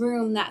little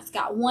room that's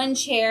got one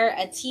chair,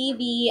 a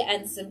TV,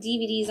 and some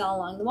DVDs all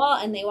along the wall,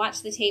 and they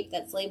watch the tape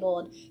that's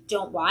labeled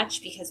 "Don't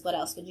Watch," because what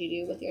else would you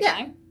do with your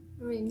time?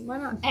 I mean, why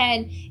not?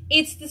 And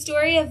it's the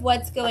story of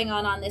what's going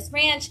on this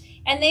ranch,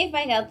 and they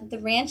find out that the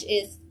ranch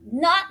is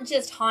not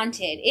just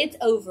haunted, it's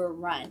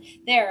overrun.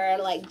 There are,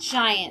 like,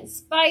 giant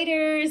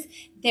spiders,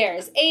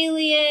 there's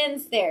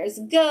aliens, there's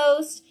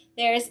ghosts,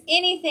 there's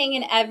anything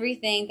and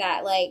everything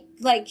that,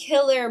 like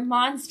killer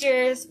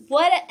monsters,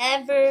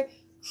 whatever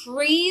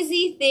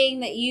crazy thing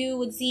that you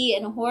would see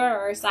in a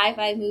horror or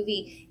sci-fi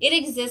movie, it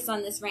exists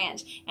on this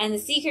ranch. And the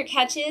secret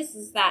catch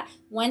is that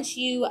once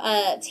you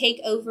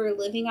take over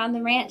living on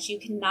the ranch, you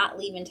cannot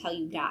leave until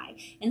you die.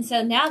 And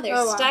so now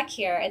they're stuck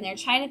here, and they're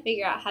trying to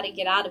figure out how to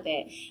get out of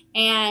it.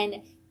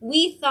 And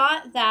we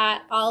thought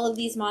that all of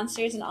these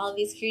monsters and all of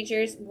these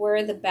creatures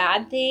were the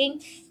bad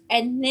thing.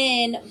 And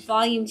then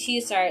volume 2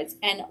 starts,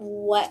 and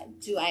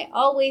what do I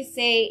always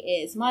say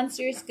is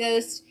monsters,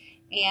 ghosts,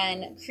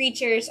 and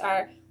creatures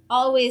are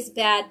always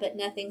bad, but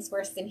nothing's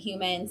worse than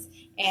humans.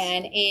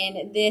 And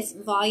in this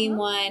volume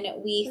 1,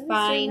 we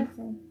find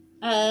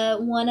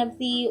one of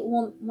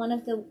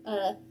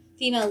the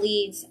female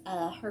leads.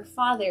 Her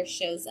father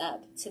shows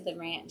up to the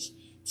ranch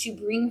to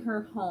bring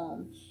her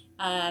home,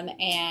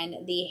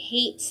 and the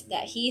hate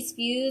that he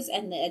spews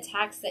and the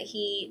attacks that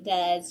he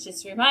does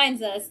just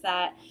reminds us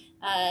that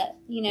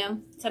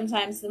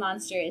sometimes the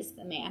monster is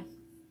the man.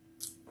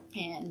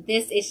 And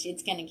this issue,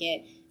 it's gonna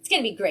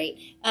be great.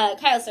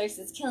 Kyle Starks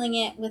is killing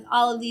it with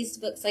all of these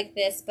books like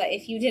this, but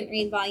if you didn't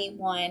read volume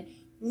 1,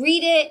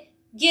 read it,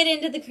 get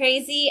into the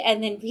crazy,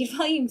 and then read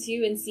volume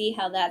 2 and see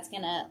how that's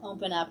going to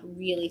open up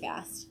really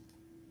fast.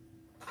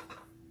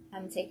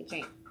 I'm going to take a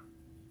drink.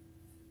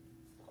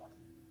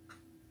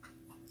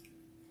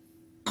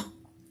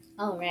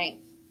 All right.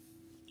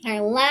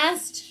 Our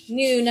last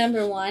new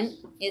number 1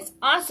 is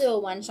also a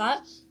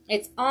one-shot.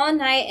 It's All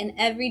Night and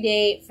Every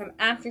Day from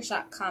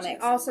Aftershock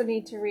Comics. I also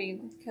need to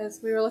read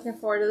because we were looking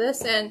forward to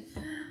this and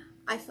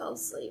I fell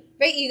asleep.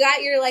 Right, you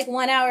got your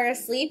 1 hour of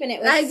sleep and it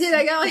was... I did.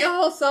 I got a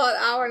whole solid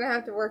hour and I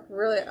have to work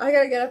really... I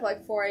gotta get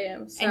up 4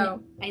 a.m.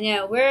 So I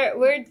know.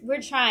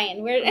 We're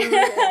trying. We're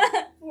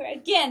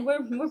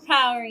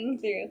powering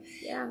through.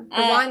 Yeah.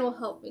 The wine will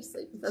help me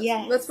sleep.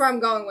 That's where I'm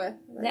going with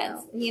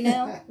now.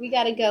 We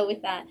gotta go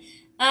with that.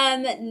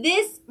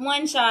 This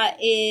one shot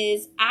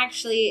is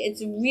actually,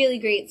 it's a really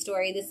great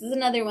story. This is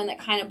another one that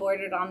kind of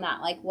bordered on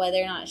that,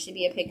 whether or not it should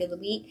be a pick of the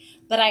week.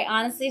 But I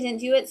honestly didn't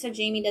do it so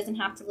Jamie doesn't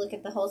have to look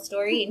at the whole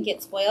story and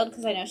get spoiled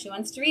because I know she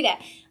wants to read it.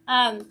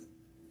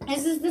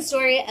 This is the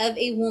story of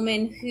a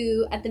woman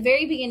who, at the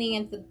very beginning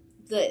of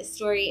the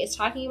story is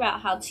talking about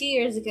how 2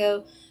 years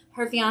ago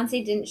her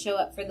fiance didn't show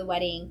up for the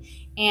wedding,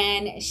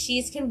 and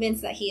she's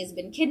convinced that he has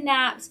been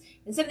kidnapped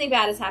and something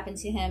bad has happened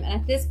to him. And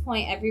at this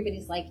point,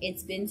 everybody's like,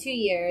 it's been 2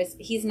 years.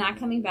 He's not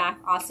coming back.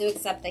 Also,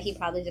 except that he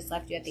probably just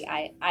left you at the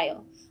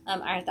aisle,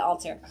 or at the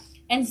altar.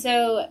 And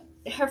so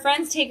her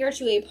friends take her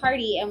to a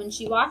party, and when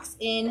she walks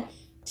in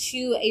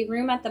to a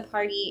room at the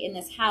party in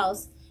this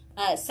house,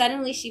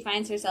 suddenly she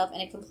finds herself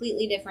in a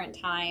completely different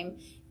time.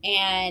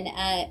 And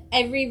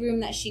every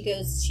room that she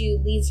goes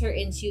to leads her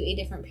into a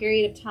different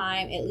period of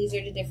time. It leads her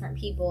to different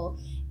people.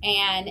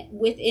 And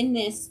within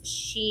this,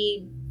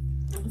 she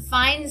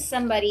finds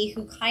somebody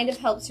who kind of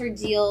helps her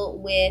deal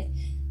with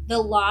the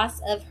loss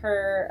of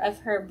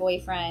her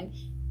boyfriend,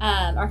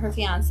 or her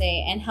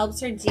fiance, and helps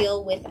her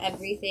deal with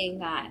everything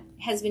that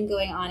has been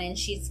going on. And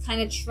she's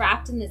kind of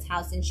trapped in this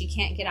house and she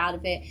can't get out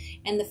of it.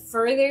 And the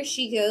further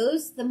she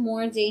goes, the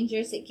more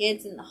dangerous it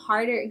gets and the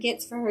harder it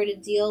gets for her to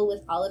deal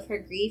with all of her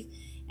grief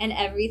and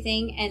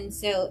everything. And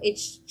so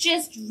it's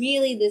just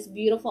really this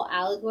beautiful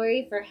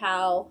allegory for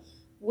how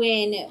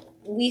when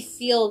we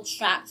feel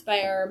trapped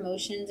by our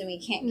emotions and we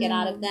can't get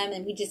out of them,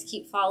 and we just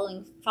keep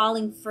falling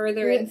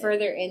further and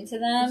further into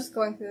them. Just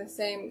going through the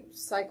same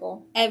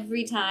cycle.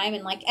 Every time,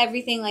 and like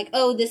everything, like,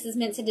 oh, this is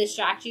meant to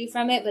distract you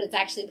from it, but it's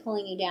actually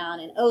pulling you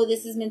down. And oh,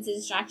 this is meant to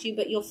distract you,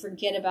 but you'll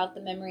forget about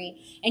the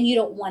memory, and you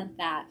don't want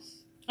that.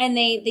 And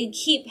they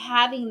keep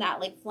having that,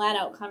 like,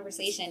 flat-out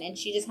conversation, and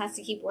she just has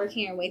to keep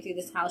working her way through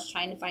this house,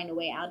 trying to find a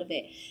way out of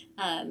it,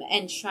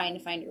 and trying to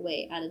find her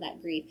way out of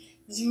that grief.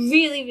 It's a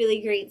really, really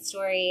great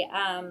story.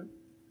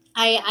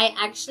 I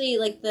actually,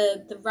 like,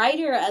 the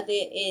writer of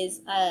it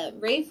is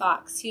Ray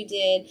Fox, who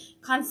did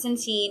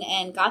Constantine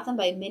and Gotham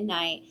by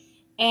Midnight.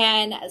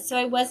 And so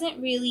I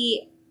wasn't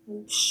really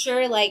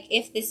sure, like,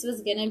 if this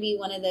was going to be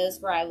one of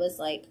those where I was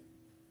like,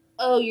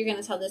 oh, you're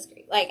going to tell this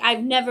great. Like,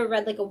 I've never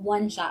read, like, a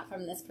one-shot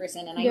from this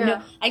person, and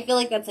I feel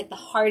like that's, like, the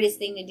hardest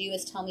thing to do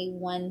is tell me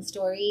one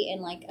story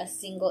in, like, a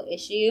single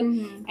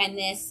issue, and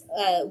this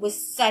was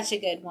such a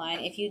good one.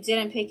 If you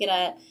didn't pick it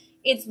up,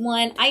 it's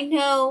one, I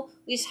know,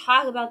 we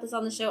talk about this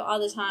on the show all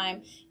the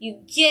time,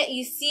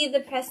 you see the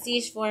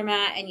prestige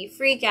format, and you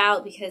freak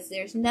out because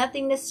there's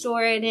nothing to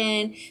store it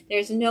in,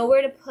 there's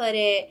nowhere to put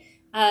it,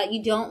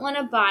 you don't want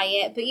to buy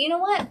it, but you know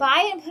what?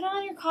 Buy it and put it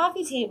on your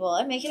coffee table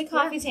and make it a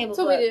coffee table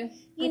book. That's what we do.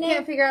 You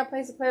can't figure out a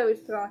place to put it, we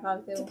just put it on the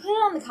coffee table. To put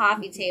it on the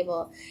coffee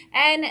table.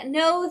 And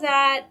know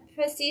that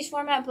prestige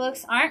format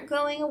books aren't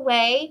going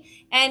away.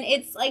 And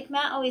it's like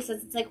Matt always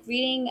says, it's like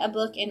reading a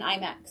book in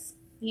IMAX.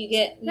 You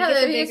get the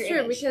bigger true,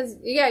 image. because,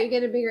 you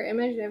get a bigger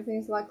image and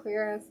everything's a lot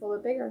clearer and it's a little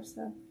bit bigger,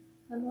 so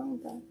nothing wrong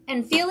with that.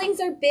 And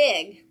feelings are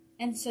big.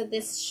 And so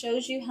this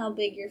shows you how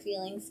big your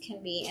feelings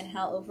can be and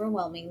how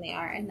overwhelming they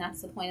are. And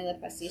that's the point of the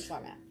prestige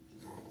format.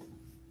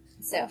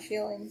 So,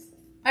 feelings.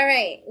 All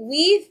right.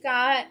 We're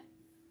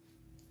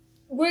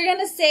going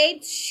to say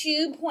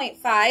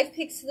 2.5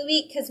 picks of the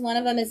week because one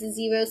of them is a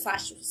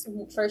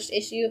 0/first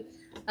issue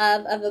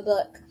of a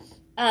book.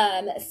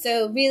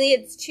 So really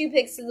it's 2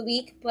 picks of the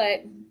week,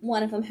 but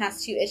one of them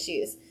has 2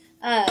 issues.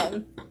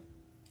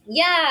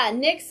 Yeah,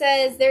 Nick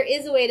says there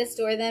is a way to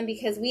store them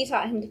because we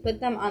taught him to put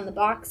them on the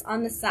box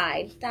on the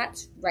side.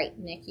 That's right,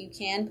 Nick. You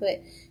can put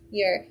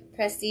your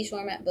prestige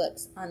format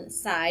books on the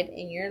side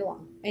in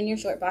your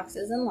short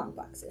boxes and long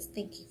boxes.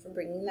 Thank you for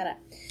bringing that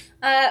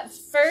up.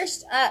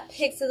 First up,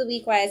 picks of the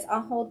week wise,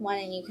 I'll hold one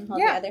and you can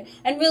hold the other.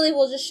 And really,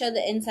 we'll just show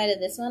the inside of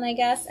this one, I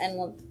guess.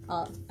 And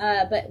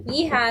but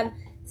we have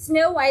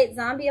Snow White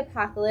Zombie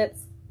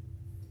Apocalypse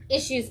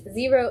issues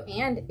 0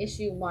 and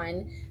issue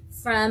 1.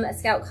 From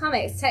Scout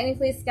Comics.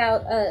 Technically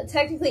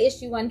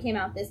issue 1 came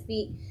out this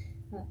week,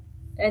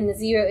 and the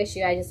 0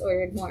 issue I just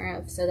ordered more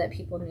of so that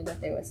people knew that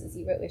there was a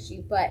 0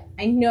 issue. But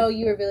I know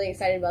you were really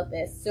excited about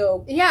this,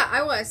 so yeah,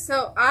 I was.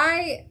 So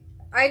I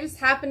just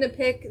happened to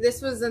pick.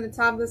 This was in the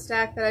top of the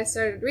stack that I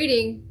started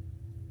reading,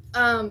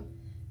 and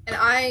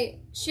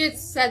she had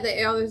said that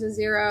there's a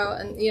 0,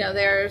 and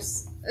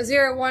there's a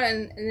 0, 1,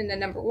 and then a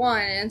number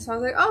 1, and so I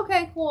was like,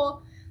 okay,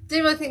 cool.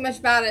 Didn't really think much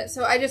about it,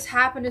 so I just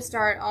happened to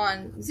start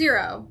on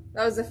 0.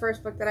 That was the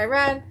first book that I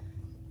read.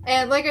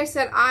 And like I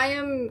said, I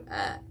am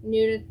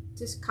new to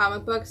just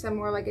comic books. I'm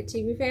more like a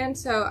TV fan,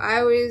 so I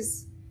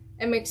always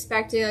am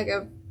expecting like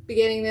a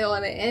beginning, middle,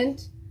 and an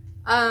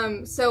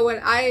end. So when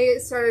I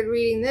started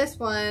reading this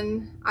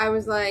one, I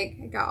was like,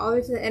 I got all the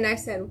way to the end. I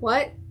said,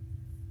 what?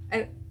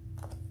 And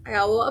I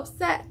got a little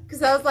upset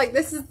because I was like,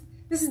 this is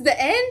the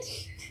end?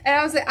 And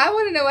I was like, I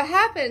want to know what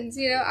happens,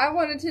 I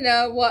wanted to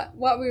know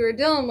what we were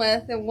dealing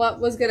with and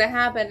what was going to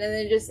happen, and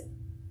then it just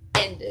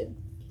ended.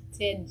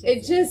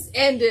 It just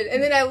ended.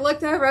 And then I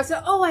looked over, I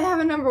said, oh, I have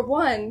a number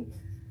 1.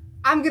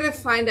 I'm going to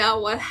find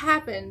out what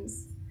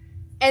happens.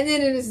 And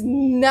then it is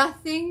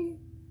nothing,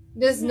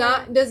 does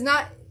not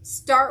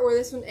start where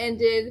this one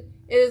ended.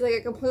 It is like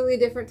a completely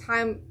different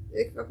time,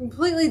 a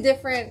completely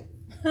different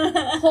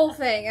whole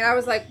thing. And I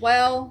was like,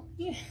 well,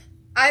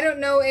 I don't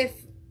know if,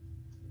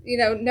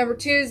 number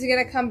 2 is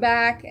going to come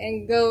back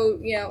and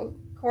go,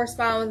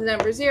 correspond with the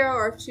number 0,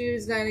 or if 2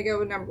 is going to go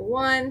with number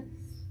 1.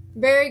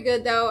 Very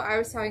good, though. I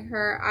was telling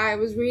her I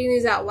was reading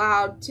these out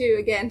loud, too,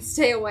 again,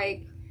 stay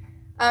awake.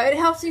 It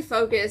helps me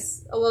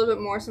focus a little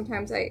bit more.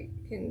 Sometimes I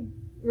can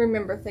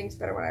remember things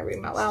better when I read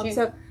them out loud.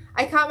 So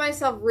I caught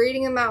myself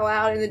reading them out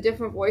loud in the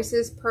different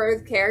voices per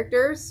the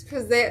characters,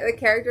 because the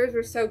characters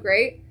were so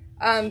great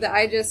that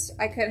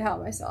I couldn't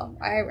help myself.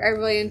 I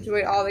really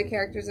enjoyed all the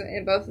characters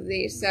in both of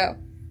these, so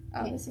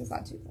this one's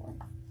not too far.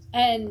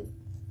 And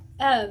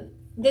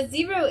the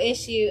 0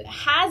 issue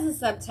has a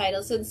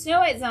subtitle, so the Snow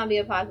White Zombie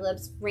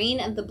Apocalypse, Reign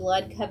of the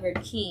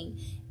Blood-Covered King.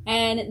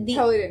 And the...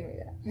 Totally didn't read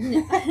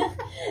that.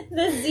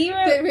 The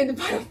 0... Didn't read the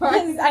bottom part.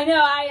 I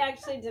know, I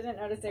actually didn't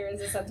notice there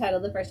was a subtitle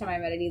the first time I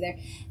read it either.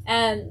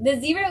 The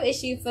 0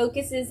 issue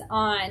focuses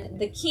on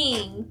the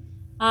king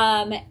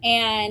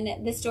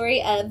and the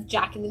story of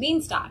Jack and the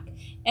Beanstalk.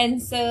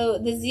 And so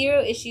the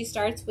 0 issue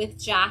starts with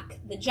Jack,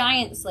 the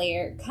Giant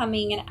Slayer,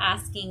 coming and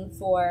asking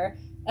for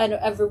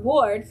a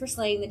reward for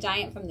slaying the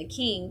giant from the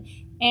king.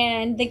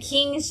 And the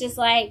king is just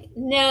like,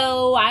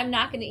 no, I'm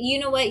not going to. You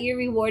know what? Your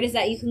reward is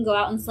that you can go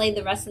out and slay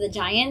the rest of the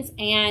giants.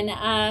 And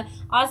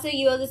also,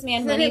 you owe this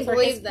man money for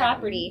his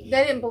property.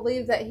 They didn't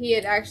believe that he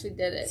had actually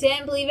did it. They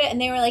didn't believe it. And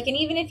they were like, and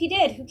even if he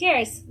did, who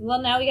cares?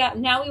 Well, now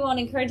we won't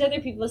encourage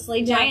other people to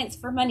slay giants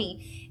for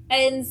money.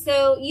 And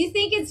so you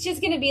think it's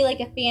just going to be like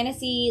a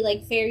fantasy,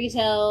 like fairy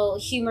tale,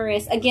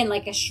 humorous, again,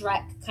 like a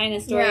Shrek kind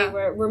of story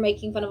where we're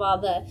making fun of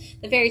all the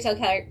fairy tale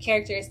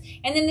characters.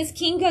 And then this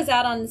king goes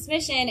out on this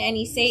mission and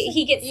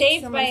he gets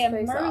saved by a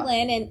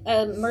Merlin and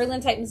a Merlin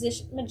type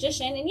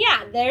magician. And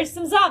yeah, there's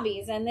some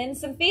zombies and then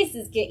some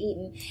faces get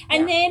eaten.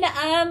 And then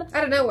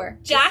out of nowhere,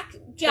 Jack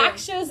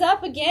shows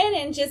up again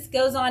and just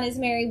goes on his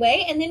merry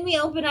way. And then we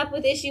open up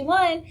with issue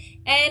 1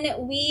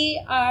 and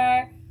we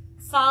are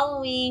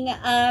following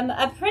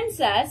a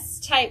princess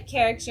type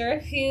character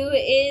who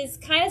is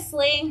kind of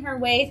slaying her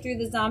way through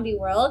the zombie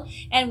world,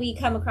 and we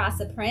come across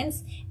a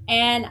prince,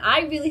 and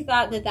I really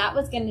thought that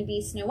was going to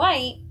be Snow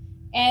White,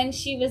 and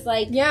she was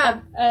like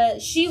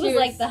she was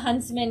like the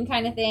huntsman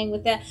kind of thing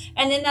with that,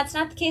 and then that's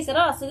not the case at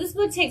all. So this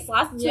book takes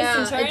lots of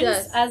twists and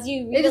turns as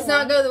you read. It does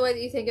not go the way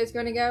that you think it's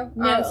going to go.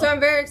 No. So I'm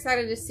very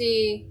excited to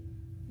see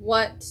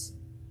what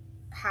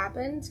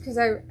happens, because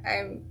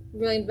I'm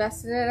really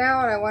invested in it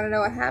now and I want to know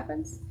what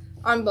happens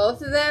on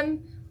both of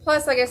them.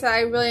 Plus, like I said, I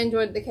really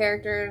enjoyed the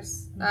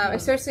characters,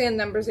 especially in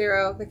number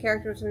 0. The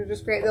characters were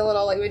just great. The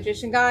little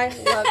magician guy,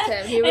 loved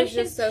him. He was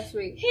just so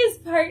sweet. His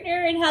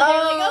partner and how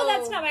they're like, oh,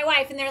 that's not my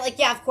wife, and they're like,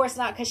 yeah, of course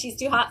not, because she's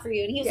too hot for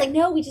you. And he was like,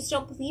 no, we just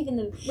don't believe in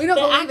them. We don't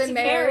believe in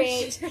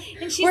marriage.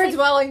 And she's we're like,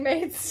 dwelling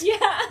mates. Yeah.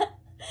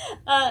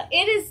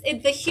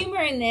 The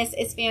humor in this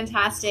is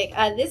fantastic.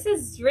 This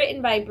is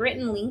written by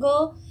Britton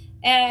Lingle.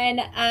 And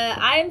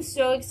I'm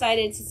so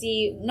excited to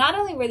see not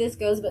only where this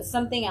goes, but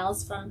something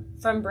else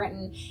from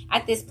Britain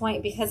at this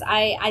point, because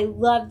I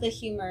love the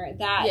humor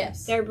that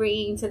they're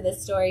bringing to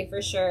this story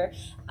for sure.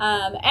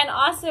 And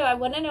also, I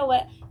want to know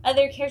what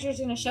other characters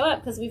are going to show up,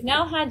 because we've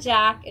now had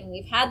Jack, and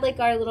we've had like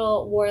our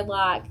little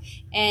warlock,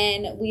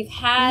 and we've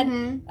had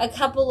a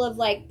couple of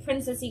like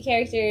princessy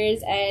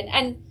characters,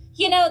 and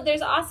you know,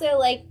 there's also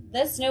like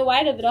the Snow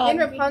White of it all. And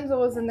Rapunzel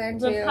was in there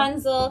too.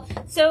 Rapunzel.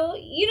 So,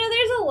 you know,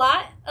 there's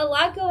a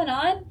lot going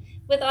on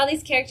with all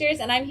these characters,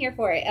 and I'm here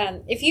for it.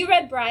 If you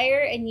read Briar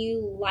and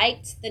you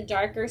liked the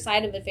darker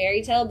side of a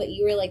fairy tale, but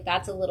you were like,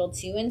 that's a little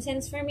too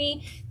intense for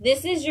me,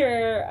 this is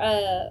your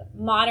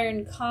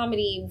modern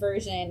comedy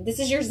version. This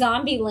is your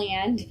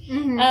Zombieland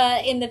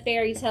in the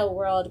fairy tale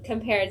world,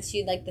 compared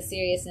to like the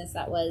seriousness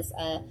that was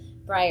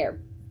Briar.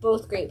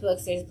 Both great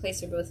books. There's a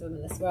place for both of them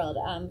in this world.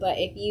 But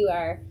if you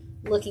are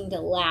looking to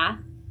laugh,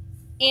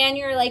 and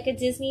you're like a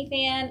Disney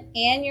fan,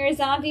 and you're a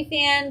zombie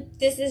fan,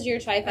 this is your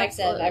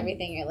trifecta of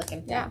everything you're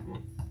looking for. Yeah.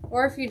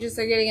 Or if you just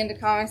are getting into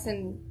comics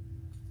and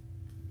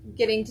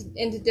getting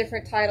into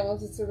different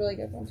titles, it's a really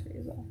good one for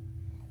you as well.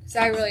 So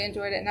I really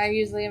enjoyed it, and I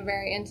usually am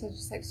very into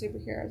just like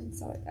superheroes and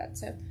stuff like that.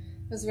 So it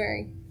was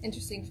very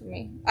interesting for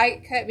me.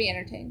 I kept me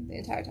entertained the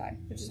entire time,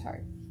 which is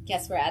hard.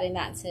 Guess we're adding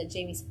that to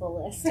Jamie's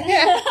full list.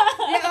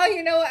 Oh,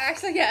 you know what?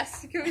 Actually,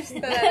 yes. Can we just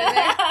put that in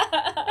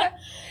there?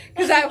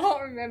 Because I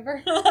won't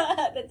remember.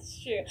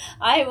 That's true.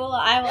 I will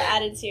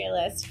add it to your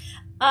list.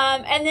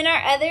 And then our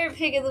other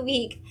pick of the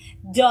week,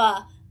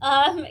 duh.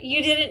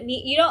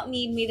 You don't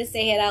need me to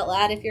say it out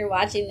loud if you're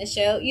watching the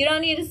show. You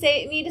don't need to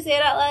say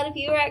it out loud if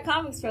you were at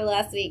Comics Pro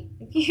last week.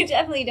 You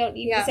definitely don't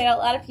need to say it out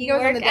loud if you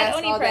work at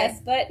Oni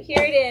Press. But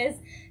here it is.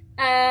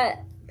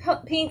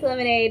 Pink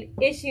Lemonade,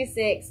 issue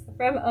 6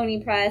 from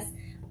Oni Press.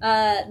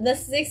 The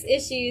 6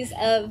 issues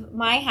of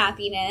my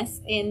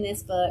happiness in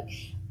this book.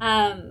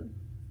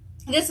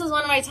 This was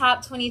one of my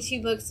top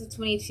 22 books of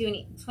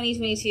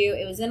 2022.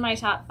 It was in my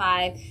top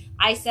 5.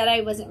 I said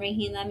I wasn't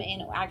ranking them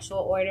in actual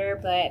order,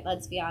 but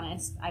let's be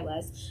honest, I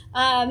was.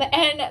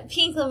 And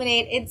Pink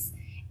Lemonade,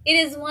 it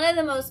is one of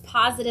the most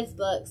positive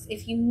books.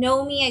 If you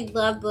know me, I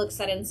love books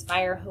that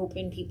inspire hope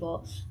in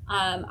people.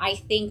 I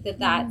think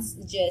that's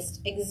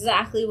just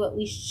exactly what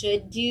we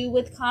should do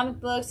with comic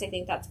books. I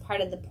think that's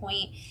part of the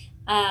point.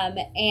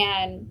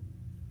 And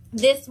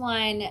this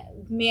one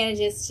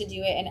manages to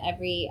do it in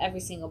every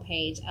single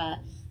page.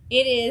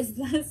 It is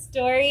the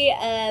story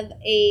of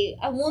a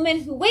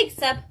woman who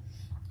wakes up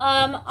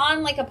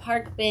on like a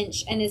park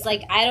bench and is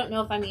like, I don't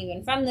know if I'm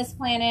even from this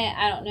planet.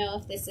 I don't know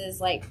if this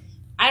is like,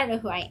 I don't know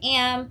who I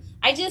am.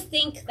 I just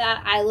think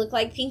that I look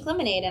like Pink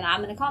Lemonade and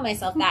I'm going to call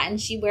myself that.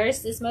 And she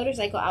wears this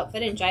motorcycle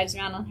outfit and drives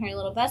around on her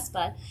little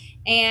Vespa.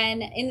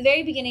 And in the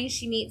very beginning,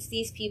 she meets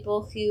these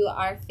people who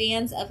are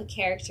fans of a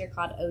character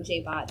called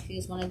OJ Bot,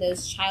 who's one of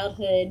those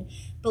childhood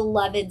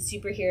beloved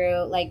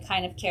superhero like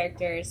kind of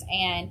characters.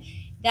 And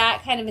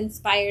that kind of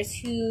inspires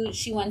who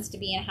she wants to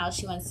be and how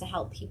she wants to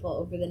help people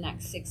over the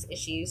next 6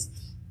 issues.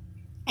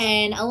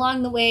 And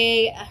along the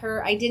way,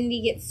 her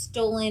identity gets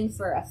stolen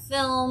for a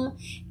film,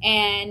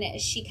 and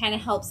she kind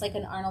of helps like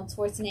an Arnold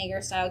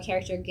Schwarzenegger style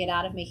character get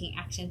out of making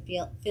action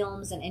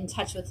films and in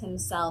touch with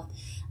himself.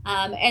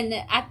 And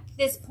at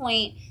this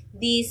point,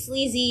 the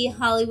sleazy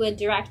Hollywood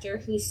director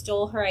who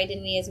stole her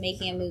identity as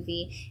making a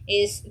movie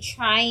is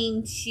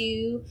trying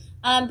to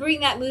bring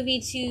that movie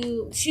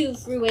to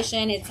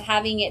fruition. It's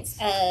having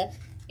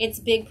its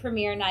big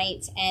premiere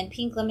night, and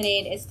Pink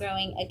Lemonade is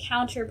throwing a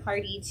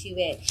counterparty to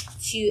it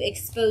to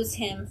expose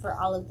him for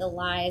all of the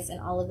lies and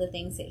all of the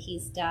things that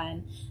he's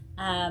done.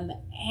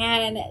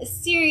 And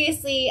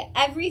seriously,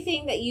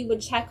 everything that you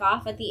would check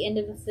off at the end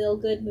of a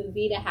feel-good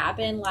movie to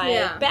happen,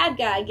 like bad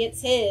guy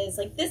gets his,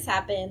 like this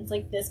happens,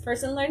 like this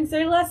person learns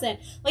their lesson.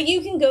 Like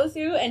you can go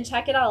through and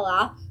check it all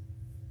off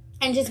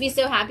and just be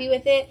so happy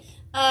with it.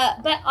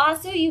 But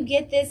also you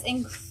get this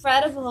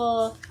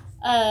incredible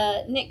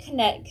Nick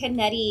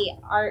Canetti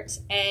art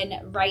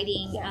and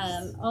writing.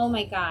 Yes. Oh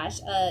my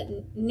gosh,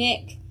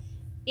 Nick.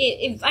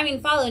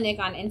 Follow Nick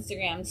on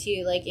Instagram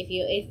too. Like if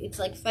it's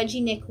like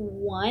Fudgy Nick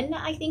 1,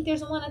 I think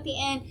there's one at the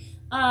end.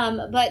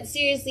 But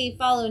seriously,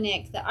 follow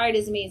Nick. The art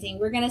is amazing.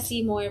 We're gonna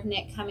see more of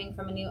Nick coming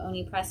from a new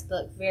Oni Press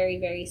book very,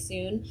 very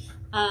soon.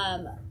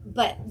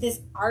 But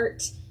this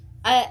art.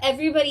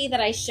 Everybody that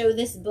I show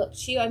this book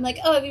to, I'm like,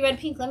 oh, have you read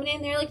Pink Lemonade?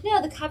 And they're like,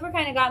 no, the cover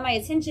kind of got my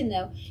attention,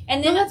 though.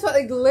 And then that's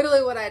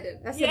literally what I did.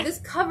 I said, this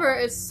cover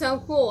is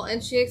so cool.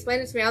 And she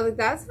explained it to me. I was like,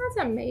 that sounds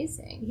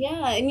amazing.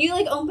 Yeah, and you,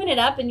 like, open it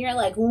up, and you're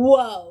like,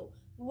 whoa,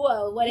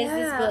 what is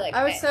this book?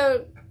 I was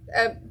so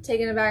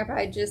taken aback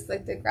by just,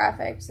 like, the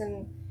graphics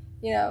and,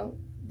 you know,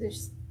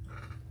 there's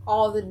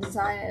all the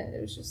design in it.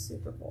 It was just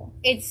super cool.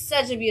 It's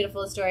such a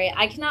beautiful story.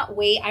 I cannot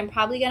wait. I'm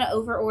probably going to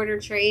over-order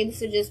trades,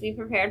 so just be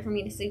prepared for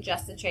me to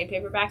suggest the trade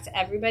paperback to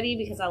everybody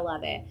because I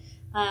love it.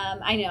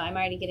 I know, I'm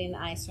already getting the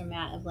eyes from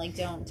Matt of like,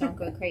 don't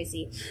go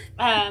crazy.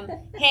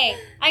 Hey,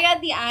 I got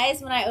the eyes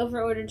when I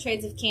over-ordered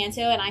trades of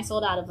Kanto, and I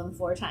sold out of them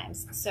 4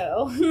 times,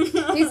 so.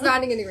 He's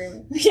nodding in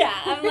agreement. Yeah,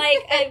 I'm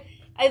like,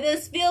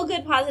 those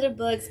feel-good, positive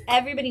books,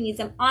 everybody needs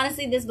them.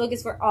 Honestly, this book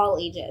is for all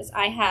ages.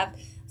 I have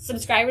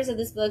subscribers of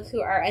this book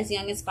who are as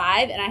young as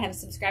 5, and I have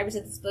subscribers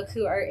of this book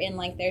who are in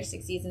like their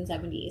 60s and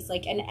 70s.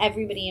 Like, and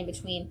everybody in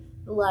between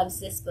loves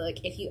this book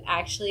if you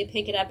actually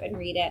pick it up and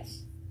read it.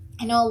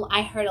 I know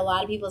I heard a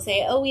lot of people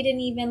say, oh, we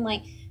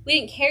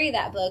didn't carry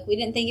that book. We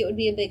didn't think it would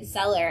be a big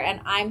seller. And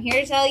I'm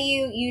here to tell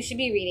you, you should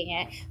be reading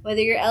it.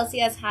 Whether your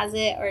LCS has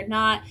it or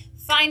not,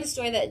 find a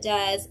store that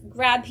does.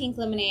 Grab Pink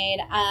Lemonade.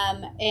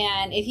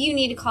 And if you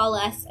need to call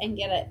us and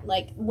get it,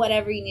 like,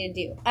 whatever you need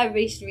to do,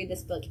 everybody should read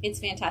this book. It's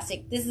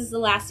fantastic. This is the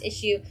last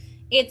issue.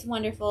 It's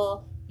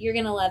wonderful. You're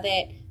going to love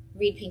it.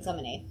 Read Pink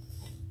Lemonade.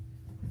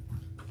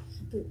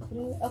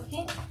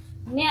 Okay.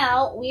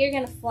 Now, we are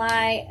going to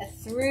fly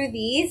through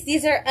these.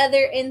 These are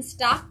other in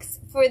stocks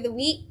for the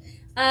week.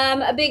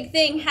 A big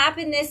thing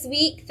happened this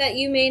week that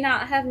you may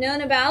not have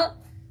known about,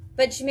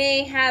 but you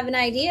may have an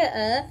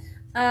idea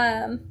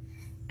of.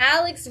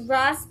 Alex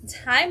Ross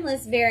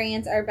Timeless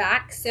variants are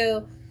back.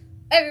 So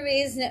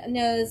everybody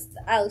knows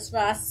the Alex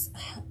Ross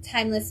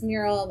Timeless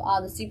mural of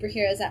all the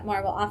superheroes at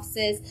Marvel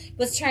offices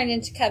was turned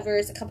into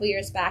covers a couple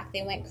years back.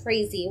 They went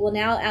crazy. Well,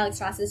 now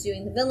Alex Ross is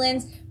doing the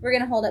villains. We're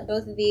going to hold up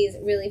both of these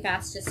really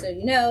fast just so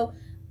you know.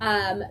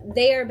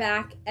 They are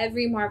back.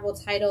 Every Marvel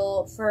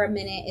title for a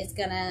minute is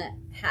going to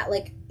have,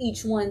 like,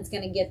 each one's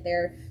going to get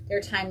their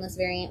Timeless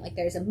variant. Like,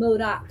 there's a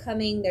MODOK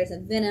coming. There's a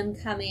Venom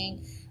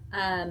coming.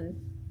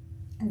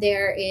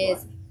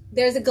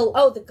 There's the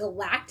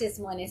Galactus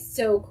one is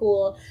so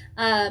cool.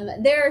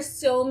 There are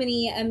so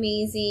many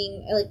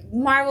amazing, like,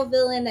 Marvel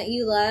villain that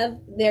you love.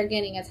 They're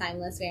getting a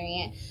Timeless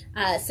variant.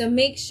 So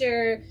make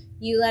sure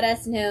you let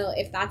us know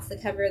if that's the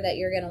cover that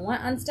you're going to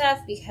want on stuff,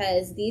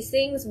 because these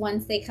things,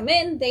 once they come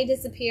in, they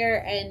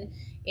disappear, and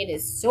it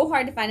is so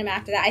hard to find them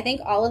after that. I think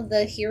all of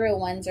the hero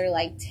ones are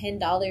like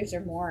 $10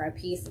 or more a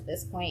piece at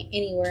this point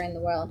anywhere in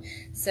the world.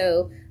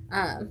 So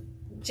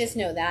just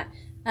know that.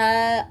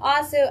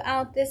 Also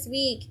out this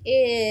week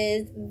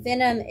is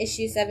Venom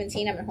issue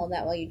 17. I'm gonna hold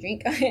that while you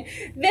drink.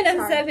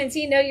 Venom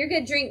 17. No, you're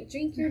good. Drink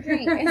your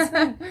drink. It's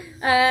fine.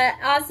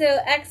 Also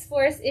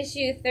X-Force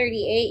issue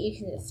 38. You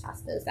can just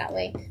toss those that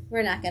way.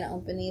 We're not gonna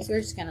open these.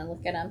 We're just gonna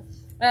look at them.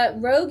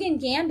 Rogue and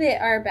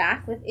Gambit are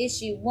back with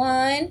issue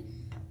 1.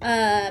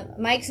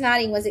 Mike's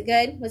nodding. Was it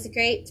good? Was it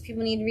great? Do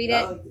people need to read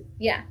it?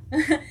 Yeah.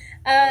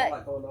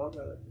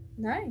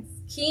 Nice.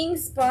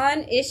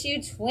 Keenspot issue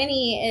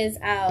 20 is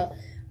out.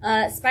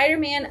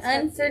 Spider-Man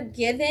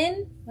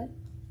Unforgiven. What?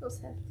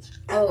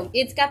 Oh,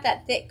 it's got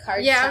that thick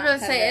card. Yeah, I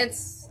was gonna say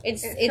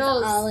it's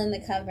all in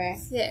the cover.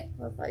 Thick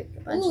with like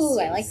a bunch Ooh,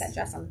 of I like that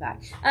dress on the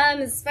back.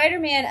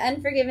 Spider-Man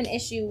Unforgiven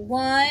issue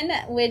 1,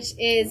 which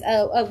is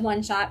a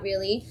one shot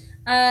really.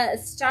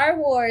 Star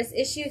Wars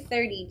issue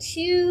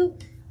 32.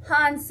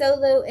 Han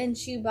Solo and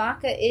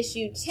Chewbacca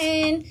issue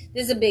 10.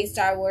 This is a big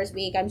Star Wars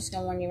week. I'm just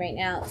gonna warn you right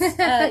now.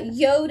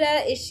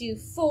 Yoda issue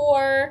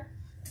 4.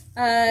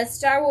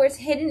 Star Wars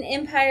Hidden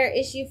Empire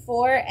issue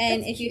 4.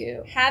 And if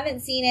you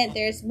haven't seen it,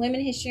 there's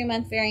Women History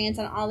Month variants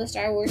on all the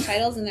Star Wars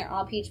titles, and they're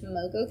all Peach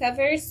Momoko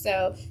covers.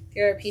 So if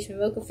you're a Peach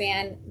Momoko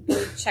fan,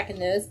 go checking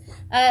those.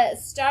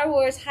 Star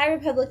Wars High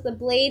Republic The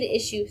Blade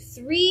issue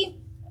 3.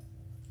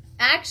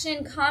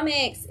 Action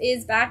Comics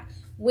is back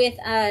with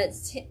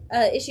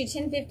issue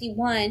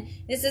 1051.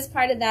 This is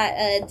part of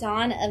that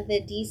Dawn of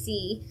the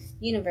DC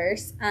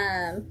universe.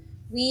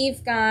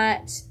 We've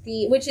got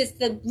which is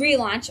the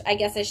relaunch. I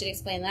guess I should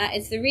explain that.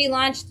 It's the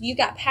relaunch. You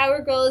got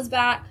Power Girl is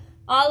back.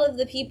 All of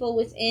the people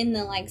within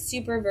the like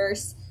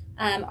Superverse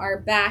are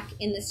back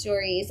in the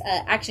stories.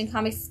 Action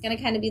Comics is going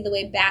to kind of be the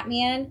way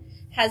Batman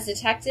has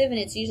detective, and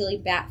it's usually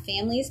Bat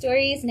family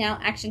stories. Now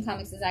Action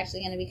Comics is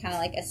actually going to be kind of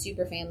like a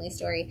super family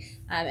story,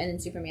 and then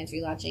Superman's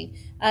relaunching.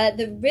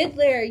 The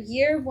Riddler,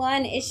 year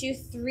 1, issue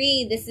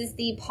 3. This is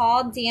the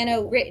Paul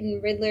Dano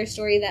written Riddler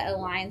story that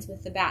aligns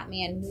with the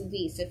Batman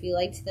movie. So if you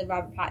liked the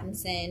Robert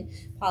Pattinson,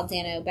 Paul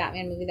Dano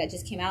Batman movie that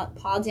just came out,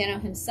 Paul Dano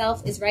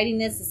himself is writing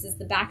this. This is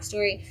the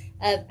backstory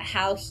of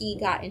how he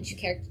got into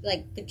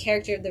the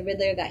character of the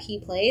Riddler that he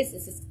plays.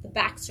 This is the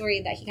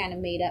backstory that he kind of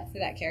made up for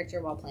that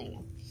character while playing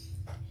him.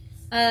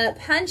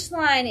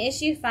 Punchline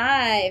issue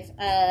 5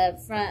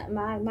 from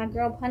my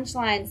girl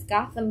Punchline's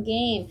Gotham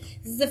Game.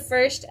 This is the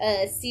first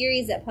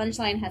series that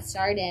Punchline has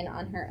starred in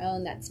on her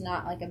own that's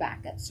not like a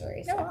backup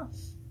story. So. Oh.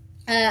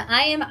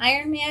 I Am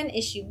Iron Man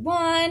issue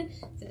 1.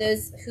 For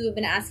those who have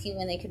been asking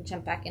when they could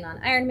jump back in on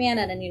Iron Man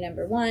at a new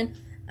number 1.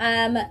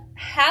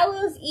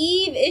 Hallows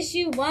Eve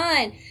issue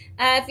 1.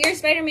 If you're a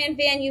Spider-Man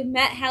fan, you've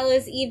met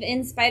Hallows Eve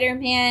in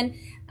Spider-Man.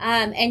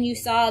 And you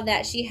saw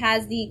that she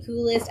has the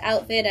coolest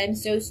outfit. I'm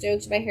so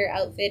stoked by her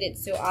outfit.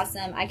 It's so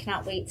awesome. I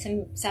cannot wait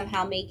to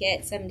somehow make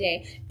it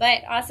someday.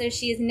 But also,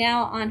 she is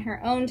now on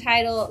her own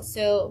title,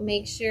 so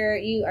make sure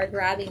you are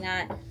grabbing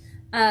that.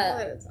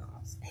 That is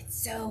awesome.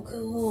 It's so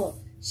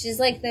cool. She's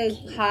like the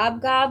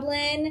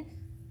hobgoblin.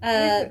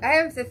 I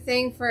have the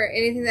thing for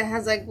anything that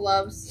has like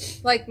gloves.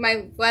 Like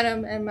my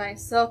Venom and my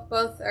Silk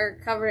both are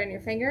covered in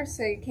your fingers,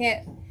 so you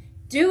can't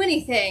do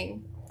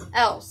anything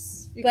else.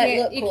 You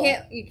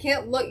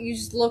can't look. You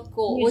just look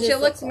cool, which it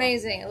looks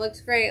amazing. It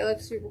looks great. It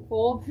looks super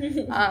cool.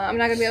 I'm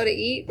not gonna be able to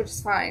eat, which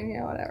is fine.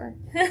 You know, whatever.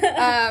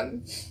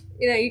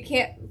 You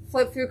can't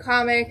flip through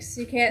comics.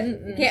 You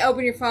can't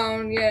open your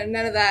phone. You know,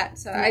 none of that.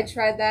 So I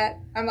tried that.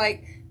 I'm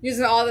like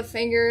using all the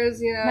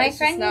fingers. You know, my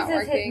friend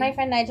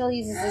Nigel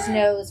uses his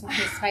nose when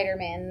he's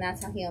Spider-Man, and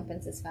that's how he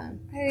opens his phone.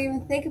 I didn't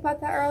even think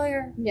about that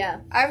earlier.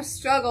 Yeah, I've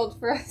struggled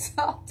for a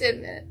solid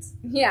 10 minutes.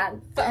 Yeah,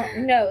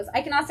 nose.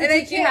 I can also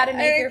teach you how to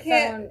make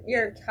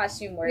your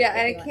costume work. Yeah,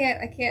 and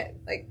I can't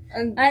like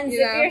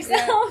unzip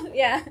yourself.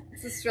 Yeah,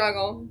 it's a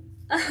struggle.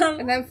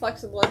 And then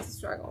flexible, it's a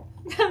struggle.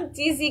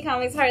 DC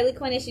Comics Harley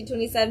Quinn issue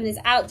 27 is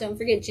out. Don't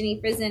forget Jenny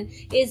Frison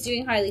is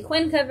doing Harley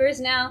Quinn covers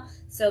now,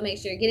 so make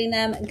sure you're getting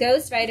them.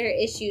 Ghost Rider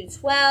issue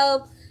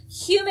 12.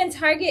 Human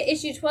Target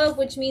issue 12,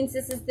 which means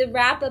this is the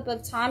wrap-up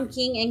of Tom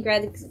King and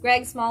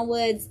Greg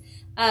Smallwood's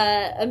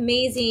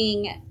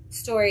amazing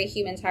story,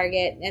 Human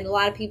Target, and a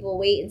lot of people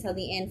wait until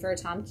the end for a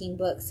Tom King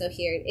book, so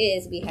here it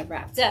is. We have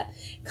wrapped up.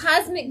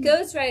 Cosmic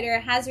Ghost Rider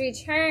has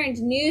returned.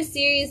 New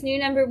series, new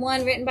number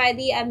 1, written by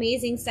the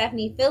amazing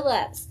Stephanie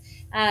Phillips.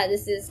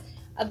 This is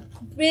a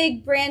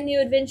big brand new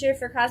adventure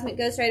for Cosmic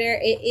Ghost Rider.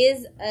 It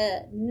is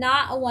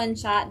not a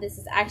one-shot. This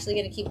is actually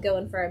going to keep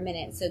going for a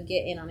minute, so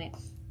get in on it.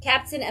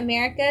 Captain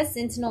America,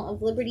 Sentinel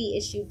of Liberty,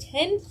 issue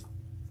 10.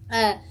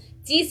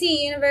 DC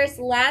Universe,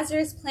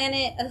 Lazarus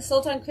Planet,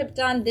 Assault on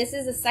Krypton. This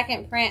is a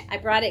second print. I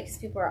brought it because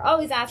people are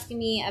always asking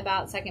me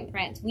about second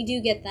prints. We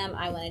do get them.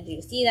 I wanted you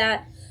to see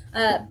that.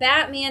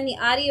 Batman, The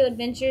Audio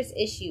Adventures,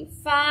 issue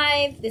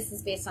 5. This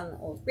is based on the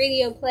old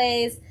radio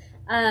plays.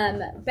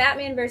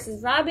 Batman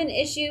vs. Robin,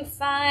 issue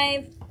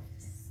 5.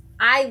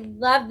 I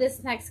love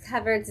this next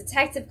cover.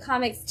 Detective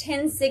Comics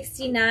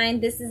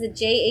 1069. This is a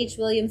J.H.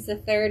 Williams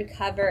III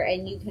cover,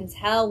 and you can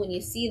tell when you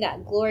see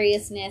that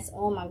gloriousness.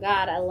 Oh my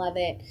god, I love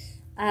it.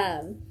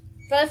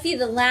 Buffy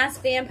the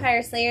Last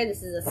Vampire Slayer.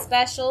 This is a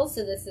special,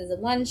 so this is a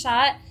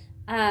one-shot.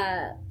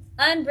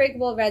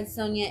 Unbreakable Red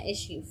Sonja,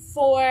 issue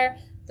 4.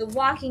 The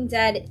Walking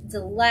Dead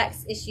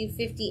Deluxe, issue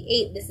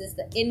 58. This is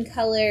the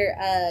in-color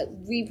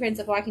reprints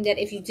of Walking Dead.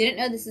 If you didn't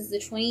know, this is the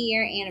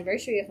 20-year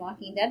anniversary of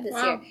Walking Dead this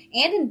year.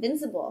 And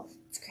Invincible.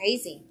 It's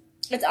crazy.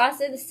 It's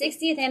also the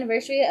 60th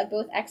anniversary of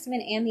both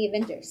X-Men and the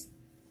Avengers.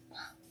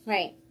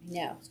 Right. I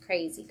know. It's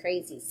crazy,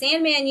 crazy.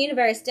 Sandman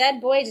Universe,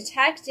 Dead Boy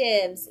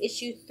Detectives,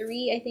 issue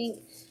 3, I think.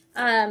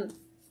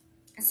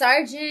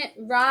 Sergeant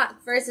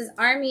Rock versus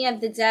Army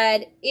of the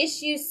Dead,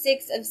 issue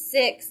 6 of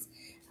 6.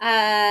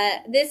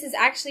 This is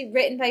actually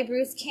written by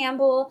Bruce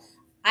Campbell.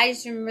 I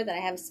just remember that I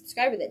have a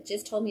subscriber that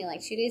just told me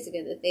like 2 days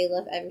ago that they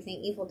love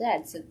everything Evil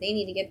Dead, so they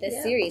need to get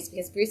this series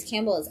because Bruce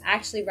Campbell is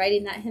actually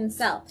writing that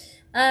himself.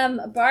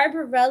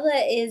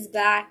 Barbarella is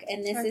back,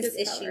 and this is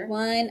issue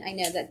 1. I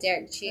know that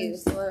Derek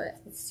chews.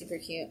 It's super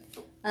cute.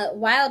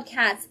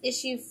 Wildcats,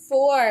 issue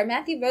 4.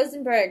 Matthew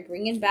Rosenberg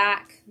bringing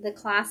back the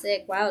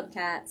classic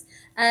Wildcats.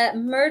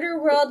 Murder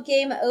World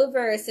Game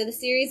Over. So the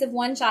series of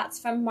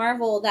one-shots from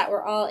Marvel that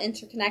were all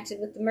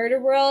interconnected with the Murder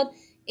World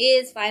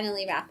is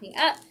finally wrapping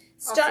up.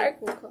 Also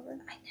cool cover.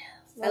 I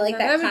know. I like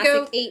that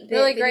classic 8-bit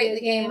really great in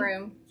the game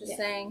room. Just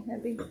saying.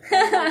 That'd be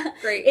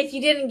great. If you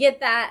didn't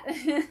get that.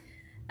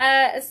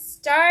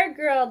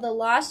 Stargirl, The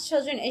Lost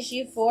Children,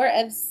 issue 4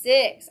 of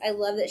 6. I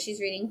love that she's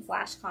reading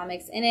Flash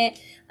comics in it.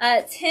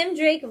 Tim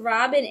Drake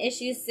Robin,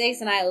 issue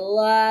 6, and I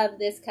love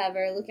this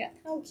cover. Look at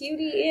how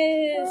cute he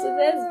is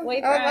with his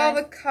boyfriend. I love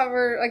the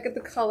cover, like the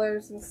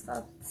colors and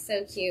stuff.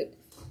 So cute.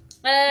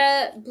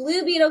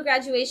 Blue Beetle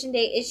Graduation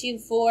Day, issue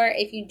 4.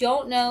 If you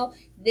don't know,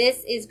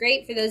 this is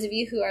great for those of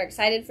you who are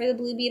excited for the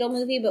Blue Beetle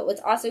movie, but what's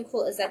also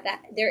cool is that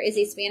there is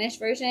a Spanish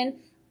version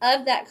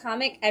of that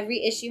comic.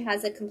 Every issue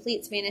has a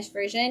complete Spanish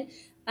version.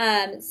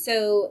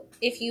 So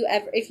if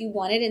you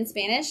want it in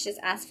Spanish, just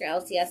ask your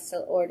LCS to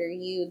order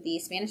you the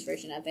Spanish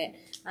version of it.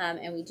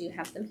 And we do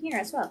have them here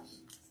as well.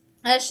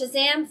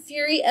 Shazam!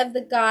 Fury of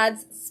the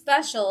Gods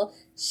special.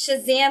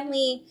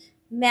 Shazamly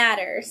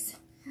Matters.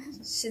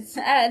 This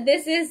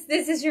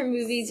is your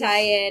movie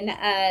tie-in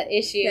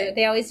issue. Okay.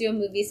 They always do a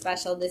movie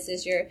special. This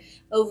is your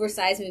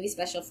oversized movie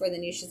special for the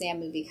new Shazam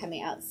movie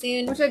coming out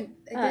soon. Which I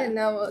didn't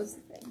know was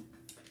the thing.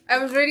 I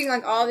was reading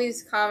like all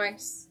these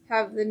comics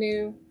have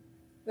the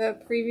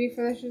preview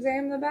for the Shazam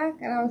in the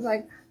back, and I was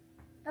like,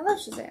 I love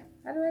Shazam.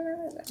 How do I not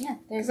know that? Yeah,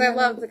 because I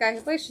love the guy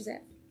who plays Shazam.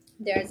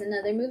 There's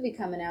another movie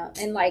coming out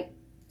in like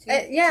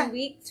 2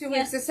 weeks. 2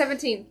 weeks. It's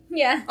 17.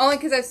 Yeah. Only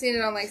because I've seen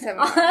it on like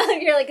 7.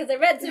 You're like, because I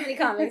read so many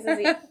comics this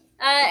week.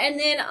 And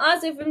then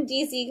also from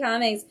DC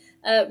Comics,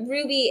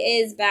 Ruby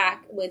is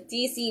back with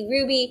DC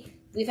Ruby.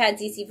 We've had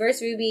DC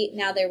vs. Ruby.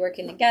 Now they're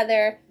working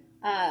together.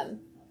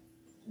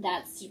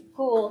 That's super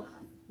cool.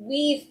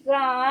 We've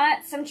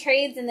got some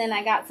trades, and then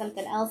I got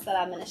something else that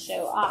I'm going to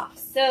show off.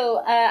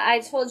 So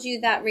I told you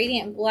that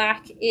Radiant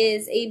Black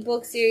is a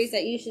book series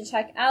that you should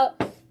check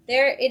out.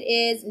 There it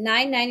is,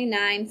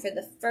 $9.99 for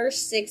the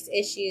first 6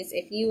 issues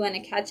if you want to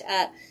catch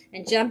up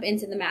and jump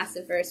into the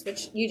Massiveverse,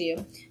 which you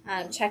do.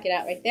 Check it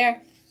out right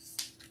there.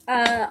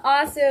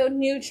 Also,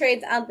 new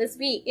trades out this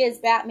week is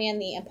Batman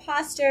the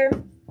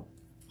Imposter.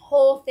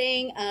 Whole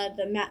thing,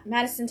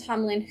 Madison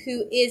Tomlin,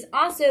 who is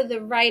also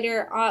the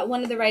writer,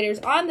 one of the writers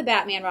on the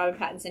Batman Robert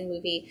Pattinson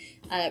movie,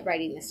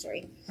 writing this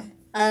story.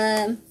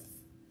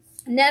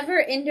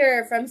 Never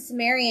Ender from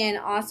Sumerian,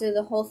 also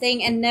the whole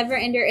thing, and Never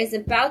Ender is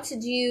about to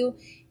do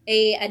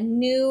a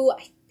new,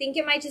 I think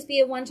it might just be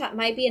a one-shot,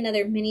 might be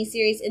another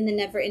mini-series in the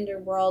Never Ender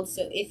world.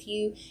 So if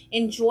you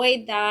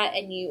enjoyed that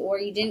and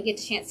you didn't get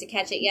a chance to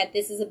catch it yet,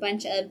 this is a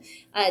bunch of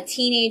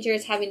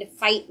teenagers having to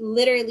fight,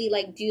 literally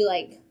do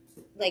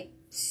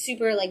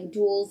super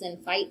duels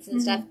and fights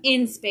and stuff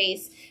in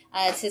space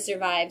to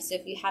survive. So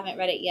if you haven't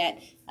read it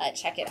yet,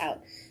 check it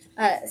out.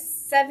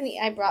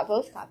 I brought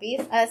both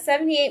copies.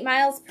 78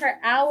 miles per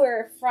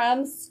hour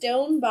from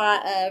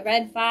Stonebot,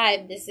 Red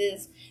 5. This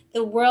is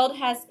the world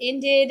has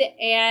ended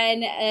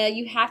and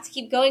you have to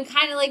keep going,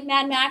 kind of like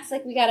Mad Max,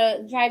 like we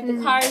gotta drive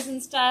the cars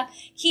and stuff,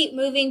 keep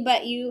moving,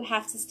 but you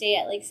have to stay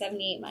at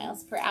 78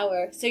 miles per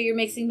hour. So you're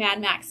mixing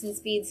Mad Max and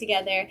speed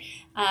together.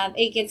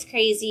 It gets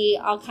crazy,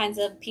 all kinds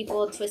of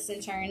people, twists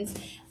and turns.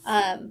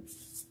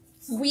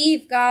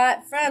 We've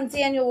got from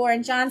Daniel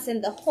Warren Johnson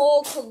the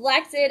whole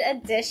collected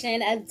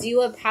edition of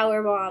Do a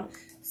Powerbomb.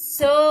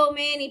 So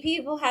many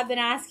people have been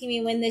asking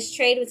me when this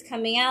trade was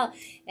coming out,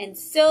 and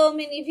so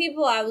many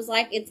people, I was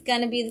like, it's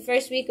going to be the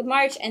first week of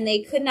March, and they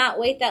could not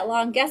wait that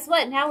long. Guess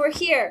what? Now we're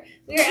here.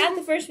 We are at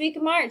the first week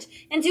of March,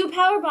 and Do a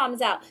Powerbomb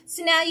is out.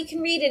 So now you can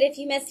read it if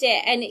you missed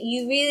it, and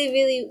you really,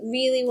 really,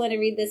 really want to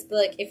read this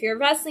book. If you're a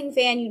wrestling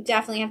fan, you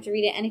definitely have to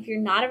read it, and if you're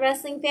not a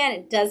wrestling fan,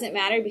 it doesn't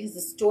matter because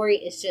the story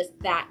is just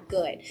that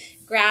good.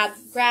 Grab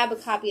a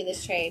copy of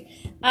this trade.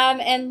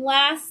 And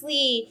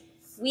lastly,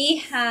 we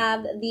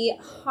have the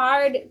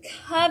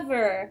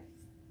hardcover,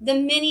 The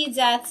Mini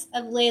Deaths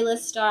of Layla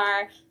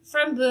Starr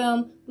from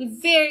Boom. We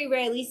very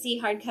rarely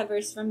see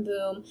hardcovers from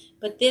Boom,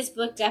 but this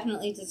book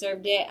definitely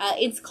deserved it.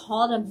 It's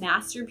called a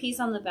masterpiece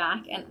on the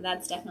back, and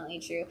that's definitely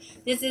true.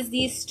 This is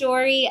the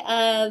story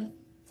of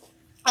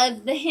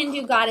the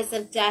Hindu goddess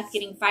of death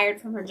getting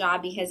fired from her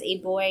job because a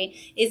boy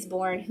is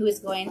born who is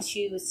going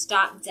to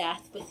stop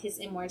death with his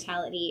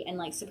immortality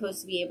and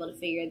supposed to be able to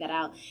figure that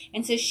out.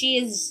 And so she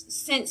is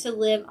sent to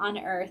live on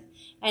Earth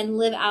and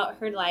live out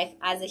her life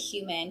as a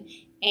human.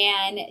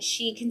 And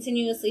she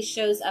continuously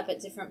shows up at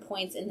different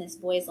points in this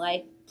boy's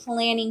life,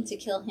 planning to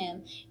kill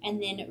him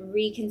and then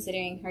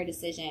reconsidering her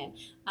decision.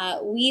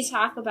 We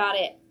talk about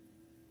it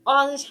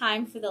all the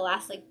time for the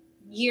last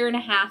year and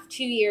a half,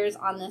 2 years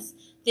on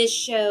this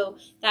show.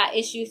 That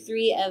issue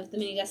 3 of The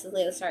Many Deaths of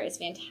Layla Starr is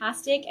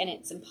fantastic, and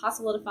it's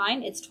impossible to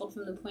find. It's told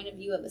from the point of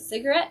view of a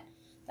cigarette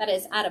that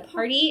is at a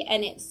party,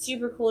 and it's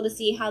super cool to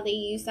see how they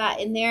use that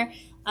in there.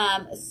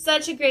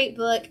 Such a great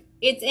book.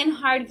 It's in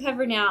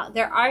hardcover now.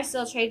 There are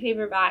still trade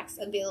paperbacks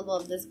available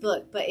of this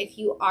book, but if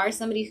you are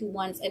somebody who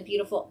wants a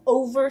beautiful,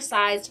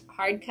 oversized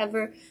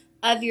hardcover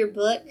of your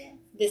book,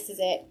 this is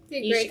it.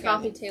 It's a great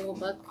coffee table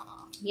book.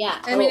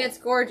 Yeah. I mean, it's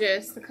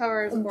gorgeous. The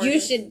cover is gorgeous. You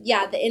should,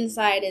 yeah, the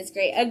inside is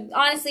great.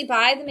 Honestly,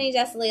 buy the Many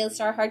Deaths of Layla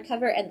Starr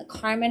hardcover and the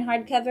Carmen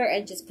hardcover,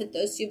 and just put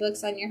those 2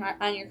 books on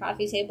your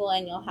coffee table,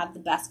 and you'll have the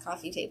best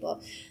coffee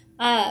table.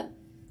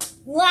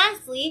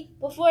 Lastly,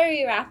 before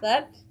we wrap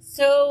up,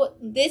 so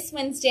this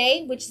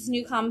Wednesday, which is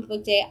New Comic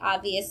Book Day,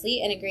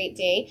 obviously, and a great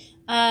day,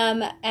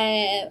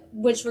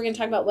 which we're going to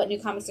talk about what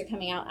new comics are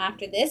coming out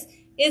after this,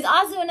 is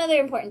also another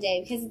important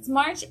day because it's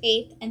March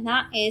 8th, and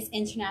that is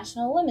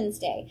International Women's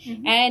Day.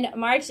 Mm-hmm. And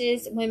March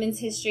is Women's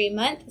History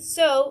Month.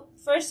 So,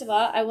 first of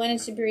all, I wanted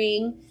to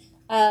bring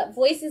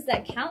Voices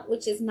That Count,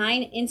 which is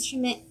 9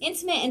 intimate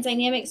and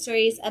dynamic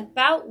stories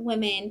about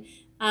women.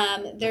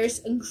 There's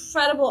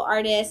incredible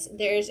artists,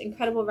 there's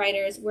incredible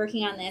writers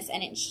working on this,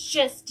 and it's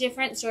just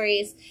different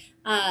stories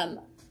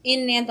in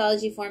an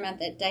anthology format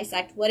that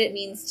dissect what it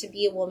means to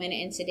be a woman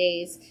in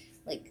today's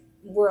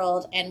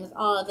world, and with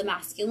all of the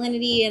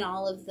masculinity and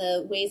all of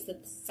the ways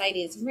that the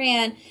society is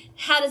ran.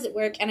 How does it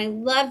work? And I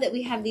love that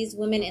we have these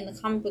women in the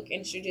comic book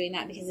industry doing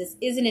that, because this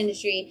is an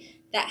industry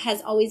that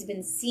has always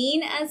been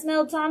seen as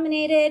male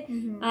dominated,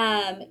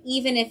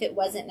 even if it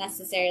wasn't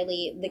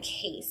necessarily the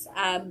case.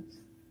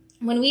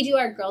 When we do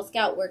our Girl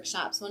Scout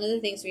workshops, one of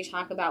the things we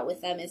talk about with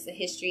them is the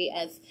history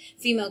of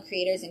female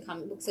creators in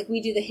comic books.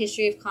 We do the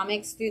history of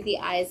comics through the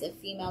eyes of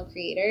female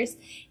creators.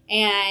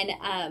 And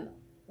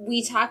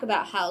we talk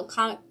about how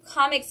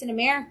comics in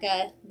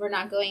America, we're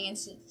not going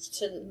into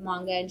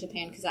manga in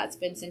Japan because that's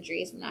been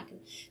centuries. We're not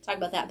going to talk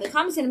about that. But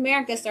comics in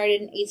America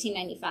started in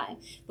 1895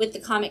 with the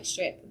comic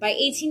strip. By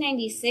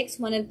 1896,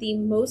 one of the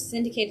most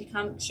syndicated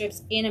comic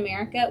strips in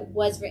America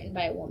was written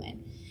by a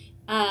woman.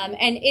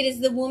 And it is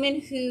the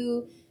woman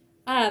who...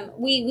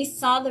 we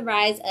saw the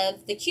rise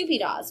of the Kewpie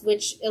dolls,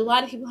 which a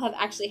lot of people have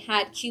actually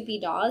had Kewpie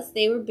dolls.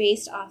 They were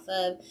based off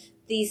of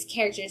these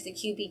characters, the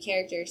Kewpie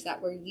characters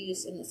that were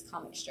used in this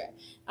comic strip.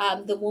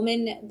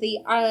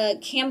 The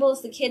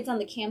Campbell's, the kids on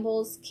the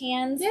Campbell's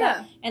cans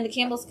and the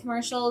Campbell's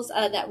commercials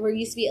that were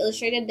used to be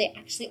illustrated, they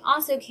actually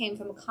also came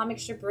from a comic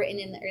strip written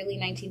in the early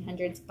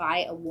 1900s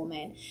by a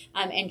woman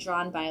and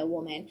drawn by a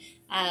woman.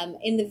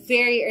 In the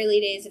very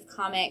early days of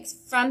comics,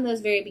 from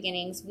those very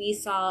beginnings, we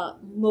saw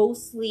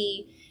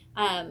mostly...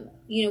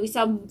 we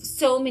saw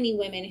so many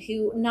women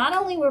who not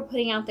only were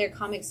putting out their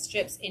comic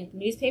strips in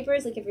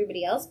newspapers like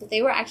everybody else, but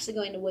they were actually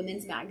going to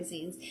women's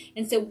magazines.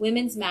 And so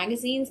women's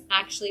magazines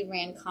actually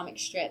ran comic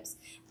strips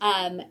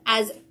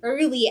as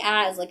early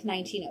as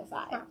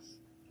 1905. Wow.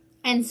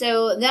 And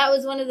so that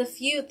was one of the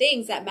few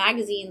things that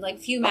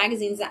few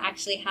magazines that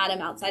actually had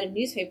them outside of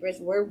newspapers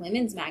were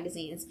women's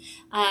magazines.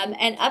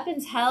 And up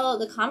until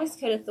the Comics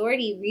Code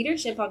Authority,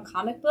 readership on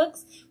comic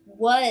books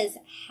was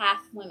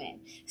half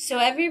women. So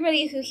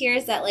everybody who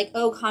hears that,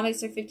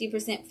 comics are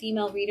 50%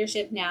 female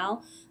readership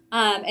now,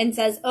 and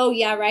says, oh,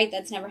 yeah, right,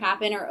 that's never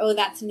happened, or, oh,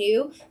 that's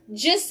new.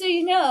 Just so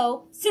you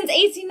know, since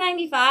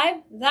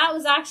 1895, that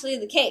was actually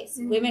the case.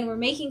 Mm-hmm. Women were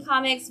making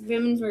comics,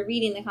 women were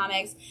reading the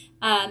comics.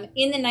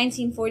 In the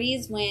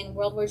 1940s, when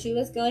World War II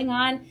was going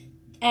on,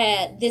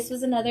 this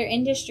was another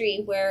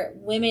industry where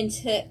women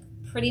took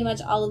pretty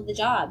much all of the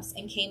jobs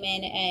and came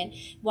in, and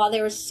while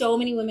there were so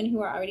many women who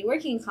were already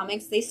working in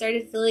comics, they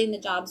started filling the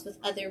jobs with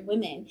other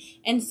women.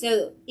 And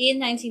so in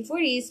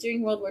 1940s,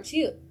 during World War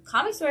II,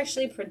 comics were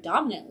actually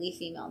predominantly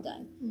female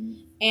done.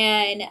 Mm-hmm.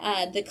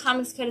 And the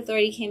Comics Code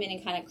Authority came in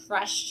and kind of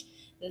crushed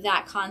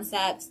that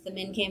concept. The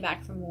men came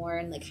back from war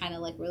and we're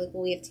like, well,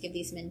 we have to give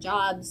these men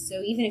jobs.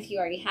 So even if you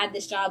already had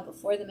this job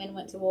before the men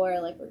went to war,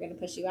 we're going to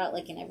push you out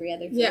in every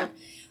other field. Yeah.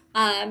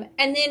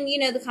 And then,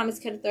 the Comics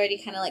Code Authority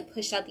kind of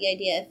pushed out the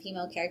idea of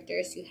female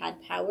characters who had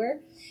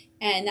power.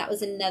 And that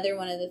was another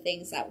one of the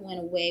things that went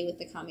away with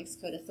the Comics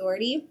Code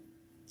Authority.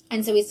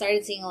 And so we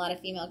started seeing a lot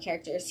of female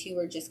characters who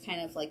were just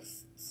kind of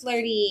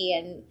flirty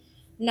and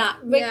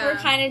not, were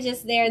kind of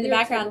just there in the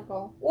background.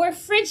 Typical. Or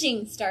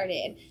fridging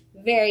started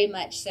very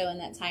much so in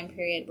that time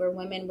period, where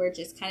women were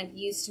just kind of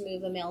used to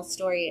move a male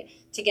story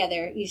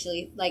together,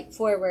 usually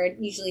forward,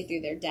 usually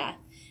through their death.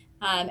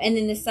 And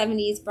then the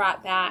 70s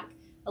brought back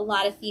a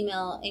lot of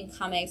female in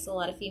comics, a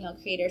lot of female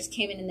creators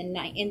came in the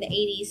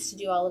 80s to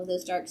do all of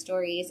those dark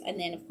stories. And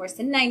then, of course,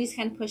 the 90s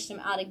kind of pushed them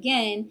out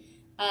again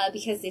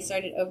because they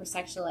started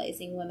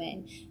over-sexualizing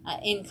women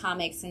in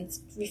comics and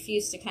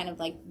refused to kind of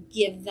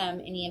give them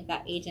any of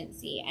that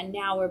agency. And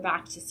now we're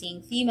back to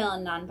seeing female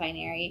and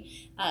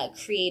non-binary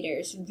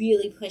creators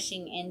really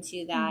pushing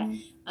into that,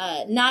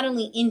 not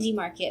only indie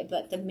market,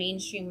 but the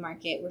mainstream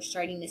market. We're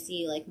starting to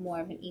see more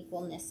of an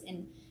equalness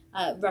in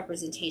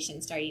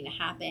representation starting to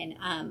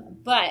happen.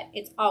 But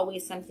it's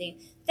always something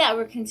that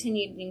we're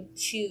continuing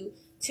to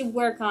to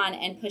work on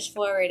and push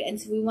forward. And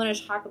so we want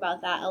to talk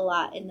about that a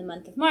lot in the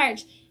month of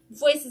March.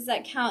 Voices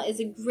That Count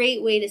is a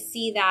great way to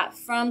see that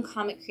from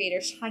comic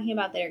creators talking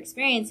about their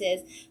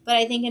experiences. But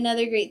I think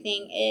another great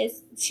thing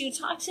is to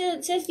talk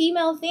to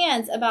female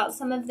fans about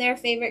some of their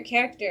favorite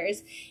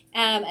characters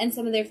and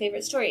some of their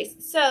favorite stories.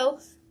 So,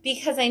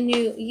 because I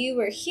knew you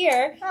were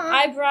here,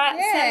 I brought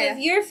some of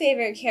your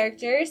favorite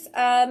characters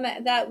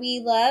that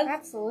we love.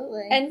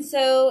 Absolutely. And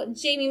so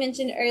Jamie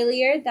mentioned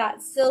earlier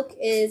that Silk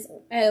is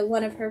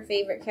one of her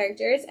favorite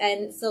characters,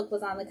 and Silk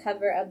was on the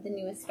cover of the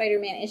newest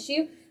Spider-Man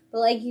issue. But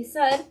like you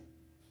said,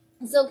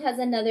 Silk has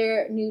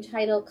another new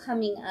title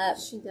coming up.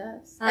 She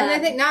does. And I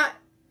think not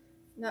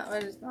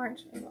what is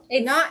March?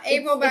 It's not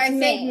April, but I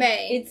think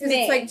May. It's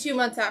May. It's like 2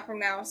 months out from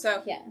now.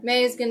 So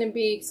May is going to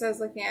be, because I was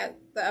looking at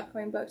the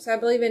upcoming book. So I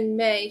believe in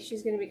May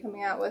she's going to be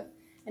coming out with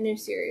a new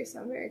series.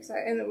 So I'm very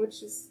excited. And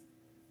which is,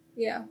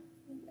 I'm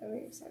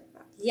very excited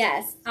about.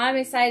 Yes, I'm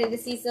excited to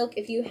see Silk.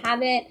 If you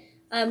haven't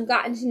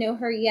gotten to know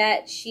her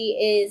yet,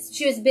 she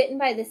was bitten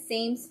by the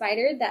same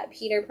spider that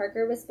Peter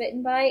Parker was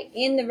bitten by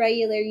in the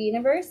regular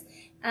universe,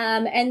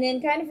 and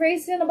then kind of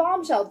raised in a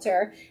bomb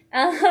shelter,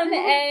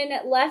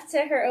 and left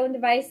to her own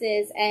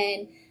devices,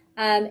 and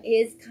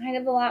is kind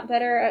of a lot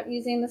better at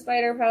using the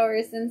spider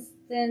powers than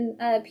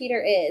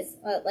Peter is.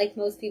 Like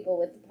most people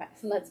with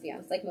let's be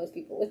honest, like most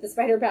people with the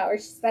spider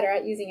powers, she's better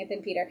at using it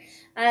than Peter.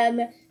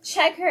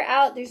 Check her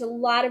out. There's a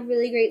lot of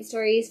really great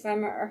stories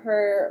from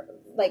her,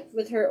 like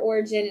with her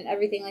origin and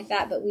everything like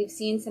that, but we've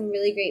seen some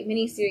really great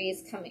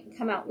miniseries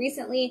come out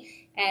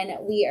recently, and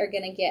we are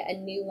going to get a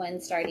new one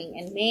starting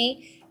in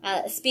May.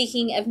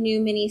 Speaking of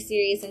new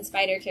miniseries and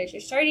spider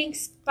characters starting,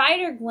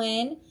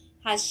 Spider-Gwen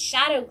has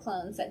shadow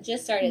clones that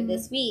just started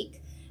this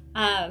week.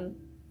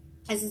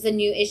 This is a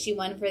new issue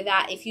 1 for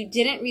that. If you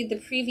didn't read the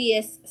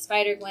previous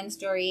Spider-Gwen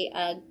story,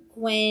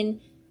 Gwen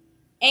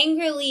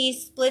angrily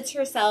splits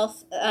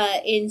herself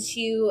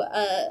into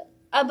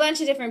a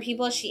bunch of different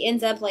people. She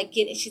ends up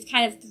she's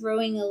kind of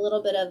throwing a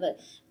little bit of a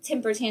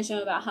temper tantrum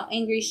about how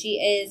angry she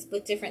is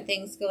with different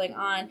things going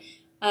on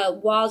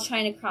while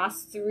trying to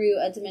cross through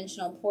a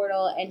dimensional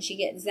portal, and she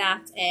gets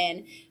zapped,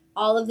 and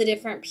all of the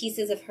different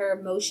pieces of her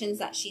emotions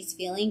that she's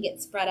feeling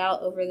get spread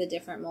out over the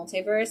different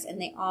multiverse,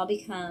 and they all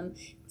become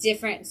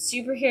different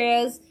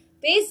superheroes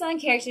based on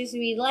characters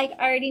we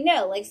already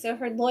know. So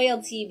her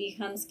loyalty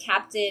becomes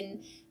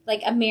Captain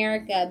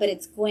America, but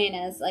it's Gwen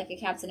as a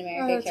Captain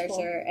America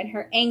character, and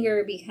her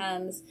anger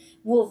becomes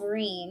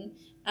Wolverine.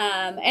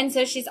 And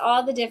so she's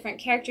all the different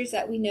characters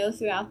that we know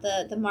throughout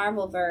the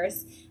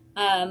Marvel-verse,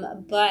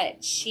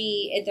 but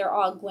they're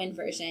all Gwen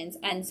versions.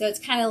 And so it's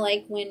kind of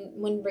like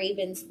when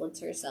Raven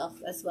splits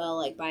herself as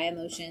well, by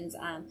emotions.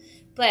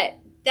 But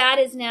that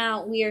is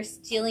now, we are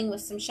dealing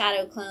with some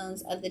shadow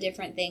clones of the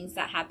different things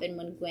that happen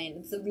when Gwen,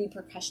 it's the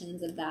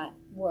repercussions of that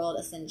world,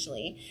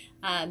 essentially.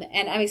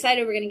 And I'm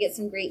excited we're going to get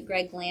some great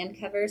Greg Land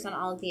covers on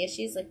all of the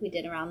issues like we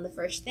did around the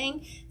first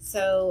thing.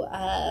 So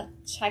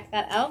check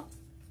that out.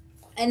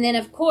 And then,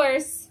 of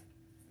course,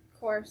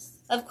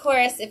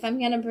 if I'm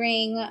going to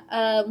bring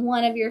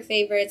one of your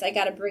favorites, I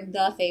got to bring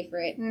the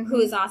favorite, who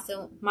is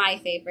also my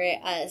favorite.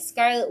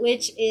 Scarlet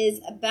Witch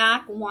is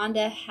back.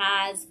 Wanda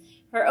has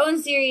her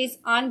own series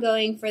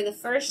ongoing for the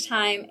first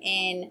time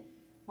in,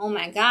 oh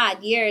my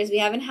God, years. We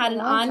haven't had an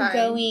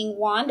ongoing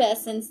Wanda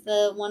since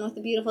the one with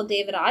the beautiful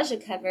David Aja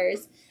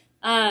covers.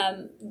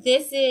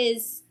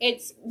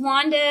 It's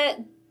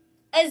Wanda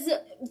as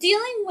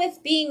dealing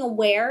with being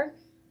aware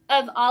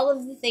of all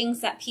of the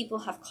things that people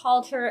have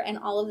called her and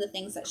all of the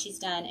things that she's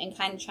done, and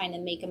kind of trying to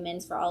make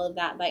amends for all of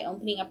that by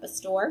opening up a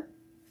store.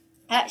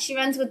 She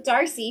runs with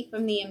Darcy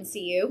from the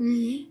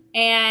MCU,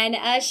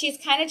 and she's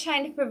kind of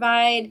trying to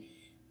provide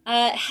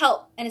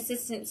help and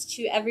assistance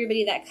to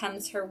everybody that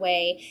comes her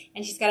way,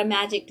 and she's got a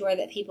magic door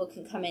that people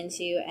can come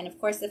into. And of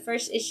course the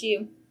first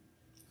issue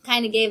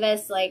kind of gave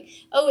us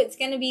it's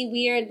going to be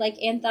weird,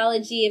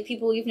 anthology of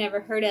people we've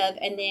never heard of,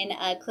 and then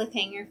a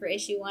cliffhanger for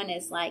issue 1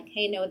 is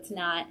hey, no, it's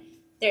not.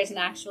 There's an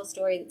actual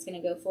story that's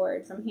going to go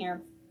forward from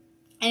here,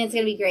 and it's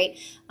going to be great.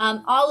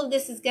 All of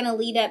this is going to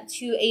lead up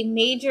to a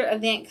major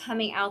event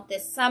coming out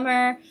this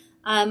summer.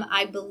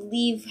 I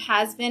believe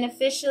has been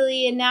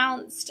officially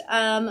announced,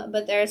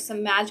 but there's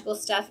some magical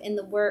stuff in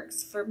the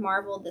works for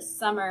Marvel this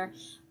summer,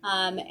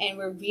 and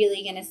we're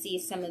really going to see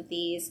some of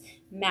these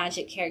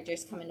magic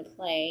characters come into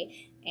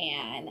play,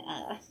 and,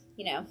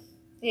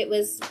 it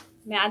was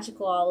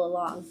magical all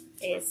along,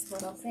 is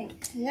what I'll say.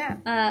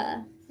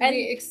 Yeah. It'll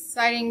be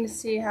exciting to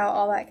see how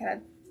all that kind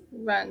of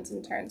runs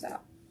and turns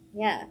out.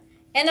 Yeah.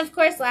 And of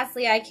course,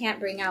 lastly, I can't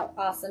bring out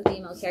awesome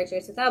female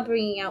characters without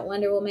bringing out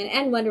Wonder Woman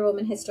and Wonder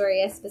Woman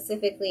Historia,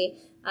 specifically,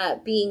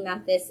 being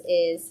that this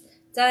is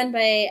done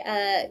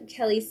by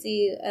Kelly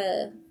Sue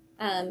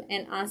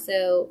and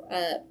also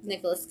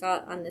Nicholas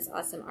Scott on this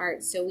awesome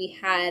art. So we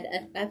had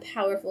a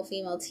powerful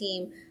female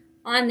team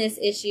on this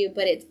issue,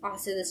 but it's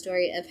also the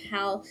story of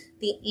how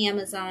the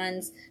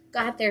Amazons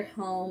got their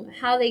home,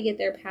 how they get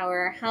their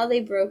power, how they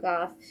broke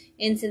off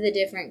into the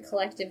different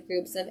collective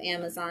groups of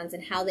Amazons,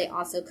 and how they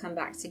also come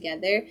back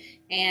together,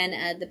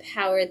 and the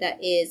power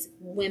that is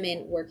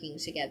women working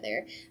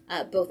together,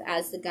 both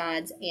as the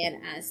gods and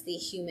as the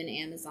human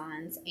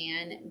Amazons,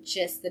 and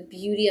just the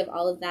beauty of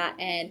all of that.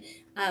 And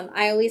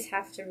I always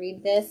have to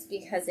read this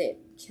because it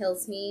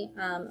kills me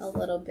a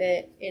little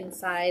bit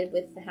inside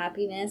with the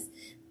happiness,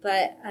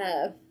 but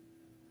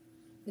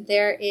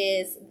there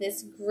is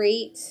this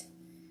great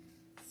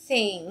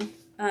thing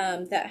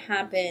that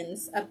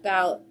happens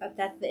about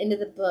at the end of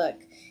the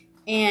book,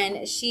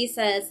 and she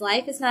says,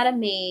 life is not a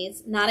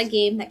maze, not a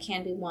game that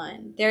can be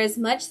won. There is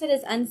much that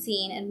is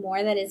unseen and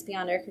more that is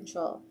beyond our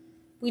control.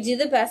 We do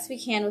the best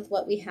we can with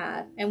what we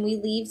have, and we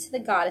leave to the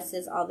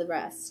goddesses all the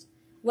rest.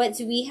 What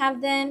do we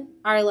have then?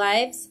 Our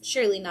lives?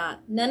 Surely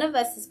not. None of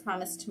us is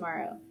promised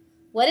tomorrow.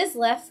 What is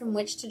left from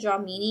which to draw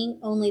meaning?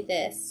 Only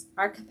this,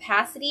 our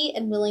capacity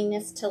and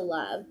willingness to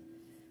love.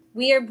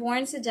 We are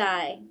born to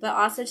die, but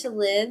also to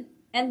live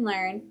and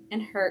learn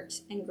and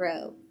hurt and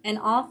grow, and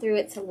all through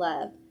it to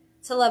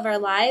love our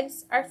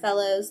lives, our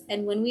fellows,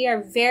 and when we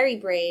are very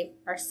brave,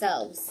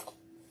 ourselves.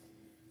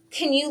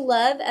 Can you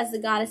love as the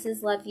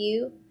goddesses love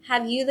you?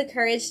 Have you the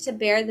courage to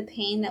bear the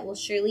pain that will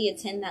surely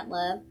attend that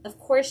love? Of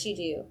course you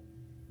do.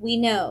 We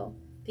know,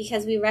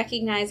 because we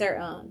recognize our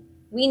own.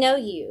 We know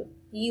you.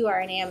 You are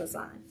an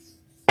Amazon.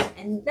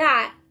 And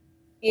that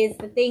is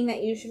the thing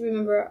that you should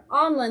remember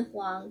all month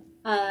long.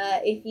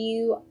 If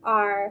you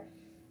are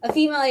a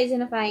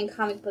female-identifying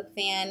comic book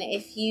fan,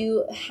 if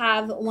you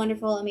have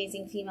wonderful,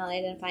 amazing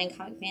female-identifying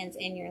comic fans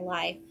in your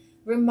life,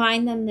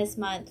 remind them this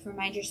month,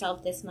 remind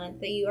yourself this month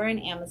that you are an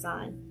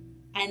Amazon,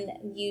 and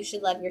you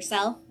should love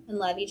yourself and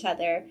love each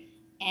other,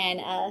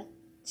 and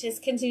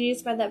just continue to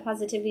spread that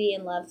positivity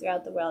and love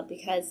throughout the world,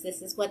 because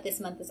this is what this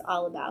month is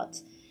all about.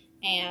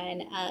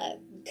 And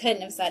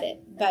couldn't have said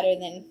it better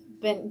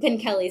than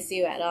Kelly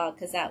Sue at all,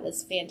 because that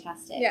was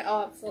fantastic. Yeah,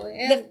 oh, absolutely.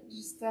 And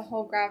just the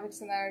whole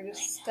graphics in that are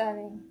just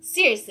stunning.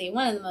 Seriously,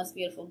 one of the most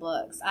beautiful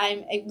books.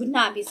 I would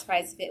not be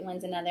surprised if it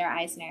wins another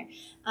Eisner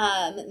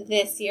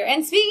this year.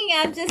 And speaking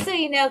of, just so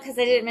you know, because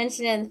I didn't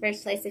mention it in the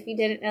first place, if you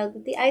didn't know,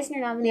 that the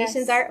Eisner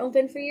nominations are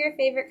open for your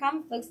favorite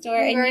comic book store.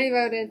 You've already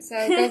voted,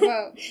 so go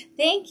vote.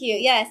 Thank you.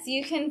 Yes,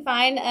 you can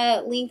find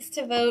links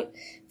to vote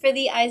for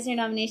the Eisner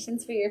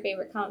nominations for your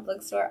favorite comic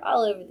book store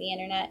all over the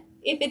internet.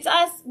 If it's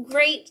us,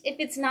 great. If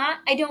it's not,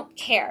 I don't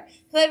care.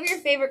 Whoever your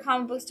favorite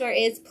comic book store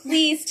is,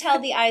 please tell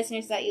the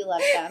Eisners that you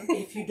love them.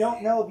 If you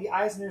don't know, the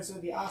Eisners are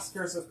the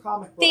Oscars of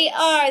comic books. They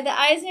are. The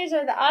Eisners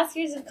are the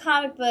Oscars of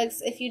comic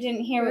books, if you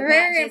didn't hear what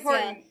Matt just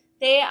said.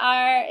 They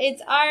are.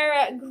 It's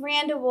our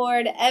grand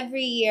award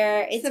every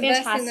year. It's the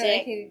fantastic. best thing that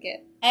I could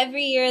get.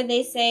 Every year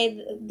they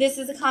say this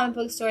is a comic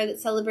book store that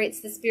celebrates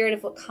the spirit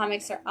of what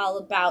comics are all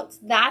about.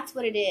 That's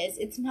what it is.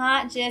 It's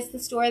not just the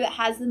store that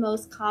has the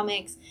most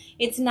comics.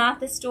 It's not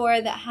the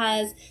store that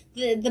has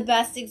the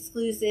best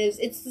exclusives.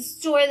 It's the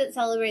store that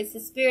celebrates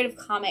the spirit of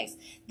comics,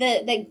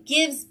 that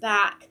gives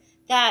back,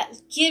 that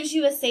gives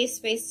you a safe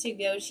space to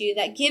go to,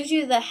 that gives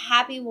you the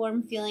happy,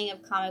 warm feeling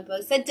of comic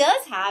books, that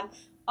does have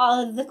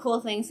all of the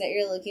cool things that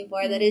you're looking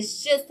for, that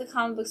is just the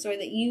comic book store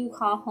that you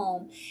call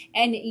home.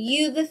 And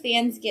you, the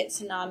fans, get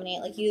to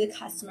nominate, like you, the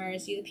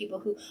customers, you, the people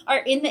who are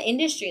in the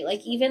industry,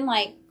 like even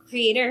like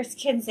creators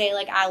can say,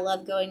 like, I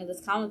love going to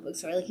this comic book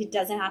store. Like, it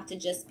doesn't have to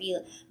just be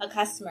a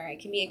customer. It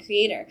can be a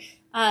creator.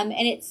 And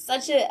it's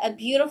such a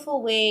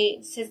beautiful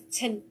way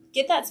to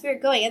get that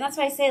spirit going. And that's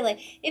why I say, like,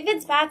 if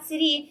it's Bad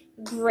City,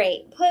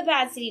 great. Put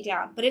Bad City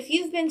down. But if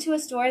you've been to a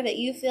store that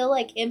you feel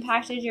like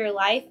impacted your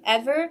life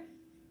ever,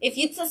 if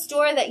it's a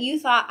store that you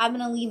thought, I'm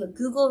going to leave a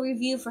Google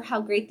review for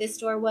how great this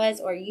store was,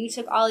 or you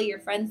took all of your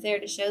friends there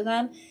to show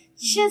them,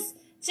 just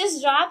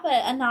drop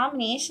a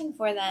nomination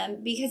for them,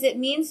 because it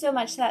means so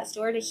much to that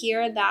store to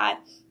hear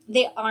that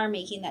they are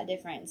making that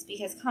difference,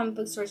 because comic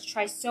book stores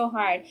try so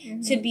hard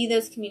to be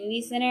those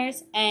community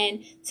centers,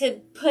 and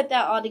to put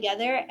that all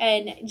together,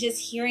 and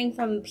just hearing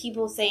from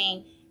people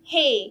saying,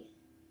 hey,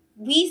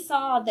 we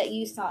saw that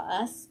you saw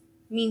us,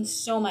 means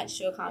so much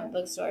to a comic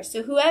book store.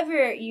 So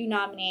whoever you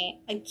nominate,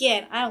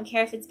 again, I don't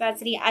care if it's Bad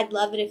City. I'd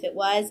love it if it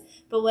was.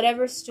 But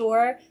whatever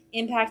store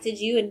impacted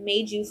you and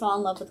made you fall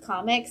in love with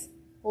comics,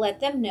 let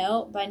them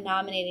know by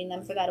nominating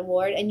them for that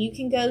award. And you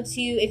can go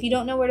to, if you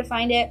don't know where to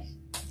find it,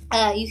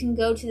 you can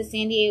go to the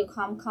San Diego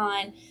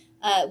Comic-Con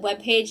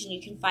webpage, and you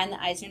can find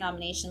the Eisner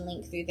nomination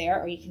link through there,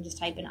 or you can just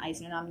type in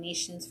Eisner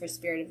nominations for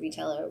Spirit of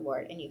Retailer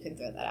Award, and you can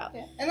throw that out.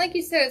 Yeah. And like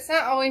you said, it's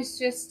not always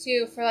just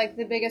for like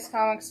the biggest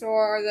comic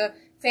store or the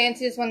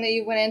fanciest one that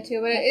you went into,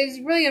 but it is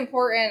really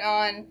important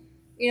on,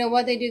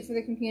 what they do for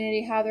the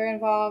community, how they're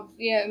involved.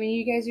 I mean,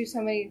 you guys do so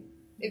many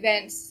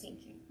events. Thank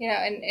you.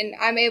 And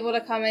I'm able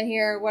to come in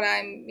here when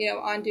I'm,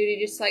 on duty,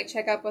 just to, like,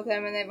 check up with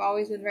them, and they've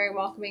always been very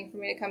welcoming for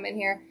me to come in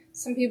here.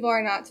 Some people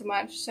are not too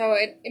much, so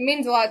it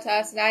means a lot to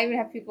us, and I even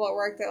have people at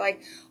work that,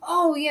 like,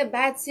 oh, yeah,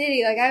 Bad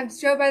City, like, I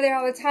drove by there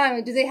all the time,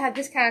 like, do they have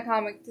this kind of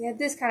comic? Do they have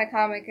this kind of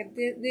comic? And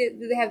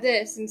do they have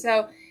this? And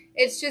so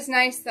it's just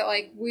nice that,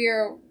 like,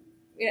 we're,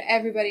 you know,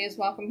 everybody is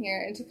welcome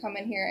here and to come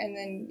in here, and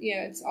then, you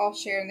know, it's all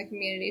shared in the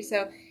community.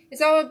 So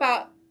it's all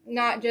about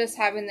not just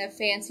having the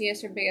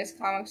fanciest or biggest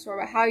comic store,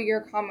 but how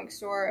your comic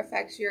store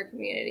affects your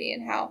community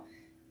and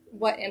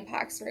what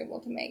impacts they're able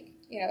to make.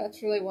 You know,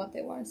 that's really what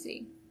they want to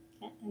see.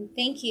 And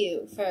thank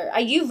you for,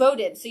 you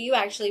voted, so you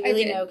actually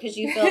really know because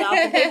you filled out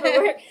the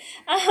paperwork.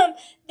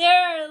 There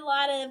are a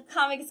lot of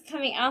comics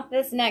coming out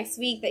this next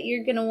week that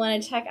you're going to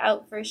want to check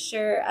out for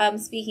sure.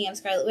 Speaking of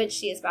Scarlet Witch,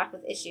 she is back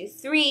with issue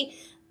 3.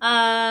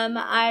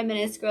 I'm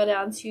going to scroll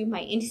down to my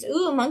indies.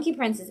 Ooh, Monkey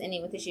Prince is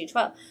ending with issue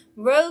 12.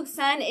 Rogue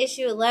Sun,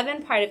 issue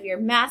 11, part of your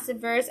massive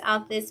verse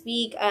out this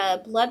week.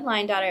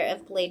 Bloodline, Daughter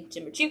of Blade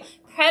number 2.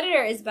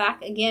 Predator is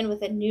back again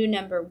with a new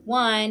number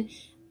 1.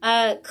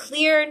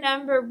 Clear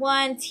number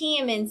 1,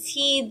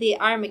 TMNT, the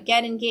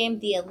Armageddon game,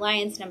 the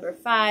Alliance number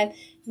 5,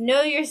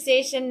 Know Your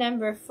Station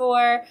number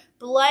 4,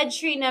 Blood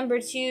Tree number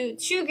 2,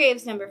 True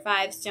Graves number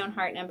 5,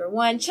 Stoneheart number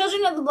 1,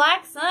 Children of the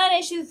Black Sun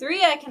issue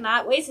 3, I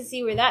cannot wait to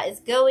see where that is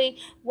going,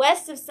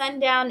 West of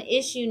Sundown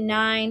issue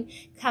 9,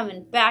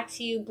 coming back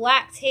to you,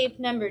 Black Tape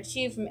number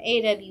 2 from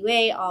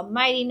AWA,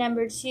 Almighty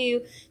number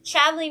 2,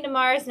 Traveling to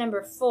Mars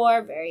number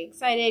 4, very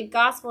excited,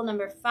 Gospel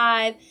number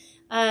 5,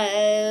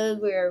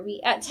 where are we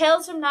at?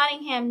 Tales from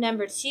Nottingham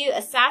number 2,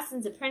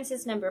 Assassins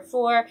Apprentice number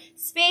 4,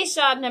 Space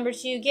Job number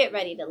 2, get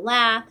ready to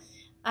laugh,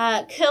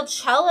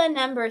 Coachella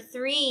number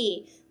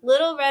 3,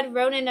 Little Red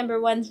Ronin number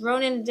 1's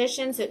Ronin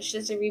edition, so it's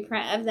just a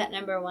reprint of that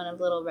number 1 of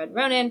Little Red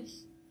Ronin,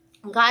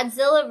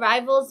 Godzilla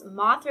Rivals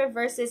Mothra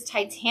versus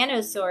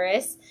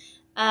Titanosaurus,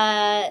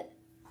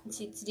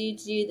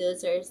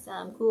 those are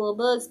some cool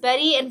books.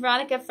 Betty and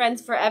Veronica,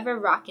 Friends Forever,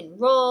 Rock and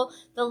Roll.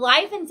 The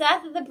Life and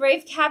Death of the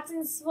Brave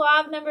Captain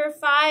Suave, number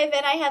 5,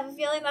 and I have a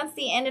feeling that's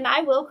the end, and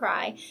I will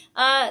cry.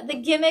 The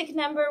Gimmick,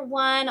 number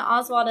 1.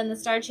 Oswald and the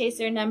Star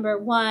Chaser, number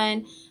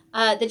 1.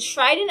 The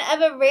Trident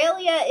of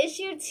Aurelia,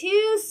 issue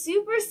 2.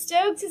 Super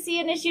stoked to see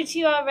an issue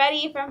 2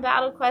 already from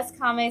Battle Quest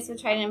Comics with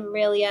Trident of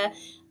Aurelia.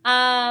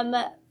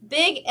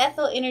 Big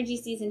Ethel Energy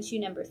Season 2,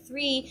 number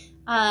 3,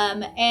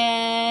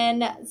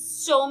 and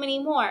so many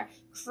more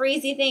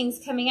crazy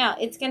things coming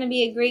out. It's going to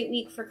be a great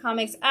week for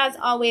comics, as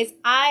always.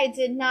 I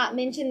did not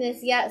mention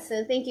this yet,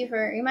 so thank you for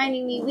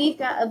reminding me. We've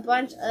got a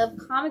bunch of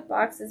comic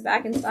boxes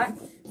back in stock,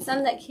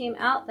 some that came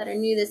out that are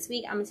new this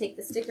week. I'm going to take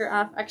the sticker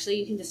off. Actually,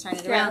 you can just turn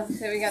it around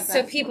so we got that.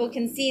 So people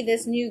can see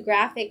this new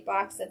graphic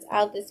box that's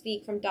out this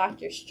week from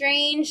Doctor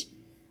Strange.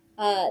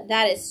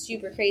 That is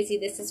super crazy.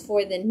 This is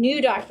for the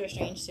new Doctor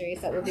Strange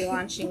series that will be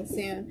launching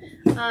soon.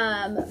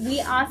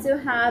 We also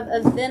have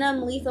a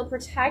Venom Lethal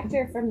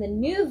Protector from the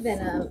new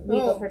Venom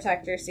Lethal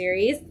Protector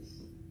series.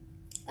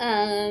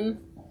 And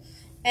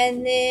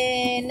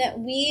then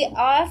we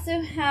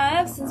also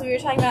have, since we were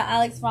talking about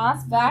Alex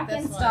Ross, back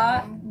in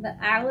stock, the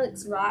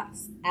Alex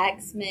Ross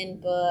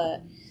X-Men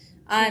book.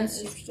 I'm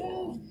super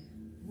stoked.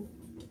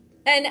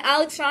 And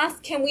Alex Ross,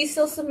 can we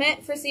still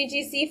submit for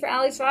CGC for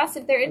Alex Ross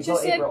if they're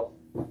interested?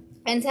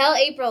 Until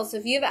April. So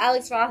if you have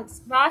Alex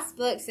Ross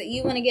books that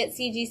you want to get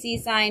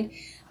CGC signed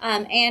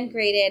and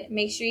graded,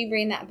 make sure you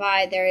bring that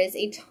by. There is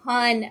a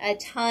ton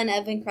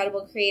of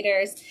incredible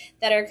creators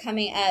that are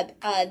coming up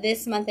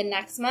this month and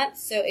next month.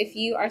 So if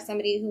you are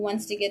somebody who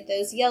wants to get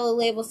those Yellow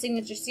Label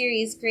Signature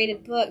Series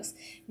graded books,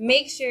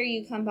 make sure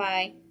you come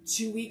by.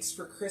 2 weeks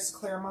for Chris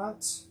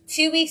Claremont.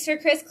 2 weeks for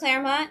Chris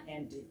Claremont.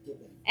 And Dave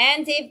Gibbons.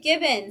 And Dave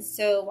Gibbons.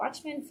 So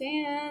Watchmen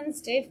fans,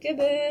 Dave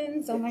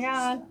Gibbons. Oh my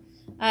God.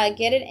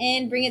 Get it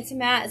in, bring it to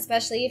Matt,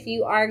 especially if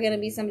you are going to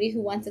be somebody who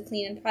wants a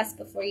clean and press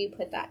before you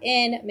put that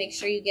in. Make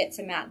sure you get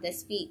to Matt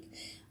this week.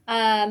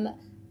 Other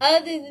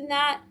than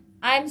that,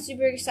 I'm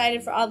super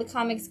excited for all the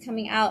comics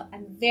coming out.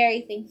 I'm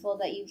very thankful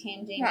that you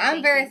came, Jamie. No,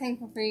 I'm very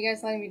thankful for you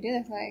guys letting me do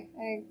this.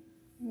 I'm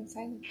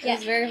excited. Yeah.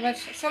 It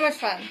was so much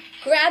fun.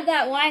 Grab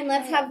that wine.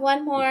 Let's have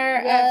one more.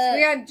 Yes,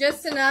 we got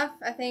just enough,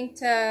 I think,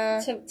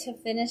 to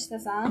finish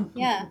this off.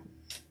 Yeah.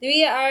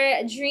 We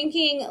are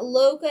drinking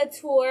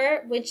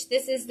Locateur, which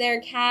this is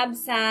their Cab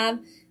Sav.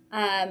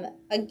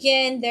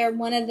 Again, they're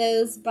one of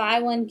those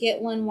buy one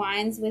get one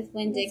wines with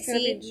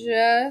Winn-Dixie.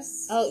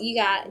 Oh, you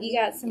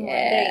got some more.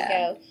 There you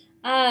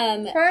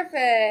go.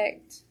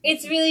 Perfect.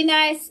 It's really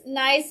nice,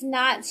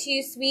 not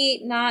too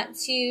sweet, not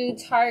too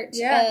tart.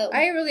 Yeah,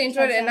 I really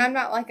enjoyed it, and I'm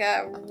not like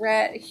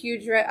a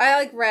huge red. I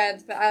like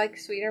reds, but I like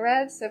sweeter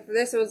reds. So for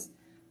this, it was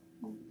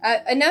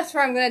enough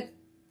where I'm gonna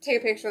take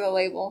a picture of the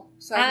label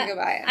so I can go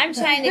buy it. I'm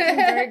trying to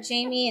convert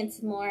Jamie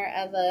into more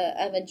of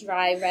a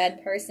dry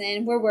red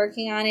person. We're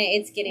working on it.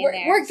 It's getting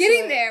there. We're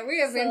getting there.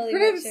 We have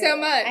improved so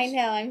much. I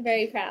know. I'm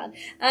very proud.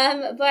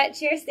 But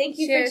cheers. Thank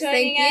you for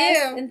joining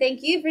us. And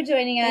thank you for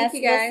joining us.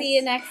 Thank you, guys. We'll see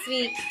you next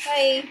week.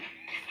 Bye.